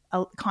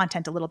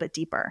content a little bit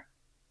deeper.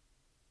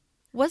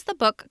 Was the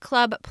book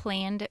club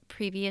planned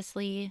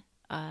previously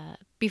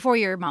before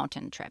your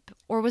mountain trip?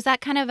 Or was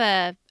that kind of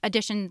a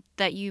addition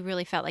that you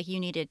really felt like you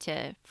needed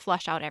to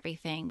flush out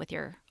everything with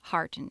your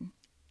heart and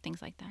things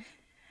like that?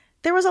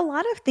 There was a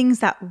lot of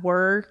things that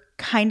were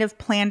kind of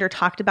planned or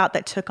talked about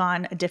that took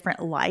on a different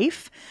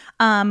life.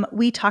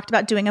 We talked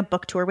about doing a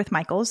book tour with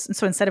Michaels. And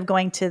so instead of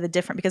going to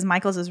because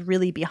Michaels is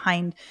really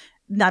behind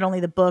not only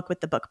the book with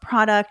the book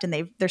product,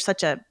 and they're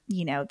such a,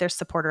 they're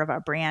supporter of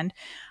our brand.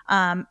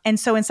 And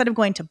so instead of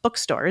going to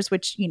bookstores,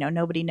 which,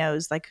 nobody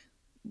knows, like,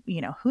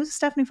 who's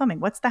Stephanie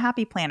Fleming? What's the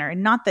Happy Planner?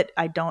 And not that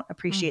I don't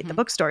appreciate the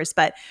bookstores,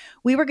 but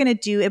we were going to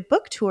do a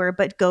book tour,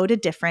 but go to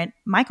different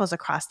Michaels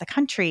across the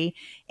country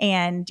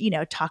and,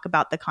 talk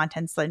about the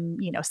contents and,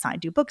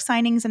 do book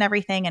signings and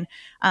everything.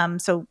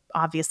 And so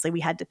obviously we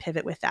had to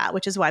pivot with that,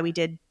 which is why we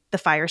did the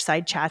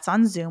fireside chats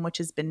on Zoom, which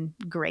has been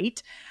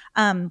great.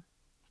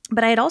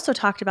 But I had also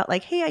talked about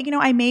like, hey,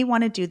 I may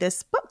want to do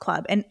this book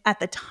club. And at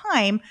the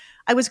time,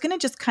 I was going to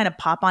just kind of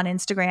pop on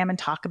Instagram and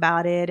talk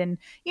about it and,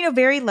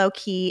 very low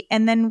key.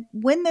 And then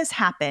when this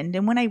happened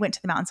and when I went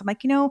to the mountains, I'm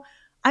like,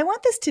 I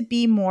want this to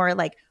be more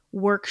like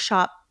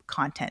workshop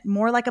content,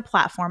 more like a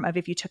platform of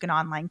if you took an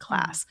online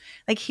class,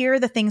 like here are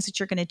the things that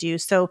you're going to do.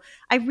 So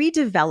I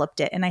redeveloped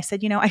it. And I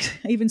said, I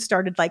even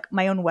started like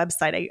my own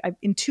website. I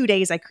in 2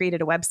 days, I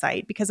created a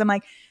website because I'm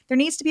like, there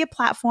needs to be a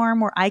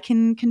platform where I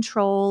can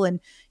control and,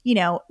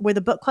 where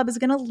the book club is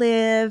going to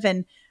live.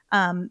 And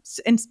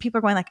people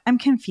are going like, I'm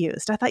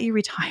confused. I thought you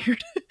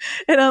retired.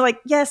 And I'm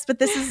like, yes, but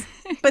this is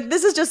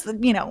just,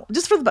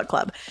 just for the book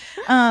club.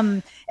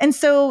 And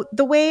so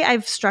the way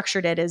I've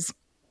structured it is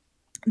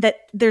that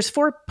there's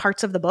 4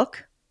 parts of the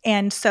book.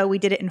 And so we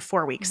did it in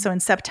 4 weeks. So on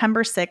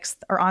September 6th,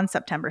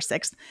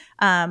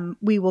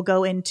 we will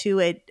go into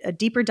a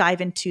deeper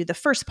dive into the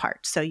first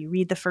part. So you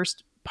read the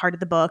first part of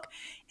the book,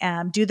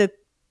 do the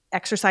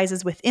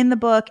exercises within the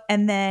book.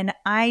 And then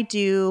I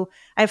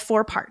have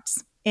 4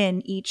 parts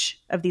in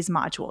each of these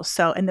modules.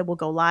 So, and then we'll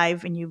go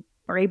live and you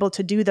are able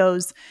to do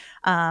those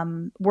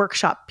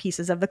workshop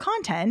pieces of the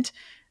content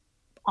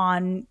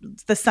on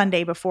the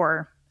Sunday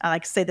before,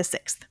 like say the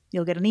 6th.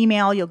 You'll get an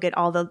email, you'll get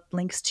all the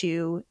links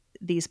to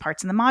these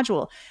parts in the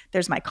module.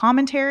 There's my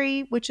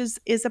commentary, which is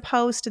a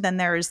post. Then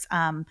there's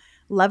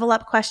level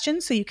up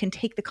questions. So you can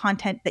take the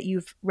content that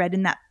you've read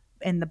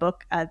in the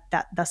book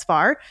that thus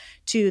far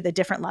to the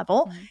different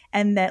level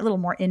and that little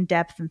more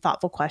in-depth and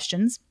thoughtful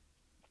questions.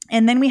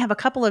 And then we have a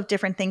couple of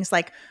different things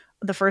like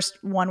the first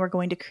one, we're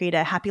going to create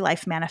a happy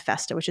life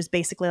manifesto, which is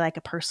basically like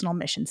a personal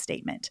mission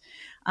statement.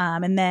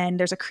 And then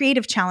there's a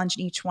creative challenge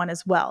in each one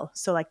as well.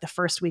 So like the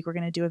first week, we're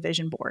going to do a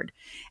vision board.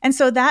 And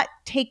so that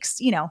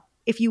takes,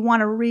 if you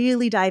want to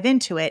really dive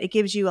into it, it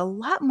gives you a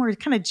lot more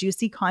kind of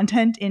juicy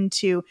content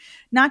into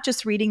not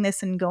just reading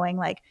this and going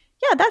like,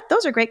 yeah,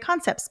 those are great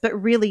concepts, but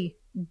really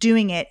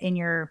doing it in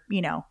your,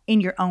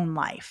 in your own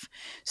life.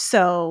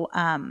 So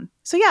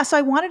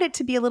I wanted it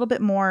to be a little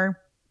bit more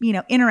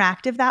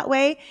interactive that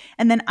way.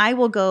 And then I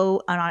will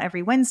go on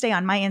every Wednesday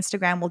on my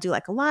Instagram, we'll do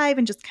like a live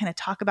and just kind of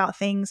talk about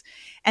things.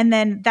 And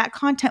then that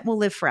content will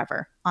live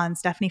forever on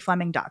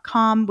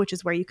stephaniefleming.com, which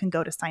is where you can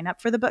go to sign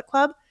up for the book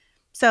club.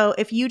 So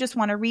if you just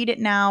want to read it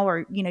now,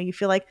 or, you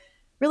feel like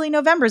really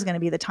November is going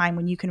to be the time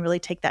when you can really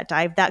take that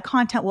dive, that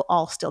content will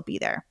all still be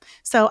there.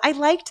 So I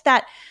liked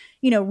that,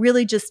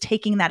 really just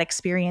taking that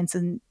experience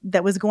and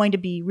that was going to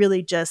be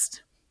really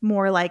just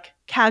more like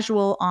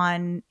casual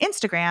on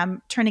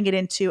Instagram, turning it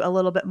into a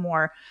little bit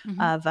more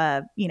of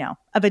a,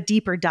 of a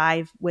deeper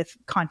dive with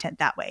content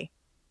that way.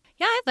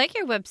 Yeah, I like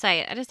your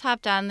website. I just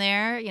hopped on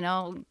there,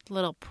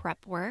 little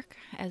prep work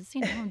as,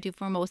 do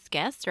for most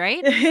guests,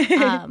 right?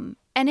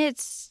 And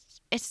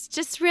it's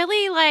just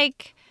really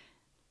like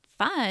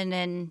fun.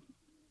 And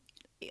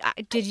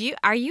did you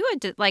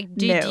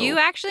No.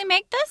 actually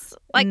make this?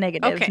 Like,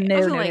 Negative. okay.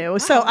 No. Wow,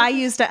 So I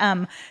used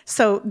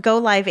so Go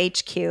Live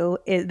HQ,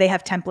 they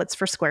have templates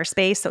for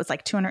Squarespace. So it's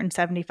like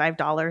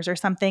 $275 or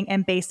something.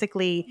 And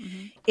basically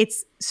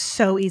it's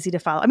so easy to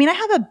follow. I mean, I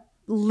have a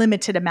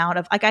limited amount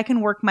of like, I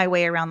can work my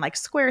way around like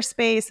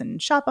Squarespace and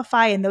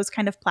Shopify and those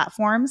kind of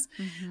platforms.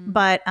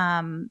 But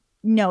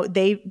no,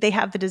 they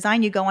have the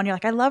design. You go on, you're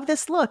like, I love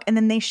this look. And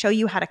then they show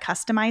you how to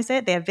customize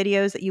it. They have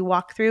videos that you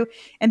walk through.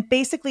 And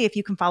basically, if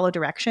you can follow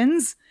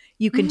directions,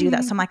 you can do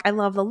that. So I'm like, I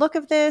love the look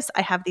of this.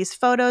 I have these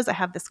photos. I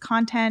have this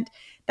content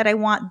that I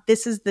want.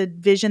 This is the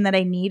vision that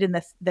I need and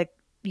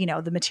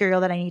the material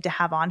that I need to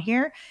have on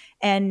here.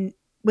 And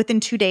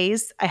within 2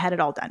 days, I had it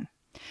all done.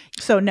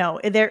 So no,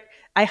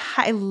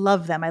 I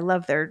love them. I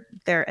love their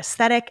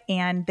aesthetic,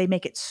 and they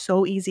make it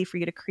so easy for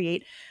you to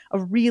create a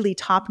really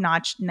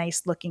top-notch,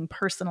 nice-looking,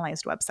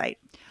 personalized website.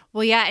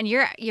 Well, yeah, and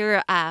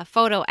your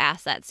photo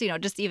assets,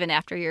 just even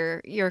after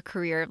your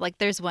career, like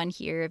there's one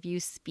here of you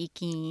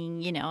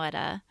speaking, at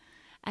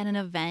an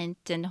event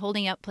and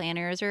holding up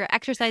planners or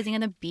exercising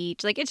on the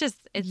beach. Like it's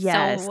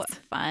Yes. so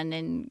fun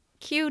and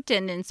cute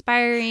and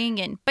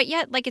inspiring, but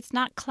yet like it's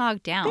not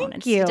clogged down.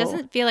 Thank you. It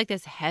doesn't feel like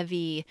this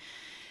heavy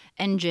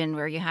engine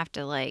where you have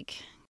to like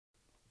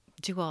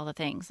do all the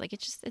things. Like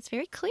it's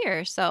very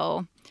clear.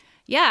 So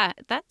yeah,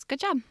 that's good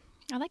job.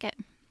 I like it.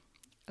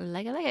 I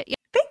like it. Yeah.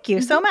 Thank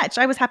you so much.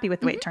 I was happy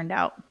with the way it turned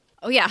out.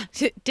 Oh yeah.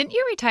 Didn't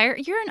you retire?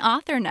 You're an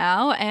author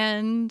now,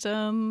 and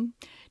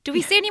do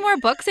we see any more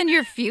books in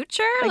your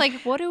future? Like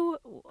what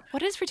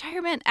does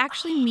retirement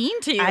actually mean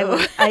to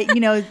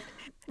you?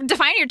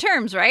 Define your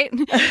terms, right?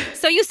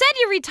 So you said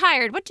you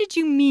retired. What did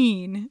you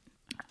mean?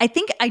 I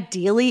think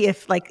ideally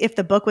if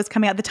the book was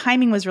coming out, the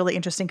timing was really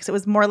interesting because it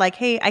was more like,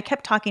 hey, I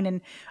kept talking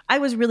and I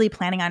was really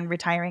planning on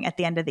retiring at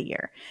the end of the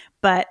year.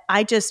 But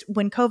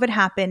when COVID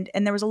happened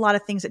and there was a lot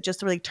of things that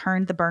just really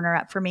turned the burner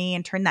up for me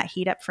and turned that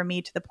heat up for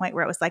me to the point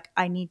where it was like,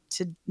 I need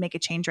to make a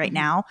change right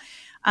now.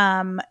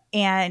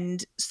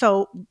 And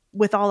so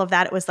with all of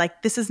that, it was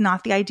like, this is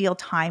not the ideal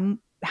time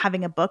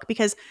having a book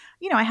because,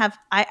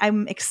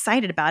 I'm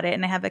excited about it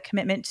and I have a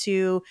commitment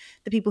to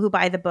the people who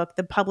buy the book,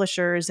 the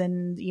publishers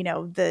and,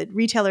 the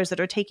retailers that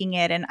are taking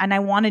it. And I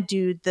want to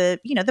do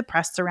the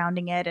press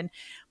surrounding it.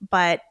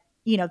 But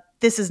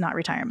this is not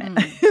retirement.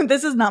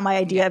 This is not my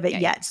idea of it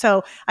yet.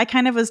 So I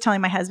kind of was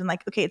telling my husband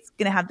like, okay, it's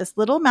going to have this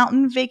little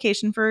mountain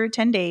vacation for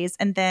 10 days.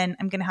 And then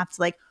I'm going to have to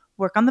like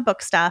work on the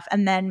book stuff.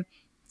 And then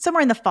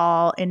somewhere in the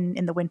fall,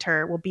 in the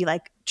winter will be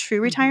like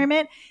true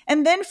retirement.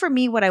 And then for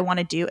me, what I want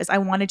to do is I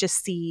want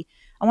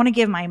to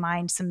give my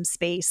mind some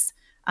space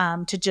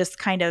to just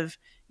kind of,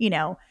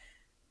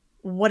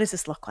 what does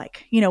this look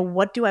like?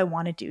 What do I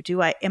want to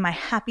do? Am I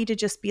happy to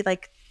just be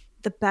like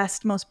the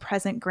best, most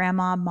present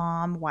grandma,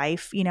 mom,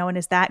 wife, and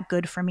is that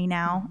good for me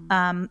now?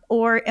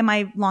 Or am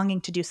I longing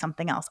to do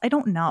something else? I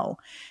don't know.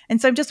 And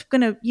so I'm just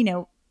going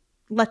to,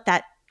 let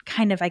that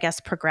kind of, I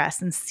guess,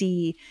 progress and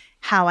see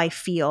how I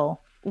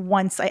feel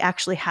once I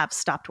actually have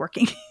stopped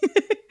working.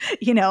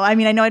 I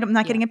mean, I know I'm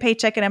not getting a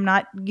paycheck and I'm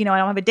not, I don't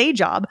have a day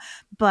job,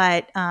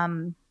 but,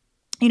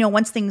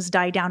 once things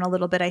die down a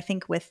little bit, I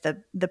think with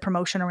the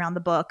promotion around the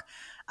book,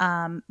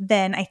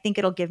 then I think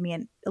it'll give me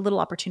a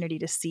little opportunity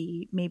to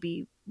see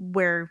maybe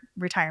where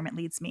retirement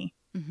leads me.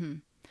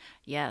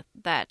 Yeah.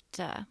 That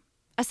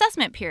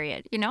assessment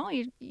period, you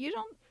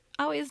don't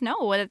always know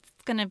what it's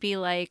going to be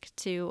like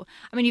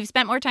you've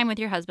spent more time with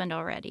your husband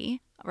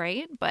already,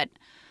 right? But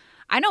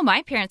I know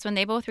my parents, when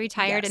they both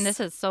retired, and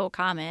this is so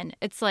common,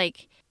 it's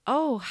like,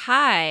 oh,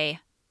 hi,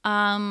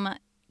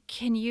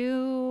 can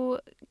you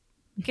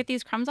get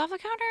these crumbs off the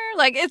counter?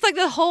 Like, it's like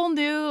the whole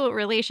new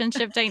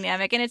relationship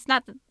dynamic. And it's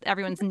not that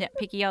everyone's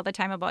nitpicky all the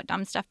time about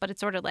dumb stuff, but it's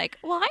sort of like,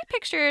 well, I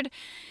pictured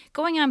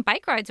going on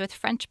bike rides with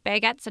French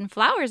baguettes and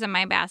flowers in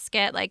my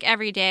basket like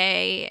every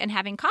day and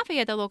having coffee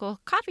at the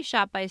local coffee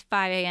shop by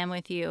 5 a.m.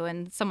 with you.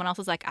 And someone else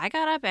is like, I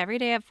got up every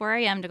day at 4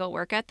 a.m. to go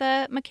work at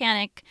the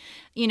mechanic,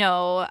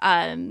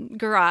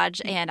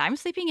 garage, and I'm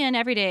sleeping in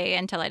every day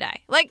until I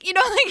die. Like, you're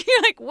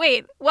like,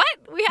 wait, what?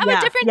 We have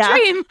a different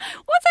dream.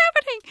 What's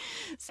happening?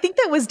 I think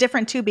that was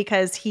different too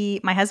because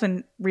my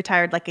husband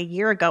retired like a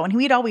year ago, and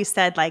we'd always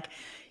said like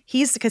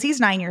because he's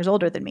 9 years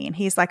older than me, and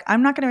he's like,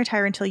 I'm not going to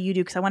retire until you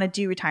do because I want to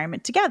do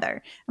retirement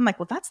together. I'm like,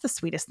 well, that's the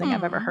sweetest thing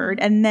I've ever heard.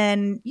 And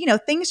then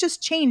things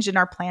just changed and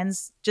our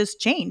plans just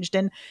changed,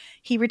 and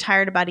he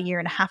retired about a year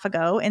and a half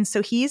ago, and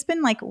so he's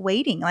been like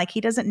waiting, like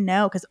he doesn't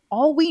know because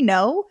all we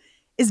know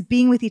is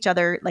being with each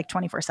other like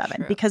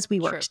 24/7 because we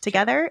worked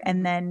together,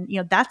 and then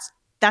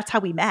that's how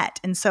we met,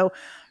 and so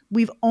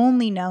we've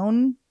only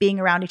known being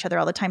around each other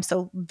all the time.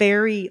 So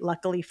very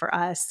luckily for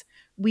us,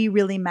 we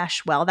really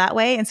mesh well that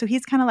way. And so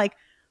he's kind of like,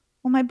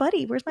 well, my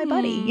buddy, where's my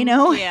buddy?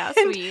 Yeah,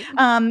 sweet.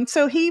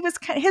 So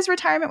his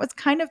retirement was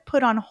kind of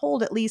put on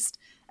hold, at least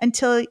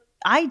until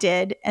I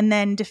did, and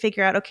then to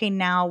figure out, okay,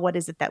 now what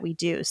is it that we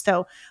do?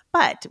 So,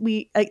 but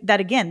we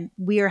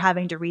are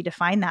having to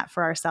redefine that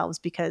for ourselves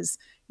because,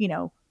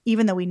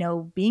 even though we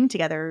know being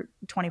together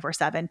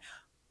 24/7,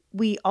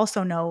 we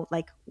also know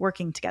like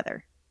working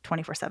together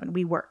 24/7.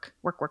 We work.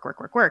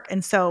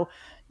 And so,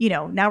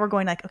 now we're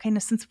going like, okay, now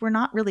since we're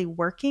not really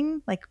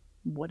working, like,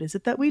 what is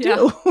it that we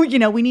do?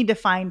 We need to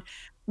find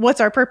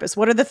what's our purpose.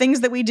 What are the things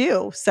that we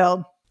do?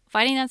 So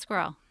fighting that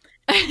squirrel.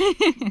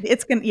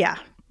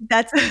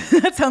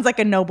 That sounds like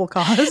a noble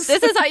cause.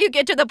 This is how you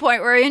get to the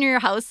point where you're in your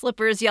house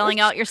slippers yelling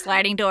out your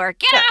sliding door,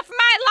 get off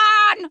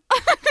my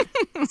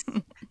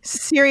lawn.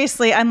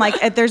 Seriously, I'm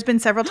like, there's been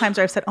several times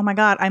where I've said, oh my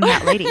God, I'm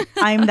that lady.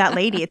 I'm that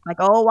lady. It's like,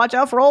 oh, watch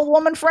out for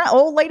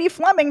old lady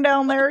Fleming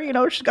down there.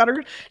 She's going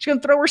to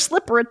throw her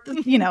slipper at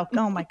the,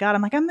 oh my God.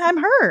 I'm like, I'm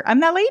her. I'm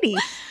that lady.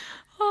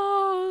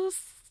 Oh,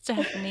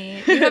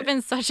 Stephanie, you have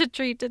been such a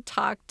treat to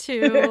talk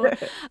to.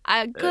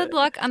 Good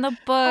luck on the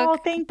book. Oh,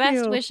 thank you.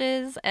 Best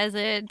wishes as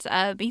it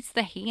meets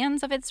the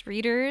hands of its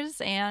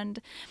readers.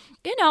 And,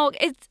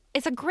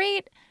 it's a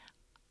great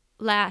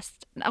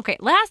last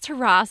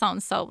hurrah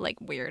sounds so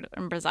like weird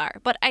and bizarre,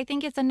 but I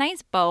think it's a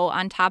nice bow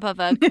on top of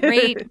a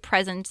great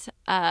present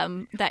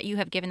that you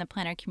have given the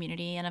planner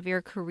community and of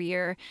your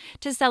career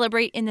to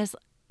celebrate in this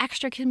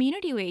extra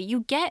community way.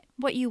 You get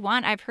what you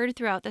want. I've heard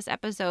throughout this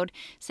episode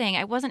saying,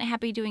 I wasn't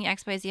happy doing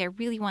XYZ. I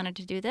really wanted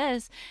to do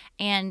this.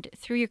 And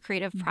through your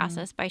creative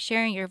process, by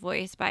sharing your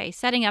voice, by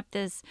setting up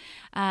this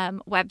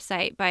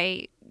website,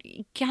 by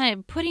kind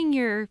of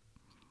putting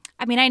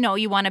I know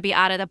you want to be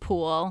out of the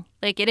pool.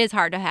 Like, it is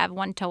hard to have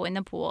one toe in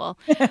the pool.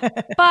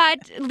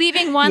 But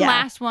leaving one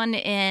last one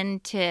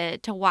in to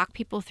walk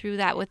people through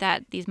that with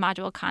these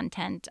module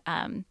content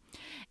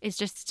is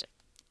just,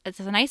 it's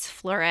a nice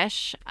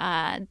flourish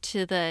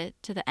to the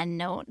end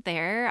note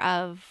there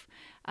of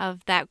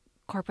that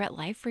corporate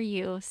life for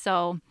you.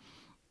 So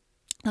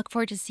look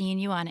forward to seeing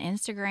you on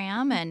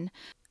Instagram. And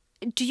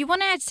do you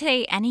want to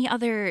say any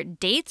other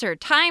dates or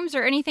times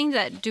or anything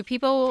that do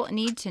people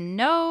need to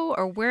know,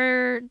 or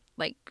where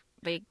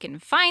they can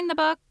find the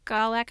book,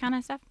 all that kind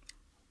of stuff?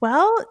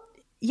 Well,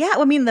 yeah.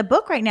 The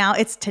book right now,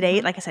 it's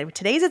today. Like I said,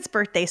 today's its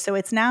birthday, so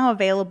it's now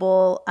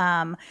available.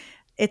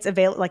 It's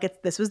available.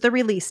 This was the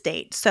release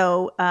date,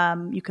 so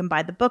you can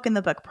buy the book and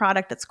the book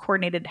product that's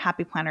coordinated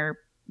Happy Planner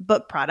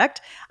book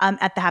product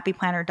at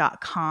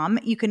thehappyplanner.com.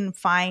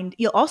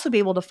 You'll also be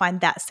able to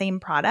find that same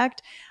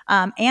product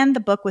and the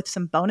book with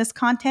some bonus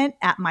content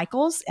at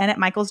Michael's and at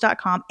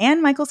michaels.com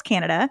and Michael's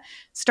Canada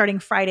starting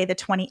Friday, the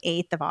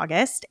 28th of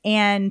August.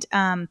 And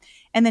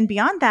then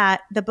beyond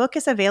that, the book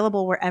is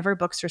available wherever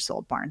books are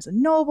sold: Barnes &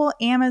 Noble,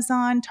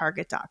 Amazon,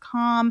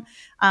 Target.com.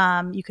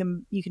 You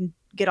can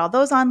get all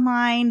those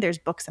online. There's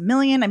Books A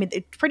Million.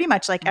 It's pretty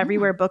much like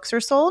everywhere books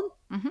are sold.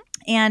 Mm-hmm.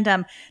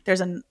 And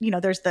there's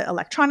the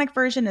electronic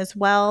version as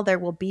well. There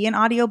will be an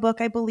audiobook,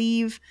 I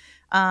believe,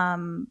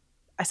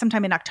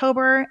 sometime in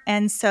October.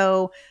 And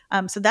so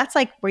that's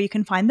like where you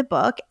can find the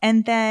book.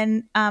 And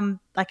then,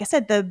 like I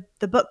said,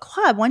 the book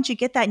club, once you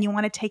get that and you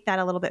want to take that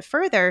a little bit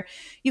further,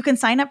 you can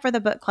sign up for the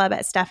book club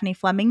at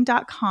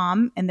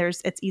stephaniefleming.com. And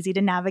it's easy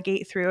to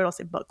navigate through. It'll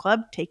say book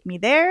club, take me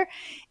there.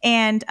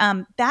 And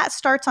that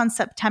starts on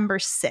September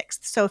 6th.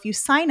 So if you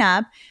sign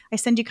up, I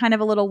send you kind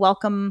of a little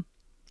welcome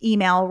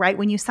email right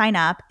when you sign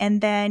up, and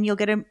then you'll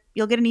get an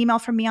email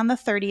from me on the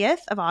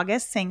 30th of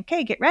August saying,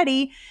 okay, get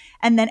ready.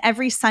 And then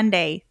every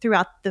Sunday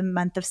throughout the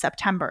month of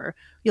September,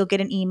 you'll get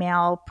an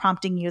email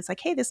prompting you. It's like,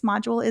 hey, this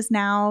module is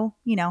now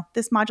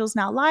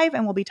live,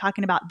 and we'll be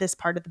talking about this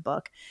part of the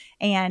book.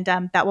 And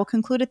that will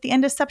conclude at the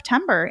end of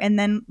September, and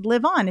then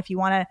live on if you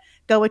want to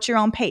go at your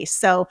own pace.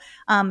 So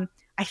I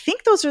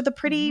think those are the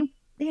pretty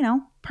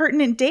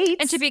pertinent dates.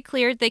 And to be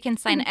clear,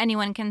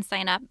 anyone can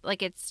sign up.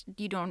 Like,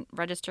 you don't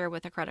register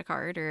with a credit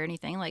card or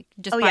anything. Like,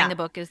 just buying the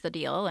book is the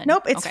deal. And,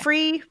 nope, it's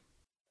free.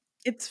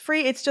 It's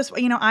free. It's just,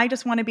 I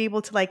just want to be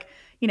able to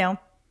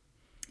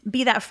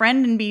be that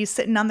friend and be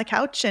sitting on the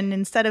couch. And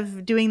instead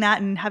of doing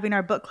that and having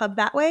our book club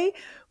that way,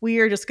 we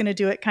are just going to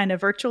do it kind of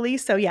virtually.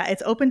 So yeah,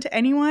 it's open to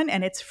anyone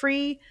and it's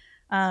free.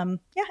 And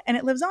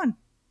it lives on.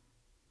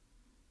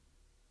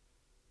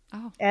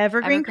 Oh,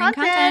 evergreen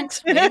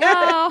content. There you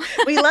go.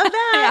 We love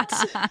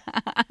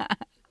that.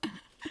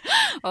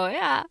 Oh,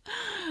 yeah.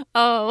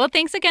 Oh, well,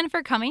 thanks again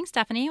for coming,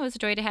 Stephanie. It was a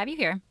joy to have you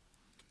here.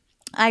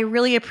 I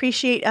really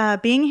appreciate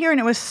being here, and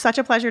it was such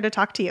a pleasure to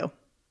talk to you.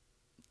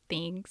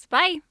 Thanks.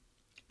 Bye.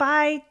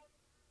 Bye.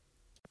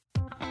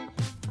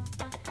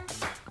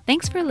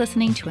 Thanks for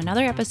listening to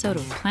another episode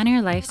of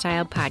Planner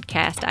Lifestyle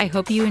Podcast. I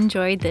hope you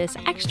enjoyed this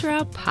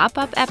extra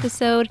pop-up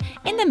episode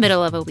in the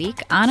middle of a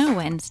week on a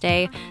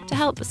Wednesday to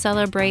help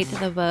celebrate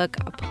the book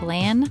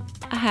Plan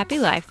a Happy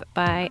Life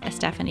by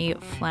Stephanie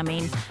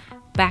Fleming.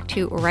 Back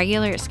to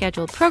regular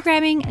scheduled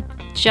programming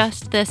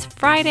just this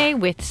Friday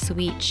with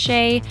Sweet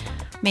Shay.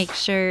 Make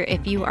sure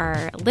if you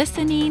are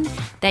listening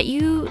that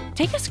you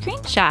take a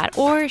screenshot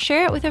or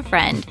share it with a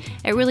friend.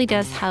 It really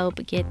does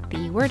help get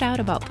the word out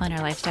about Planner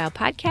Lifestyle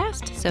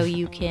Podcast so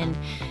you can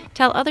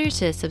tell others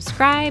to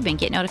subscribe and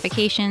get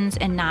notifications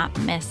and not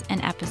miss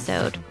an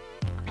episode.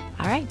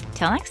 All right,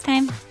 till next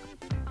time.